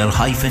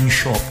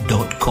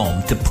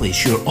ontier-shop.com to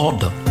place your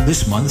order.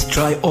 This month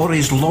try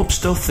Ori's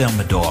Lobster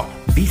Thermidor,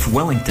 Beef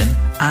Wellington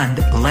and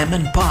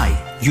Lemon Pie.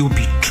 You'll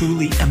be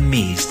truly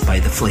amazed by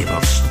the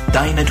flavours.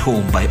 Dine at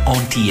Home by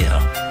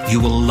Ontier. You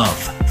will love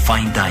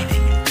fine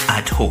dining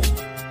at home.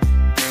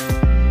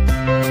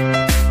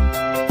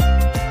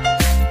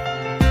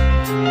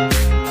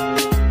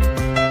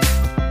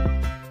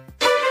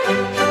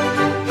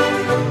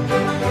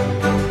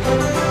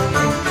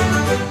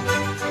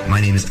 My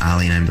name is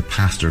Ali and I'm the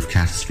pastor of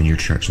Catalyst Vineyard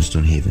Church in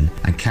Stonehaven.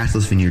 And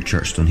Catalyst Vineyard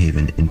Church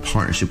Stonehaven, in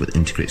partnership with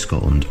Integrate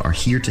Scotland, are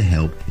here to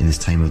help in this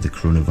time of the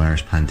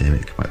coronavirus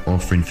pandemic by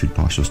offering food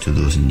parcels to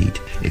those in need.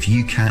 If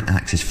you can't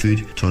access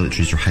food,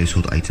 toiletries or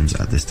household items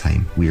at this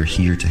time, we are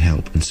here to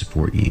help and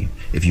support you.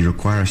 If you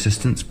require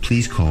assistance,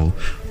 please call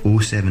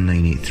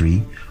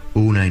 07983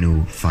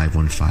 090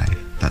 515.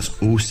 That's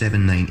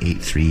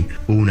 07983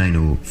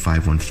 090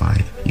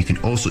 515. You can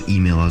also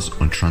email us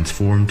on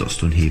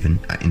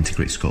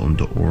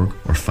transform.stonehaven@integratescotland.org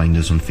or find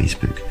us on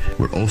Facebook.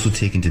 We're also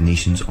taking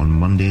donations on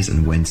Mondays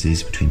and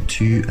Wednesdays between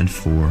 2 and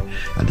 4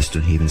 at the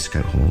Stonehaven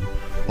Scout Hall.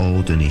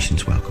 All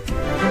donations welcome.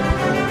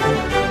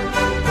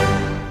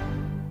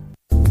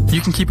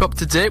 You can keep up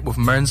to date with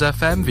Mearns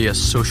FM via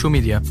social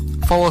media.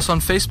 Follow us on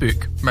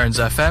Facebook, Mearns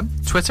FM,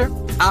 Twitter,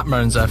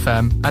 @Mearns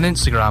FM, and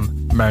Instagram,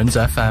 Mearns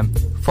FM.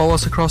 Follow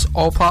us across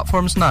all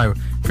platforms now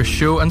for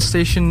show and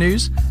station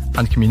news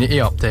and community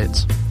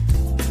updates.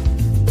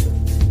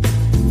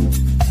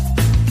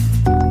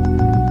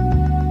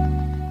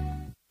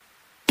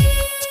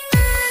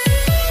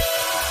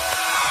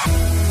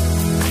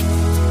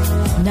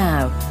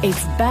 Now,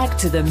 it's back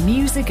to the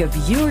music of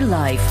your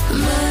life.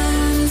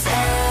 Mearns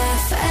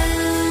FM.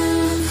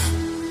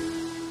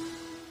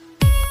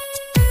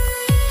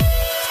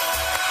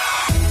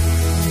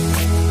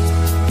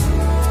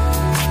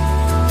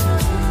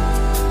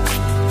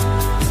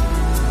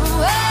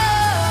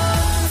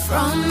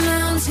 From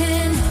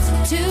mountain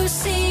to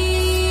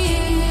sea,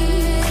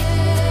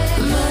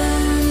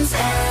 Mearns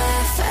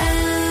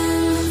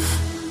FM.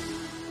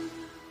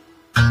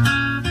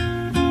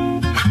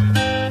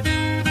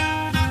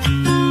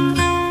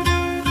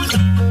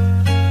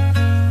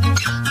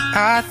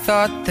 I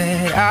thought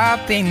that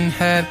I've been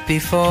hurt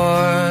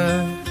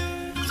before,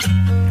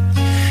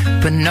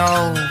 but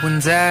no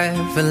one's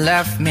ever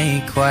left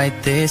me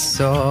quite this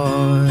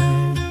sore.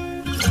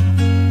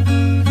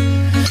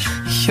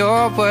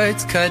 Your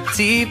words cut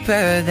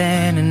deeper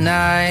than a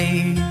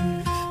knife.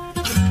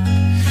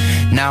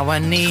 Now I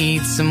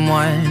need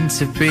someone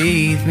to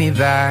breathe me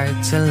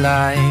back to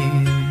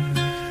life.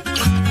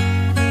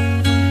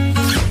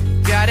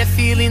 Got a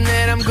feeling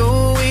that I'm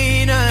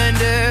going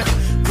under,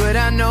 but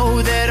I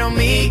know that I'll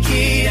make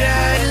it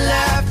out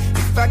alive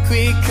if I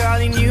quit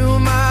calling you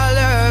my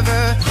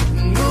lover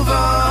and move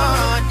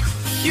on.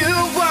 You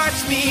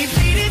watch me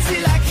bleeding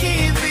till I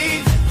can't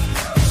breathe,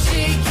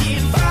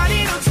 shaking,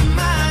 falling onto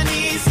my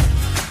knees.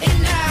 And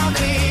now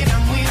that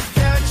I'm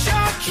without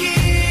your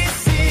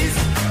kisses,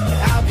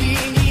 I'll be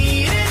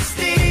needing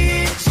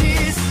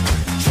stitches,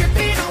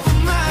 tripping over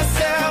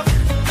myself,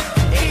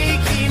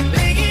 aching,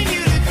 begging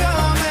you to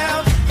come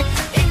out.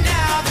 And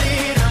now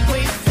that I'm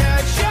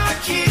without your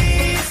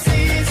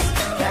kisses,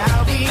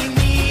 I'll be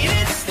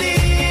needing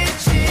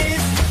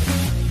stitches.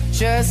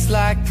 Just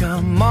like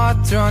a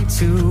moth drawn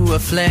to a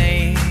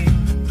flame.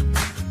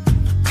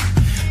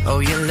 Oh,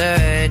 you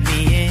lured me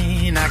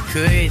in, I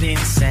couldn't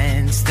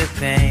sense the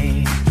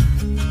pain.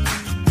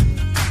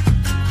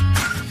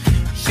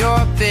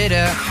 Your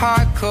bitter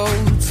heart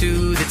cold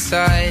to the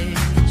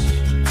touch.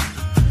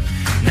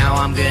 Now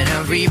I'm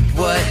gonna reap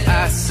what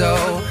I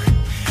sow.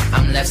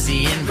 I'm left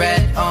seeing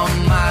red on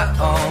my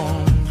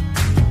own.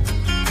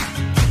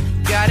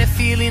 Got a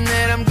feeling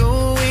that I'm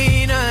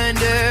going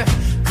under,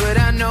 but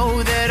I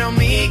know that I'll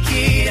make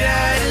it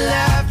out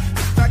alive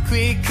if I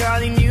quit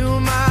calling you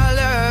my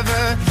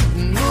lover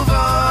and move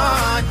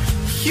on.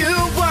 You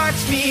watch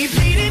me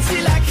bleeding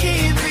till I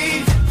can't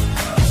breathe,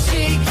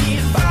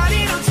 shaking,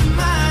 falling onto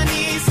my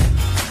knees.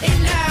 And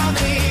now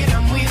that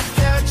I'm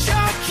without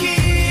your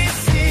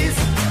kisses,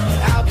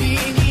 I'll be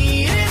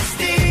needing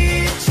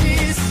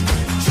stitches,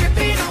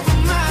 tripping over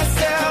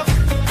myself,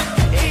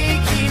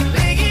 aching,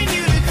 begging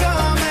you to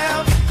come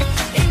out.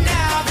 And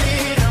now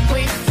that I'm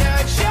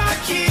without your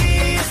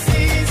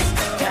kisses,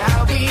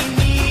 I'll be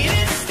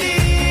needing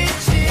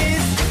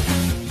stitches.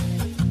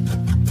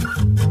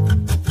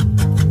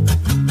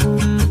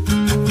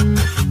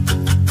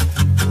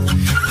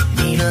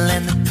 Needle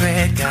in the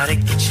thread, gotta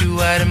get you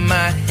out of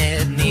my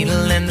head.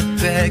 Needle in the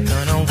thread,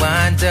 gonna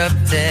wind up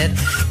dead.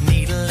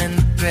 Needle in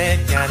the thread,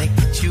 gotta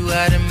get you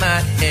out of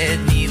my head.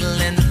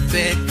 Needle in the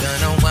thread,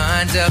 gonna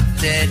wind up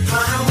dead.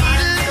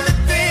 Needle in the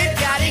thread,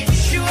 gotta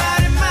get you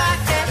out of my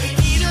head.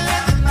 Needle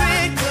in the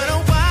thread, gonna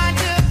wind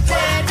up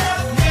dead.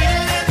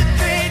 Needle in the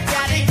thread,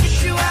 gotta get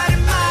you out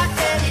of my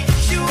head.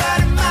 Get you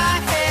out of my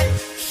head.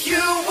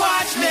 You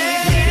watch me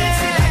till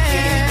I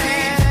can't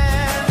breathe,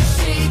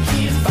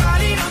 shaking,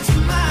 falling onto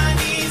my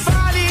knees,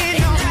 falling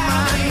on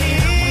my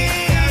knees.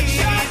 Without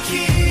your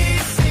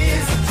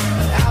kisses,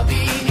 I'll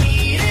be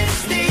needing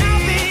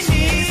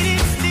stitches,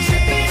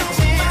 tripping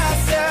over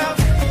myself,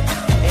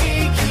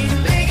 aching,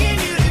 begging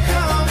you to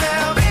come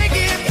out,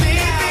 begging,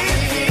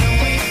 baby.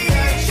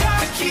 Without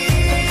your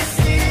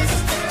kisses,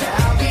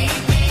 I'll be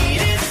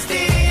needing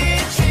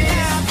stitches.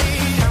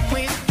 I'm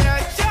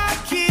without your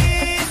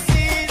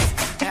kisses,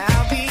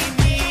 I'll be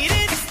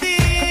needing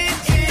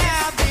stitches.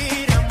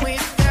 I'm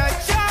without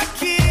your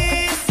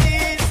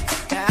kisses,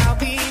 I'll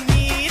be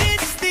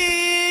needing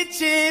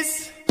stitches.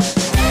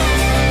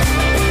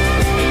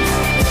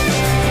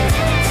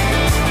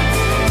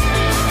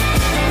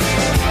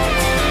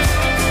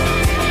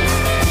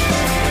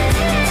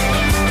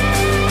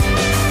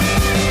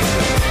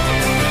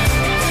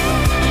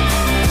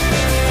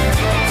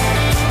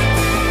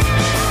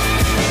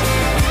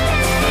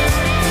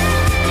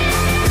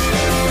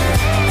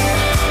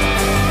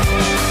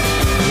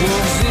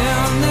 Wolves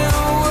in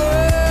their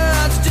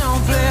words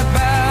don't play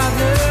by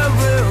the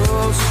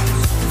rules.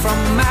 From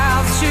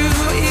mouth to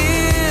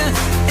ear,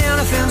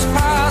 anything's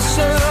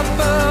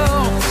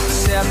possible.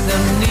 Set the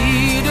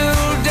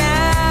needle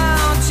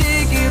down,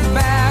 take it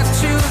back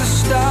to the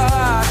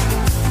start.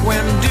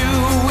 When do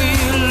we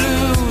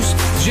lose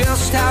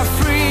just how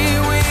free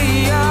we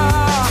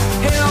are?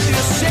 Help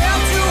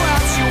yourself to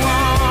what you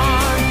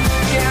want.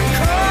 Get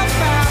caught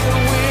by the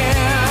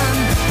wind.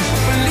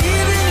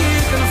 Believing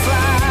you can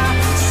fly.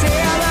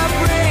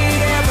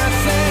 Celebrate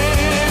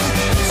everything.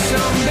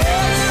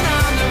 Sunbathing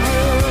on the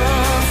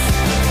roof.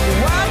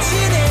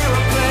 Watching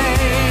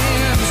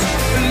aeroplanes.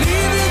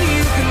 Believing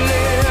you can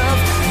live.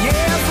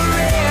 Yeah,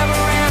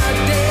 forever and a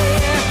day.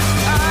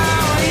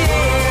 Oh,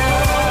 yeah.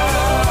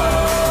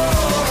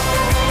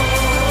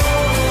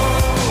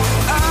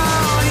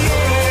 Oh,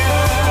 yeah.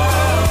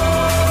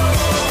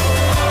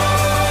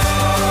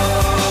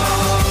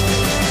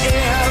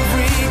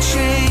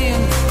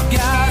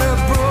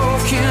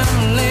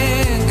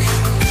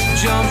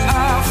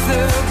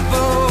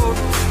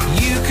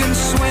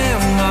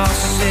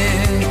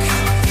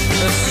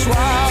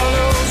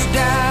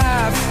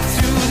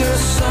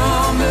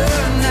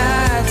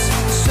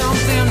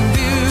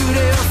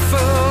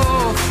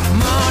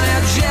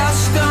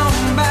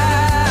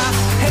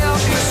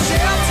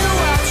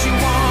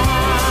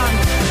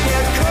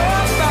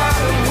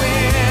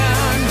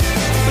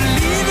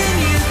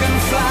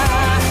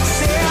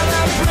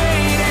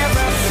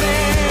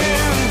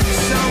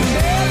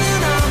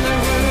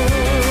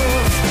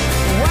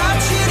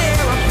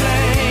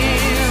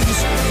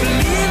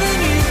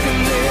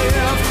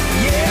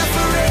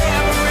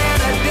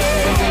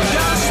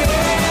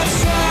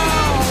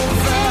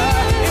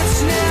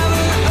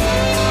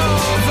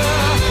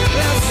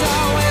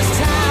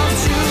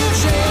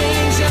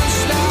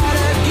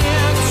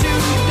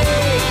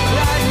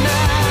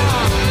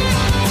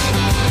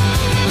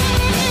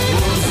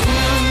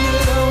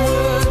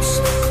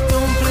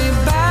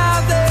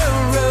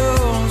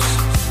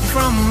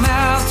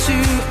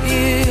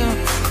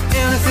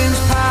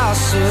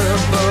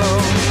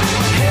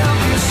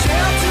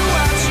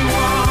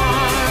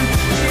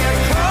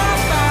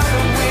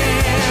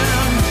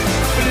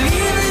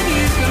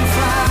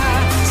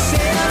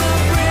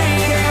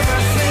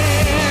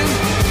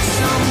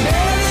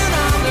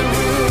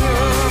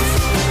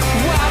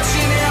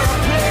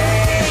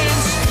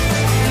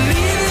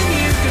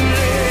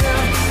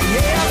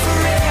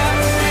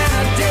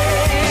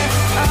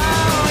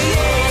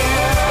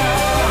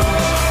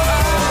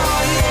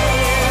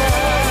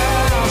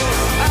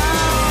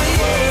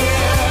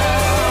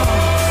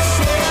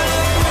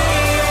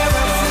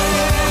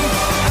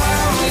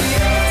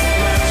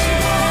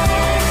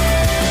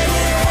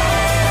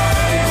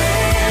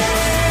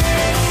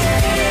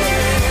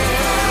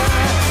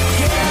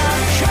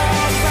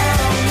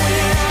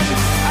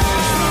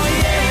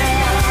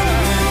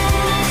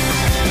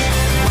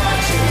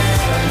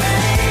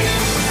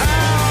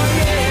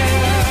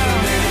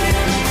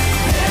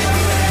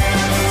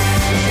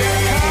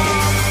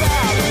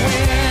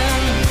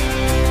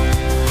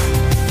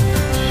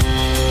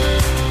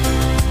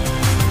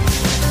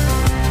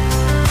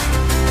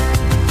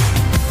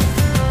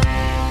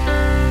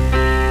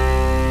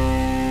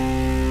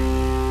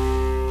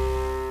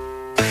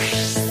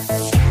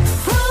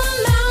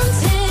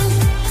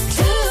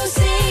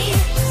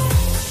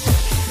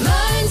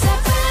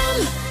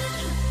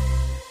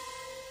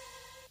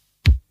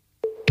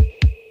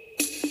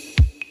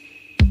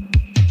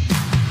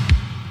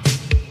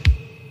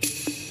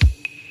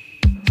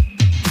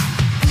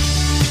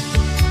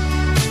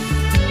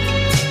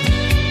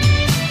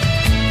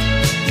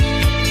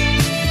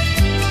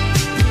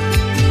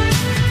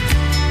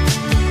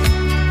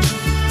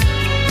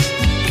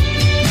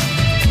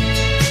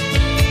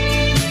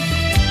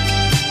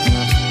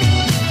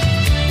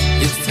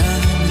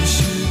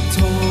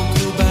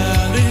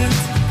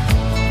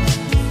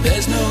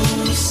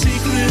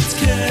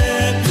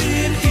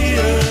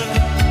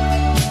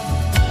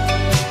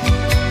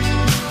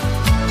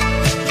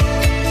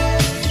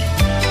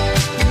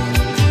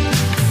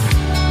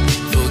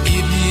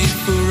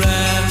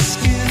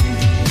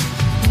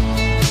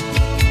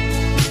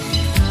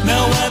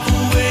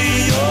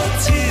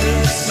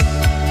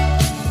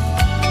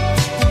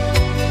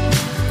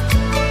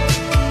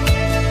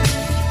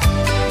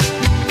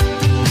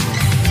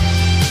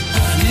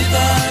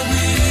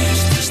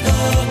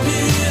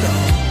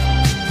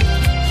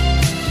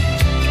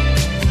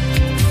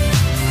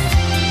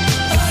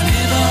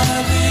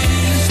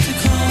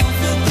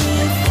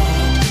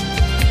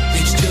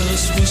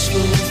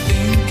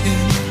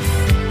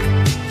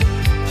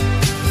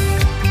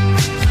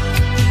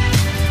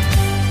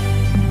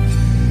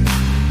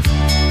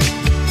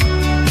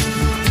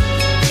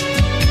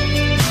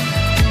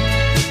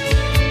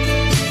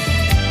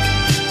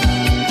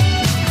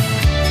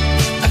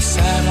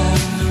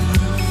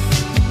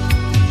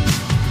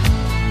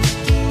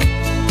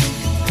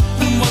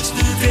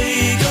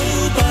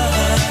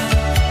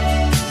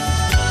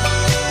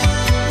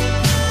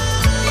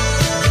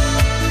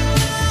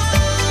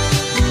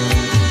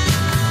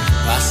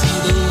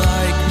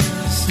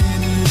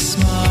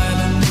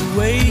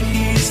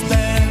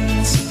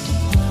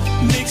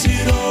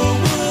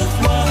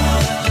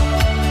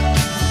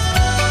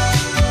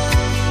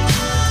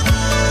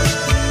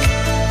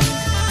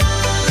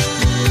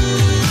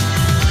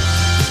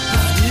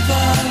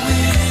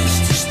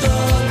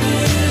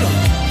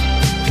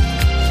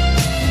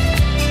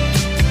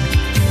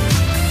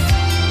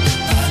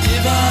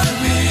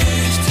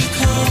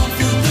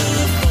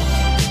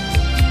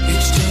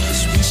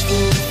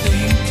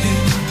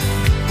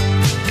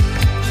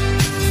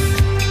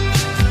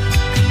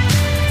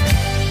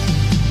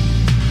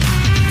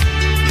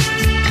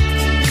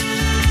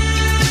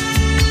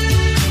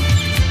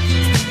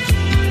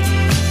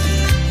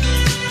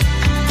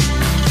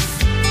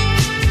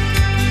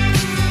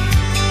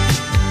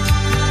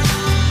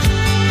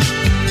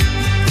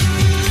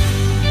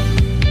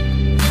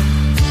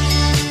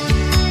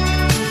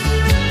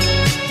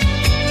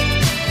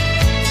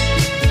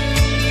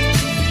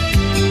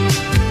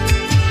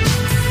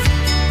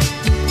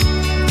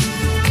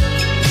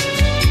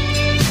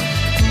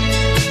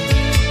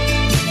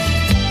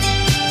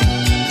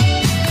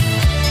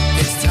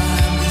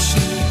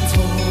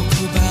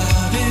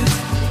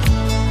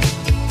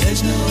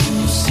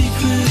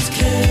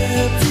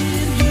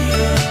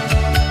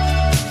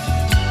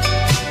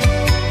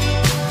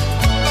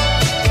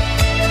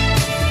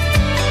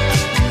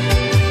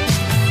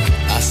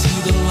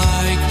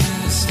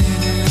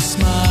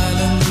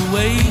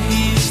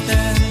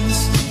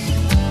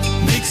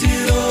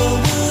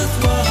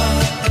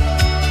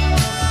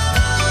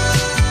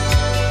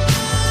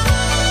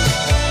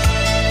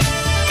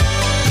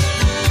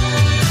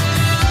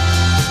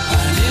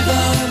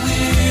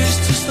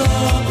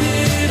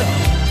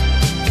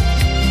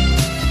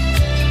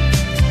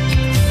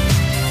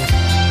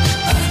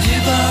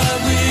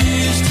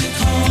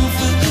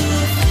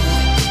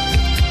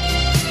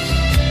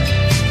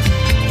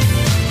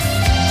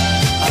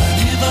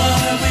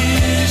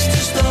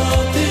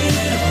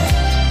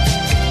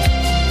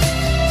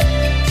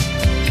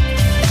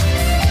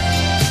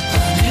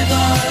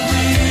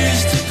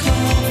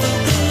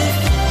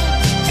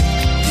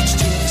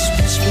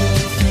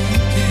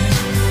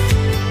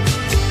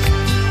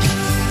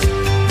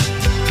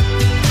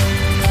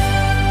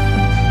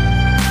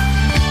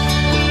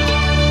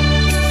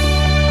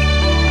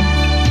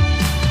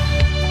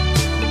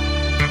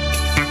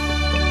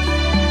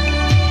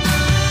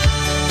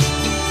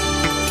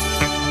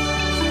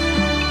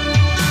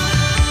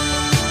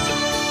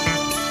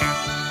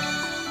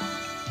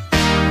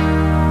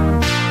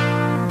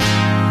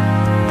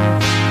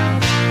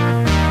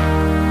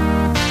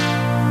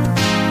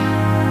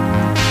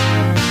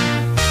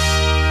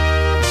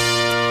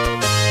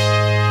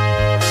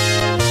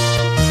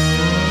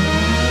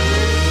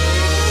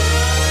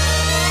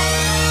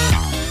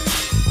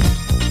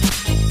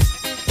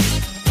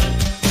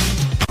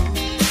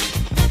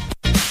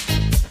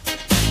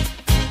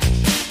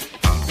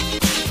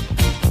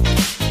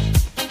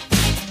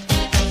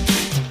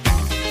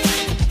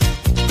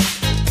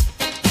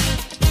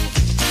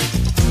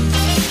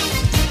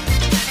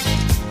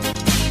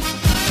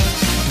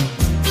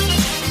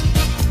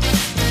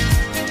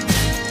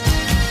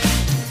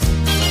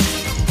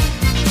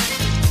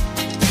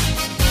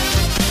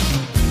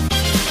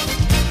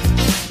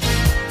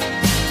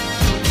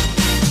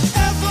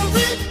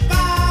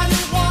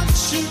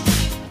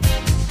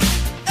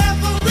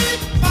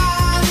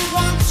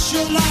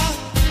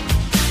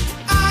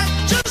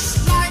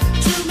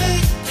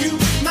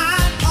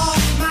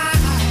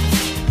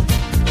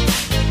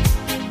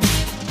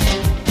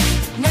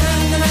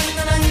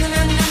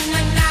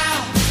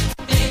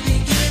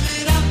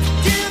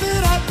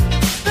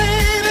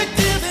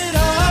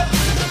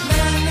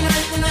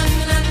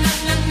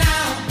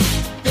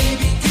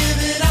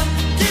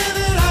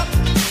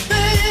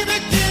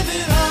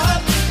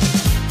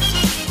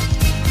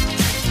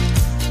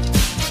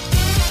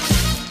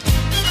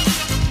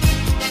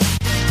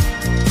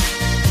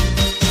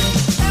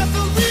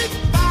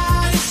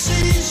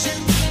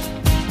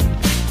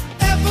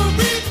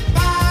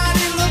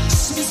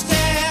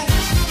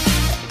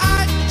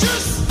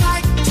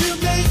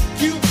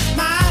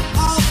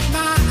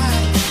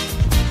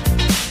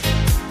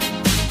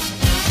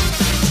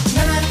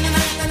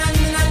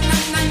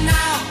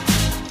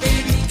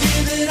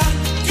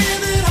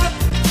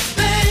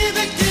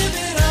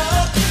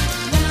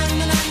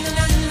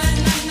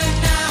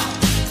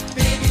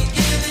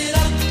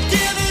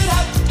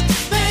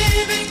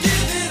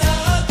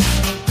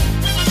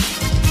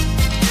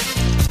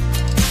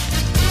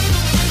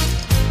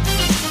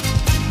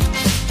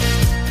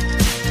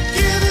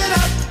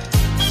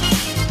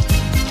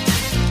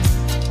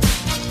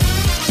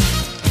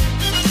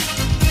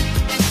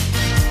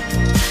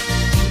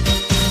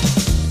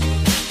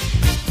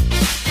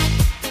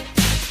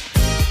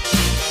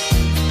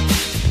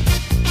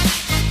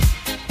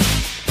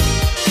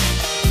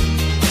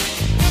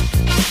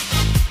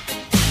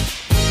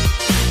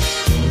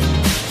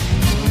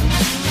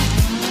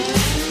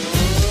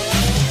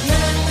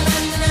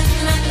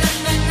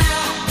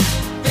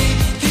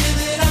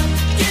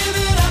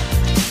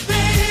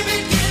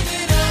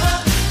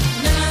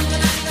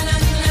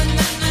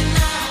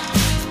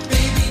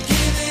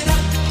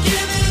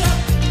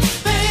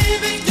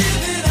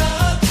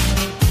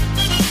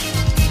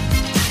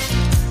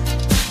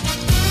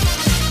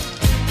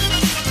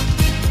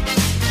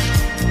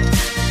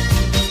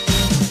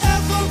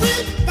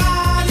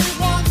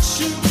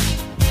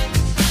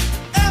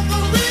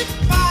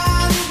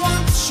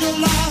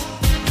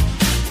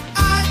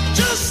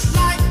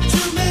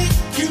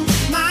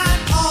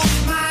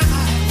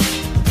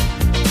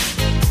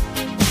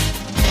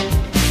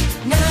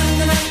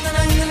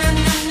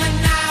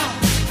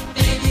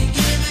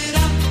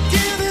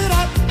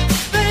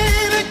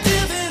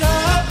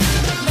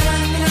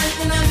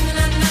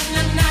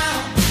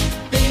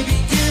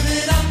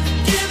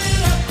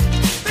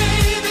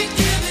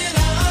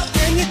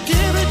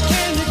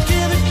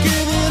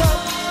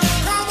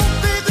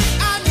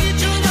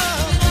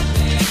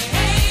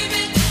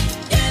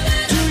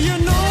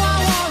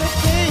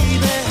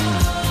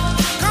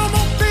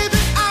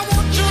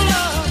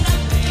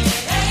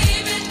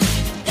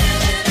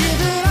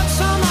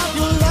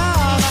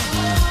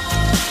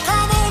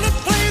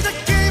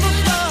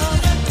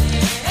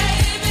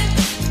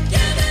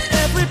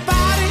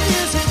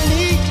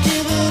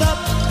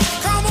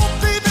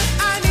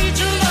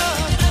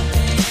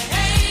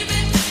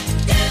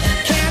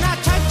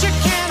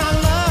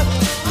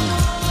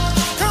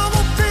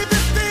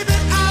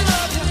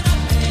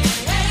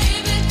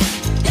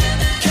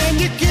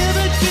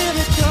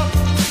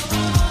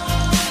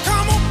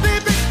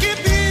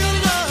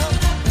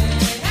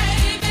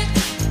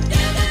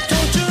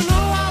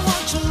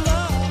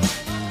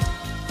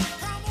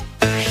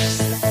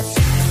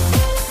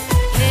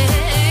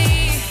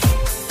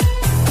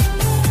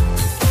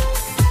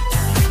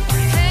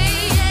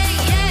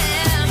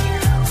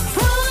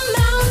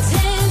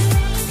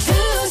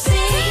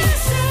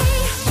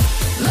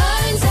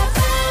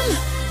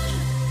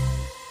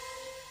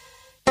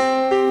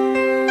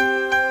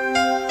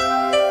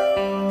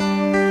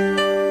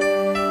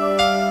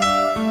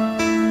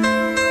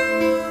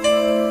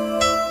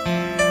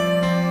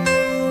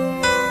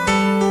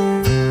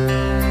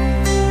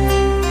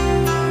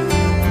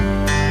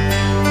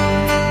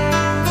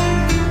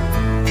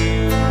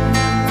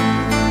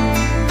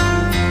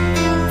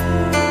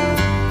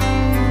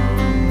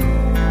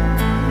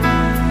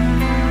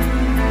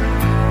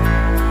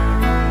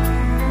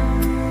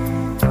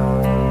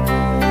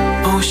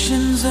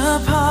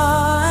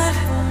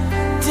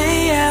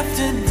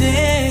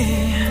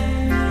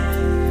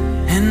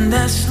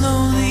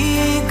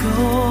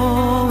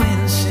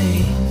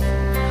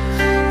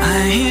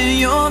 I hear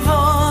your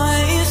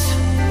voice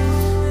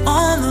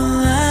on the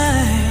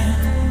line,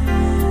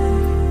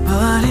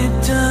 but it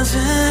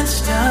doesn't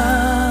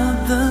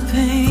stop the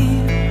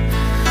pain.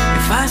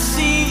 If I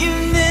see you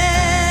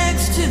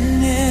next to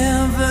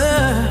never,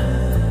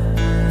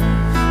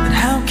 then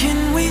how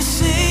can we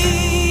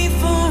say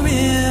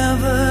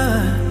forever?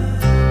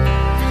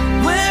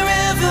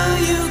 Wherever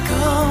you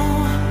go,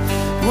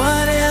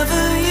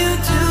 whatever you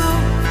do,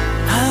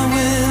 I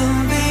will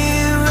be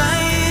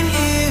right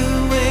here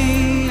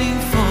waiting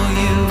for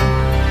you.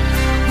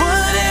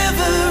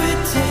 Whatever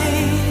it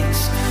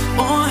takes,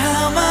 or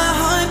how my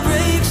heart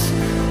breaks,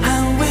 I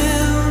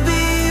will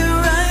be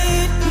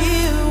right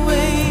here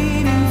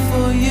waiting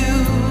for you.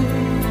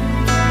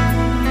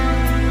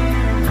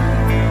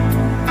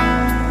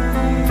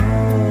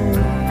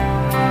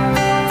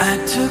 I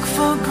took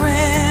for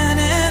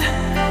granted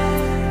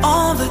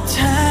all the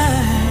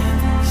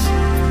times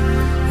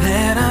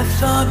that I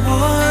thought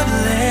would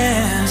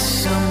last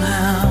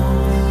somehow.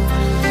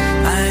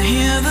 I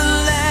hear the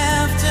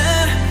laughter,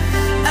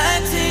 I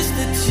taste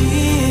the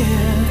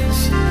tears,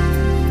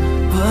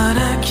 but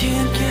I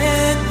can't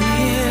get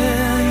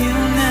near you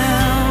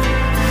now.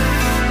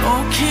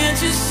 Oh, can't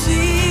you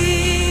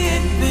see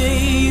it,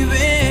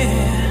 baby?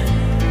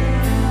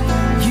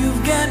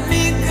 You've got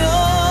me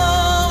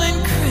going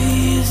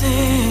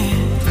crazy.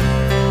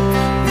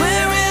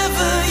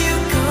 Wherever you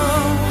go,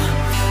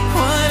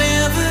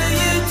 whatever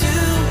you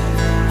do,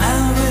 I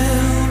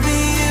will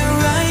be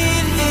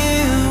right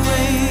here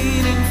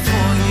waiting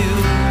for you.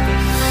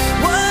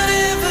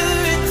 Whatever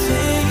it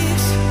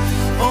takes,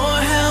 or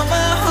how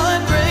my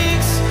heart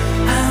breaks,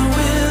 I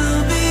will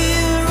be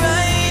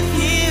right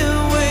here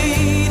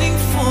waiting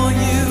for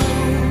you.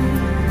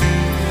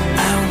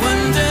 I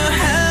wonder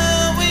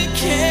how we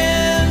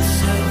can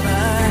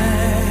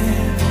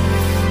survive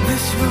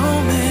this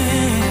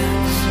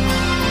romance.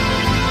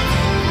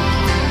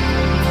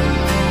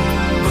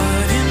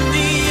 But in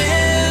the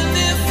end,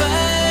 if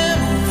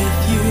I'm with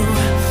you,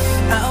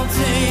 I'll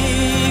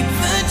take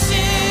the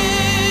chance.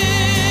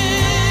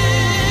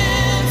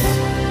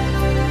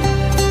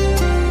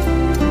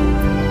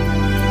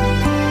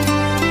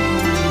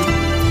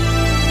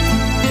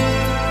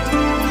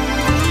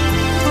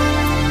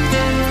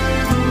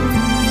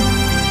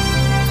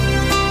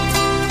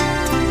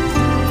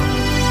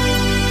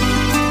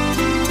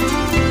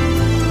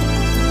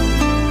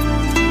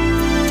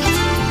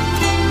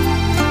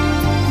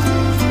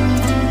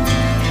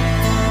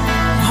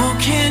 Oh,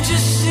 can't you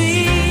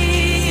see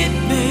it,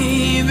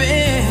 baby?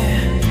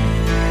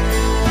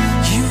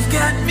 You've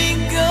got me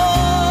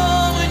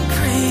going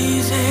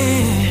crazy.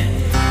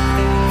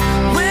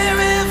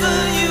 Wherever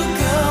you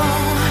go,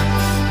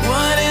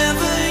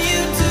 whatever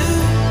you do,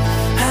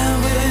 I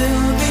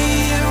will be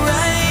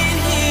right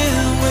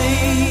here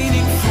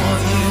waiting for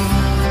you.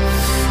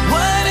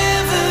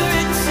 Whatever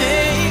it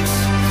takes,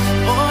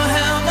 or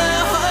how my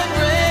heart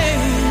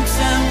breaks,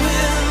 I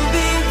will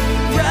be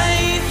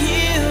right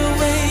here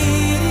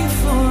waiting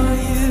for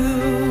you.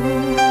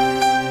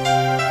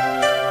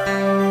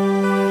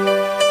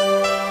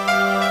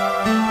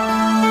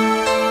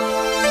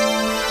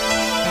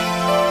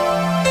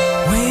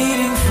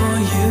 Waiting for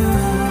you.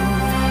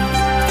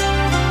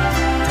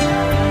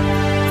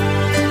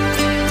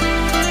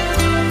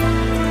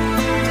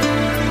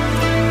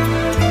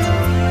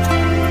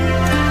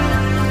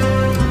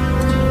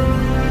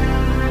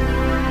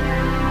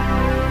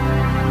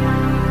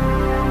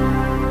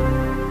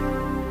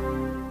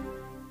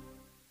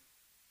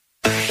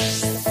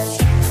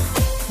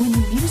 When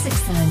the music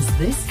sounds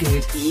this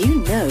good,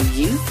 you know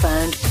you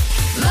found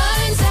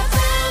Minds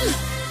FM.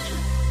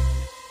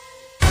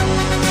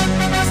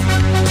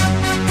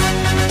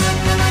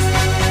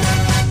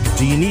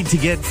 Do you need to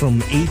get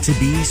from A to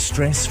B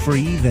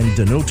stress-free? Then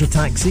Denotor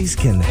Taxis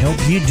can help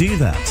you do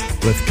that.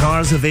 With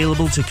cars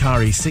available to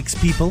carry 6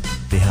 people,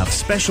 they have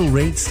special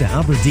rates to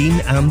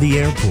Aberdeen and the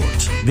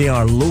airport. They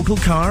are local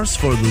cars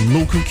for the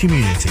local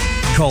community.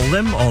 Call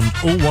them on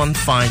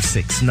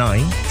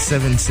 01569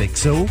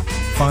 760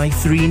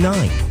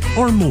 539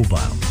 or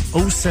mobile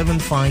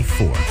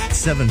 0754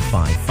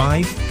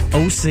 755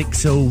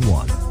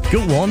 0601.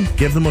 Go on,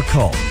 give them a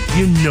call.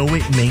 You know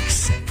it makes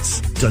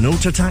sense.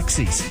 Denotor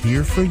Taxis,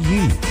 here for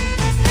you.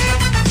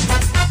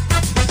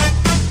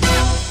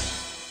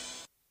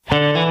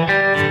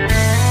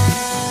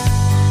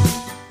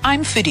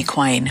 I'm Foodie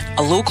Quine,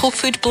 a local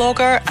food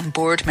blogger and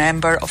board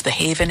member of The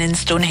Haven in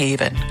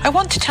Stonehaven. I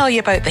want to tell you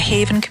about the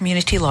Haven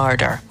Community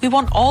Larder. We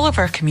want all of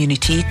our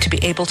community to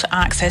be able to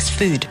access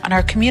food, and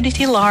our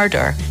community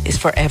larder is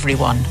for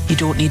everyone. You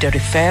don't need a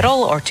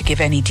referral or to give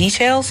any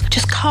details.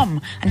 Just come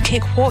and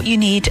take what you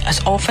need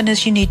as often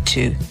as you need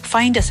to.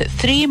 Find us at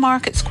 3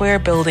 Market Square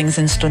buildings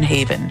in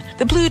Stonehaven.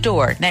 The blue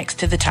door next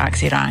to the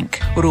taxi rank.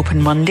 We're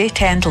open Monday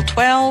 10 till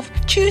 12,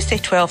 Tuesday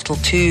 12 till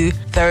 2,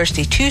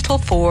 Thursday 2 till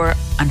 4,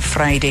 and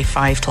Friday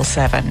 5 till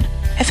 7.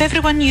 If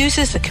everyone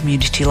uses the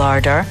community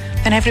larder,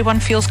 then everyone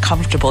feels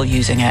comfortable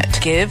using it.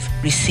 Give,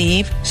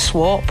 receive,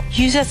 swap,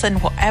 use us in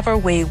whatever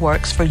way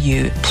works for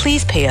you.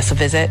 Please pay us a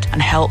visit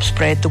and help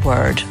spread the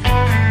word.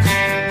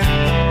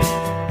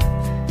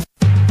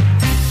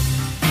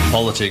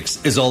 Politics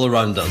is all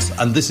around us,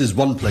 and this is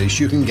one place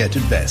you can get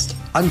it best.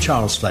 I'm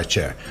Charles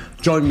Fletcher.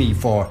 Join me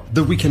for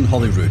The Week in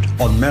Holyrood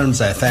on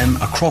Mearns FM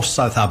across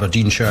South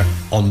Aberdeenshire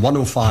on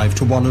 105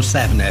 to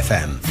 107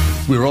 FM.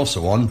 We're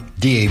also on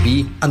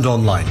DAB and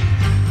online.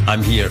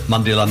 I'm here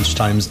Monday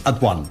lunchtimes at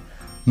 1.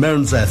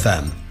 Mearns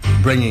FM,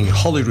 bringing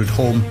Holyrood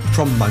home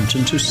from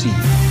mountain to sea.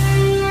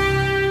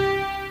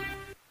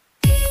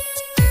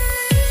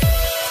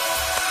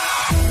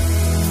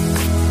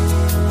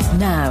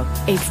 Now,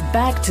 it's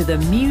back to the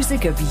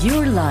music of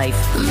your life.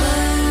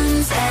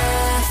 Mearns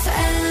FM.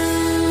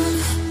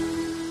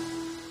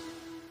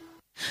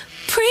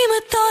 Prima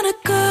donna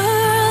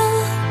girl,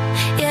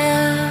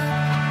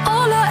 yeah.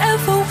 All I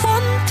ever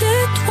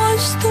wanted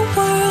was the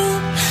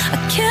world. I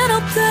can't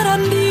help that I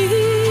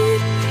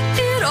need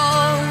it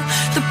all.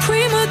 The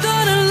prima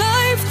donna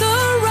life, the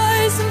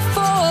rise and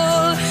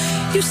fall.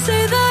 You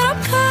say that I'm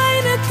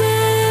kinda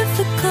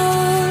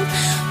difficult,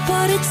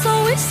 but it's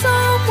always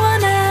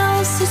someone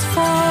else's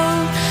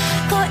fault.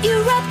 Got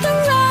you wrapped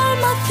around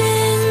my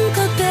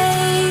finger,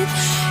 babe.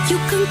 You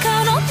can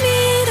count on me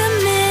to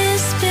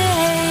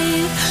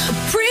misbehave. A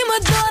prima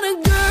donna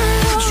girl,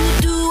 would you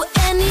do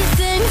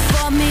anything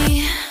for me?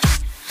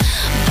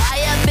 Buy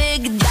a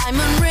big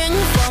diamond ring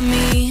for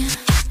me.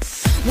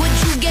 Would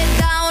you get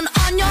down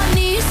on your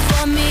knees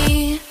for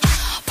me?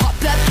 Pop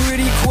that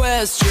pretty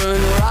question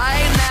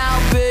right now,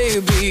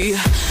 baby.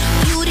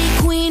 Beauty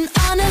queen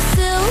on a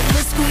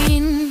silver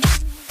screen,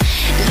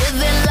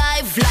 living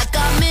life like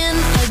I'm in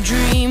a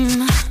dream.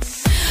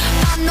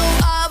 I know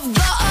I've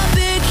got a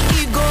big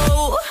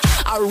ego.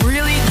 I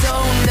really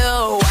don't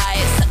know why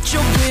it's such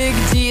a big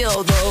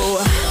deal, though.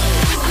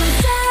 I'm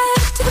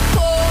dead to the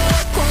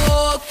core,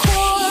 core,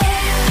 core.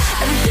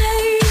 Every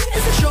day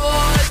is a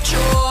chore,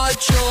 chore,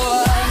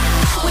 chore.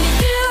 When you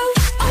give,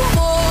 I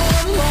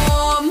want more,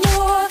 more,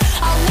 more.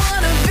 I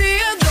wanna be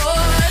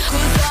adored,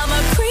 'cause I'm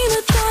a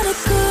prima donna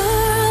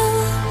girl,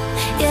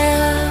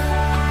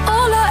 yeah.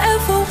 All I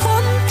ever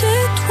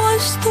wanted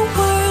was the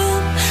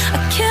world. I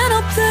can't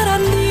help that I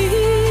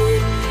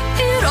need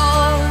it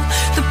all.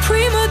 The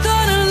prima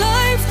donna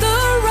life, the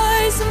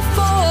rise and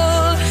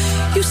fall.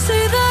 You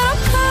say that I'm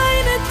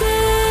kinda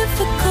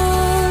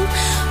difficult,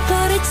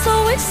 but it's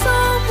always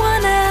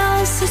someone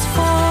else's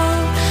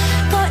fault.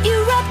 Got you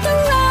wrapped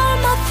around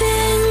my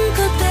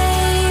finger,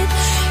 babe.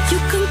 You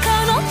can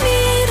count on me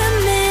to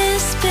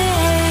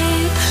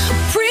misbehave. A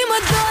prima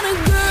donna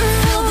girl,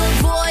 fill the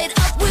void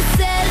up with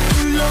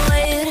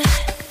celluloid.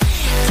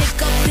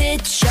 Take a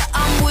picture,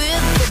 I'm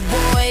with the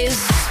boys.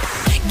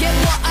 Get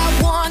what I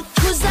want,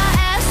 'cause I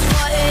asked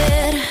for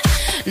it.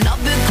 Not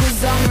because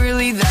I'm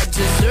really that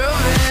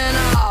deserving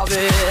of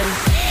it.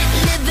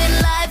 Living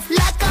life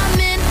like I'm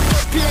in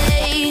the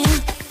play.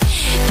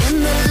 In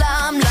the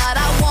limelight,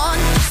 I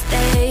want to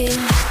stay.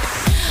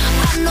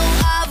 I know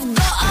I've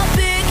got a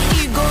big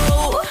ego.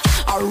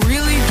 I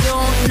really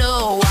don't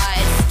know why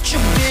it's such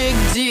a big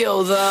deal,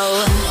 though.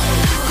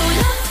 Go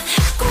up,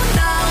 go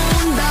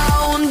down,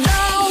 down,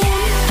 down.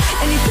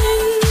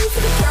 Anything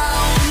for the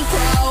crown,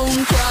 crown,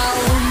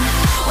 crown.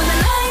 When the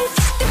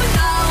lights dip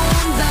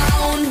down,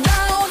 down,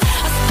 down,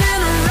 I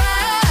spin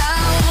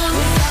around.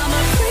 'Cause I'm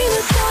a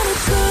prima donna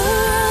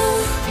girl,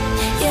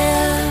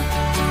 yeah.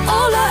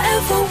 All I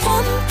ever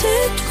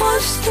wanted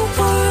was the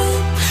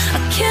world. I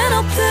can't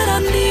help that I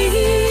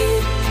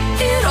need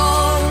it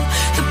all.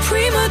 The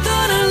prima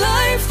donna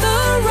life, the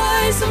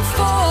rise and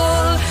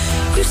fall.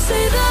 You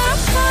say that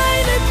I'm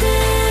kinda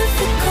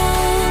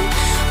difficult,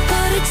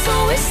 but it's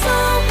always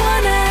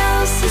someone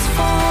else's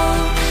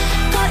fault.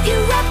 Got you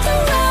wrapped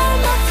around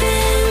my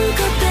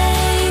finger,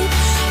 babe.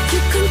 You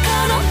can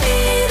count on me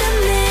to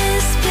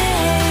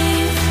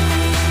misbehave.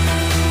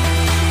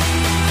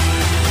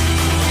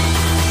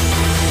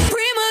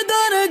 Prima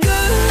donna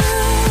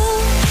girl,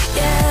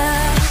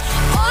 yeah.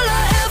 All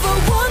I ever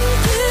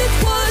wanted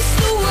was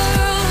the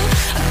world.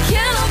 I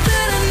can't help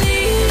that I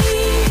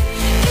need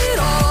it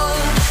all.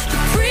 The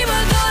prima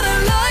donna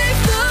life,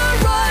 the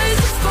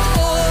rise and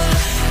fall.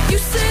 You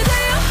say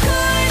that I'm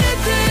kinda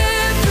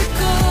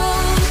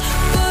difficult,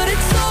 but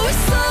it's always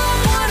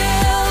someone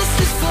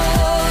else's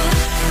fault.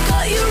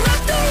 Got you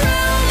wrapped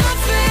around my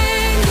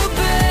finger,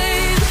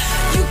 babe.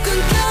 You can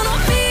count on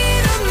me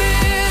to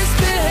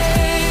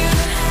misbehave.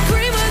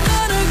 Prima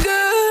donna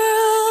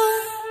girl.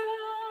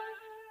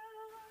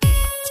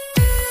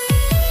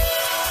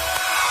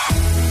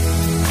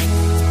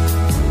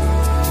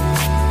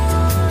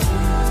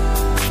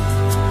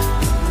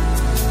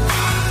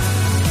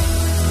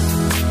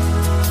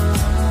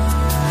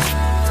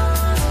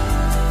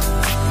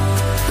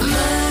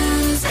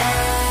 Mearns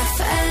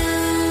FM.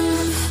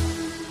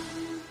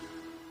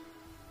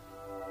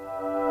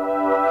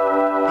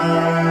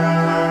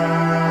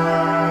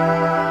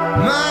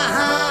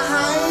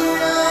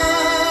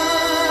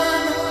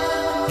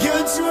 Give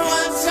it to me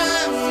one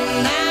time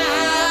now.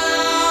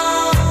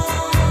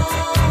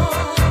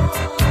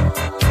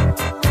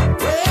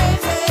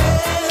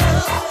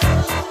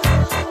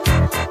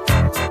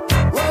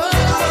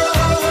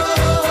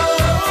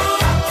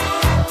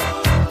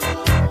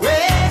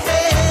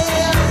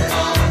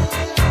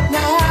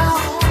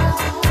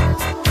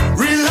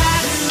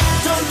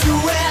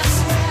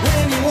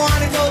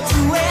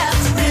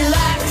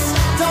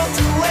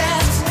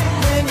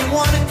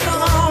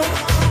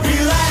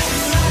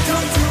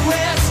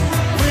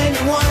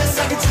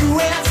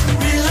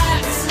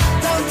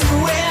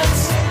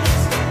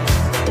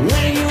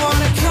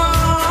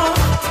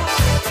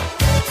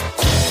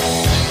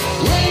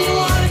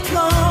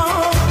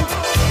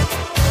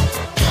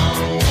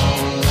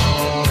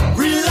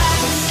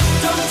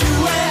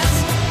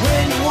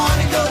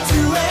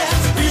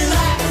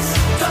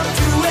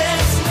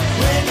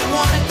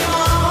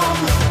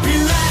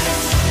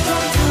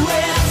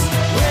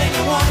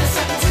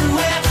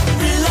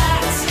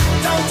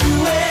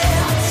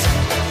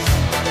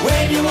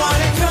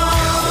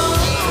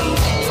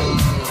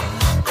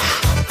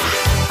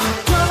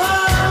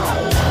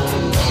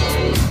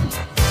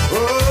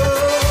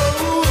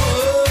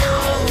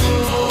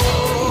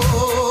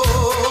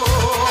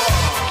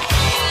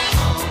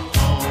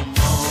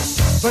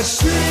 we're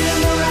shooting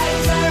in the right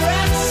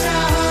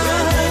direction.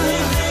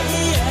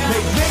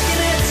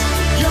 Making it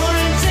your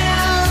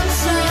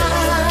intention.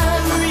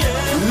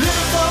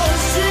 Live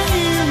those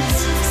dreams,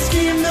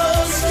 scheme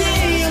those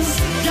schemes.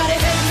 Gotta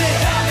hit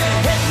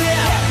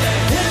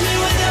me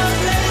with your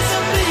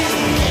laser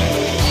beam.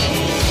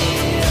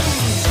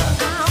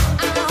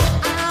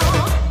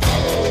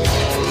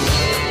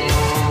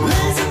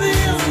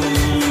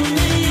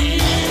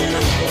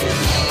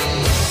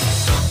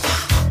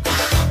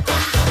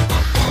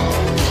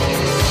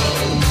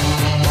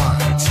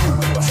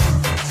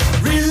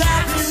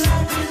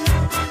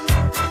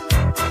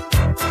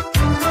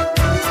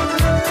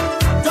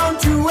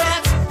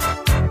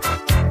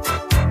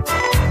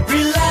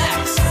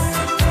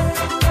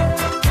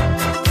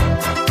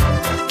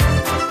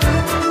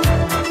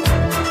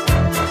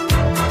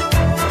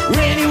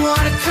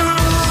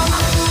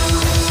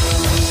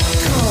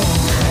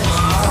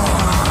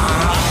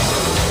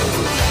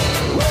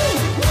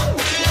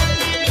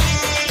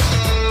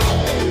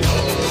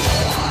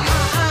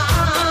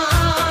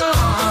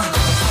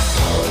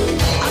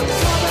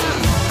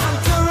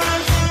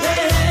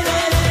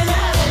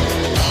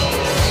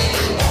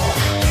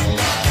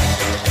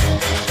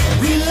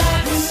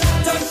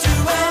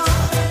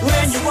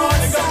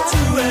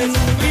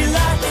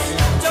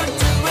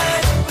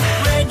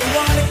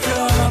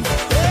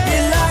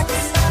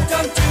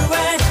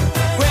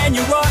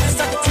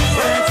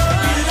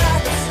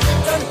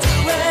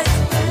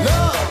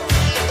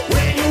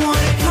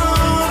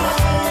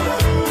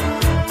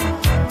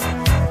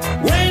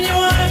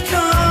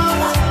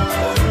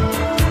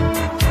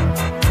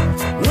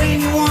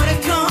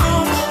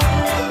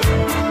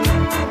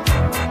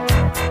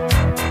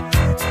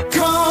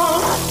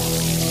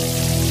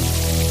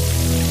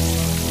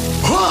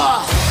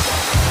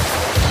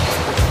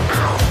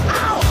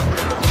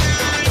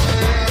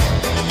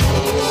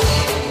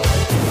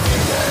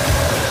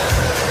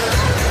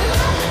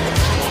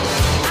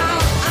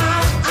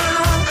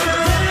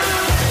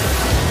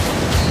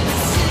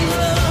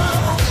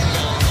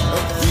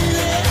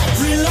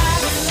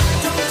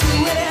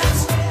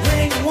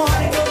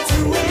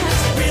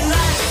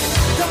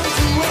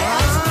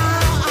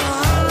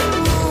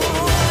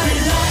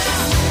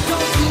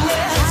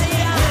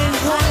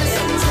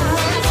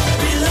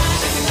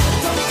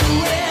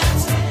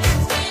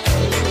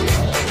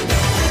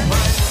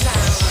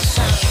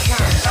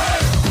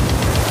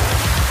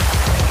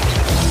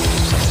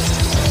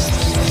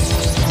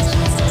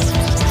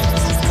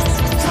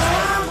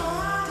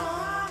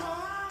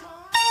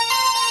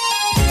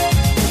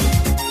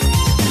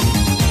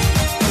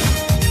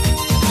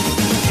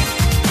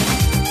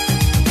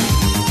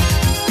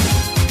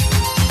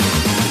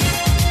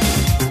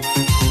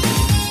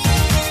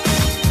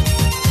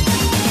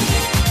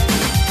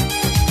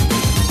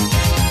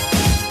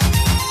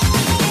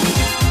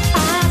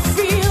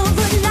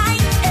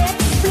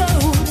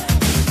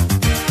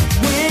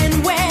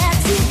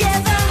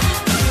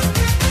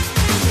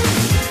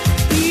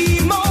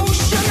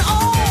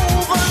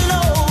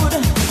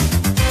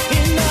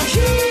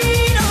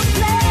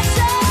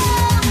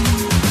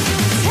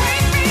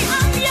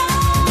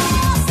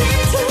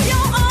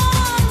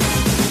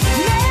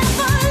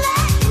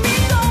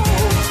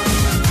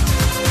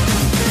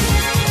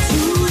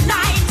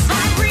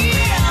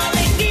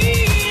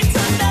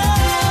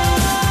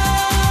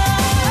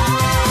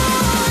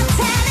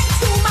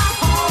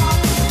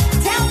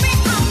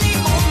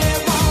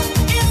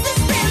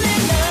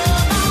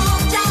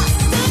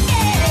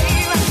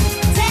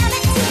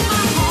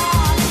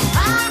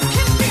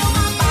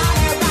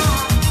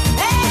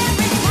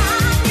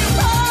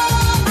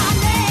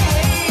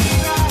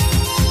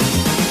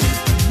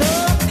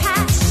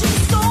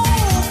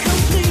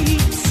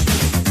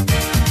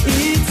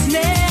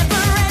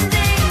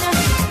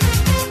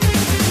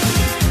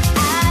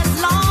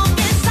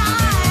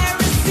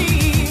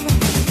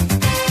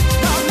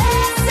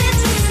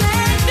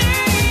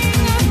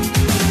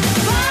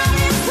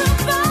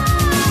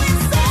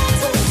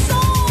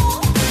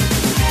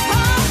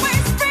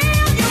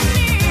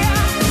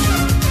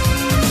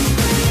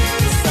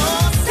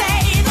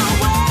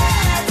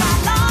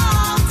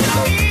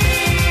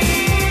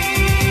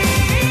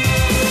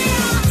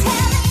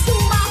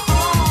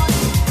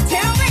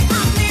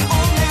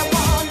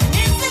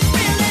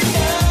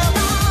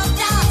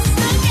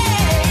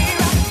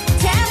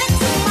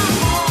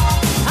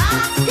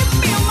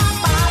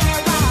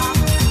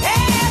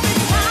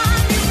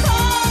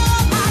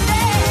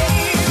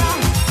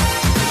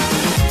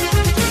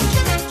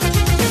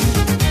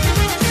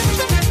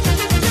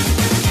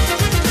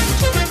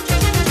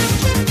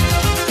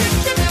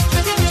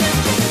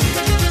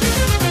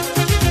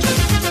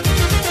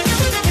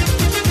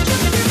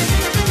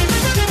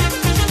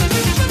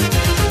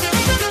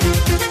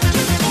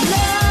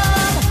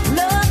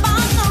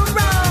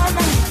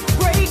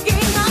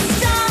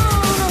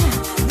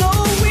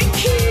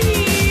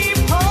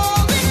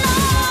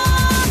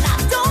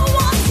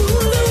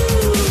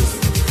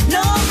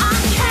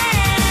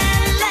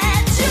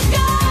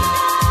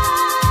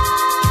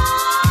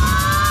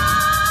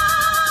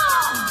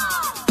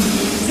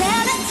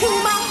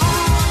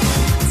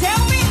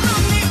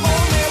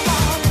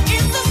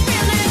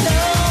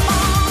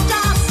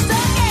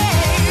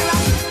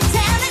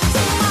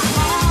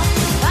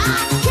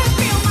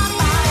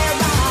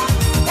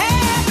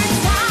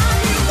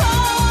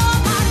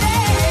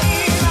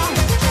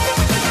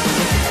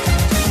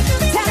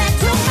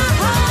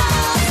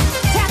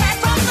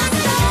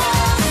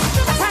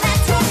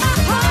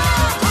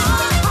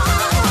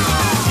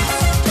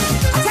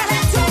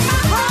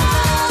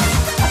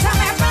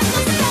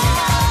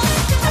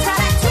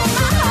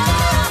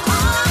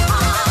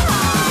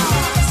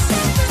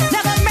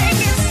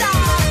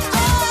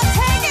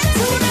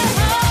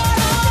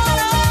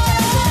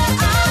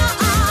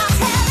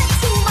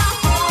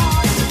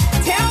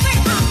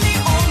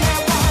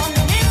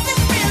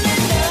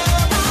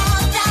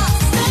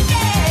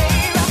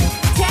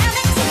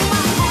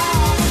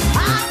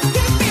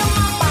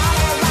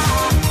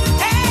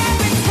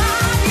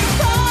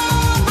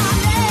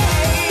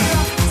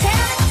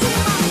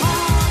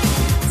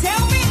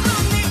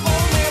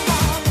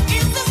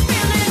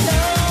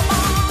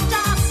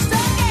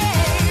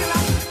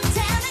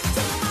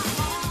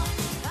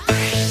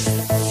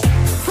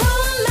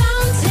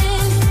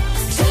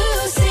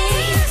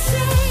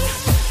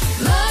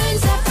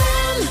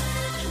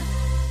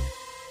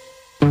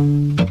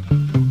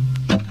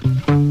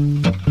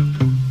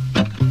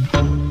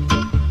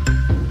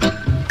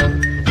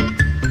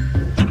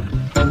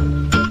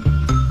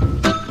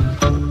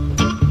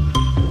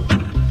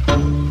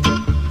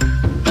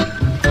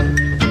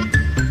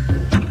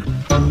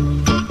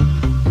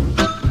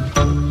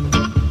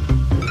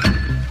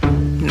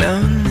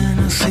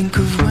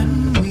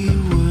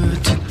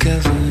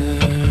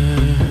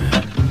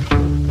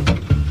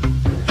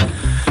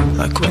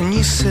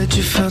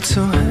 felt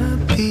so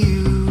happy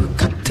you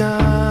could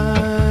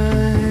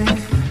die.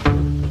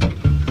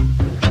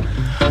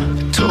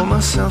 I told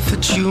myself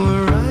that you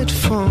were right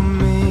for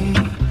me,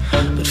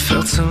 but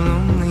felt so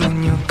lonely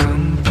in your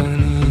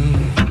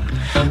company.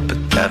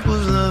 But that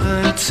was love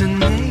and it's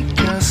an ache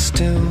I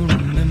still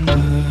remember.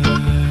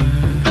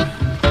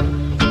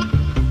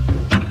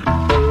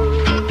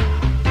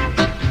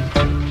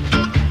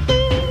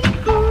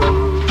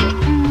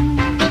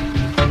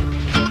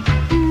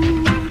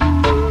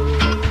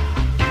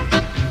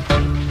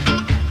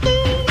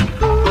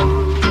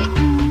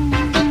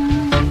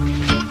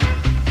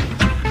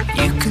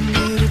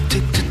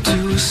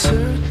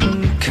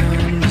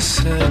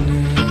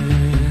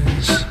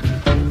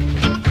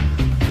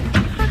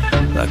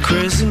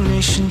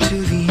 Resignation to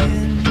the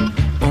end,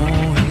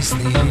 always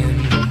the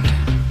end.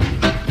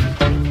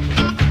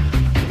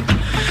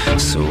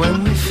 So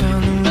when we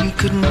found that we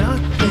could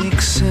not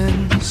make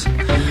sense,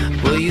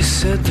 well, you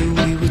said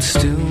that we would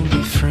still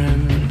be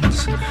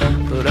friends.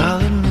 But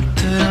I'll admit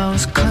that I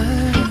was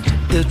glad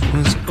it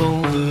was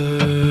over.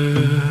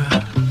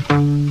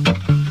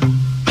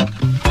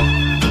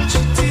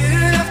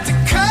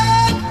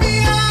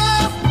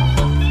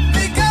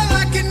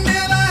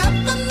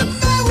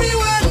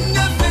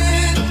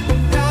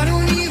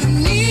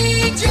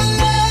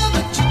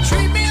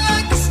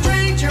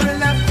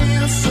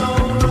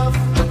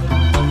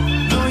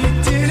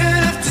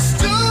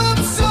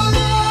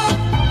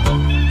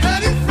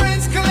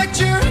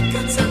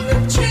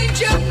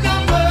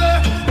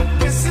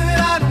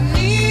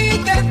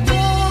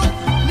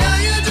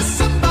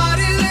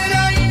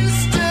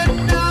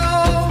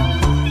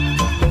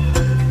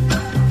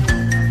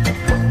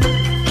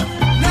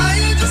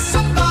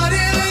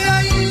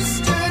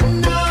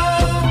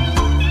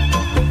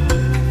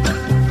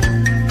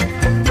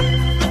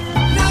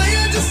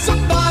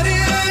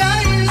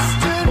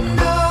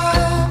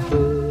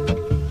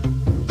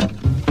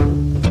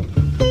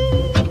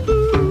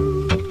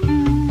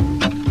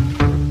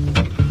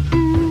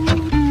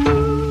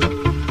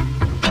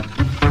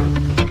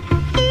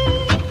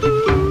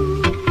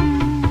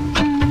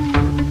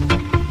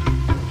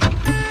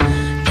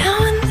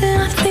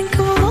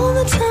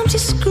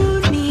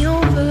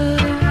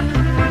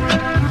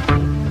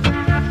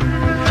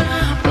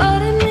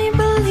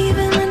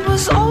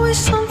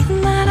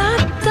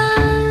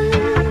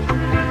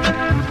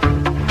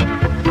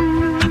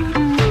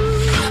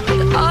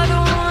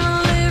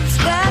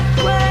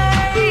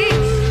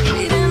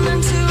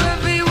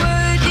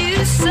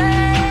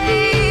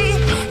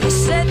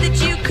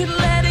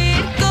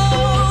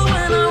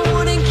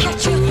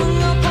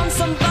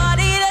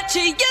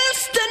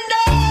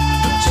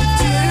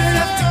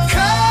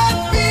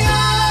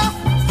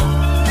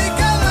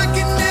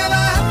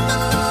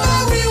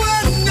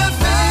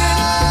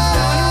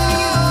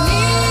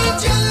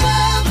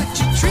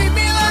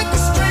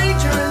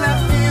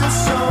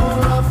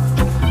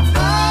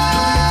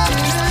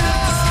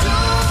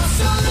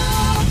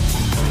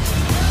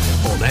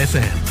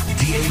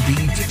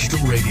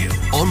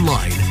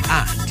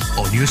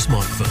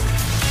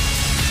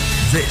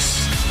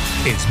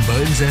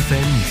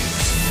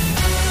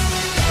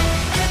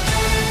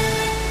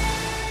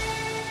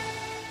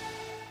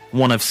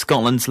 One of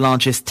Scotland's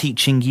largest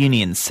teaching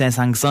unions says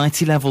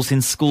anxiety levels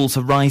in schools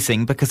are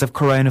rising because of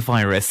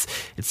coronavirus.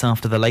 It's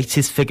after the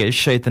latest figures showed the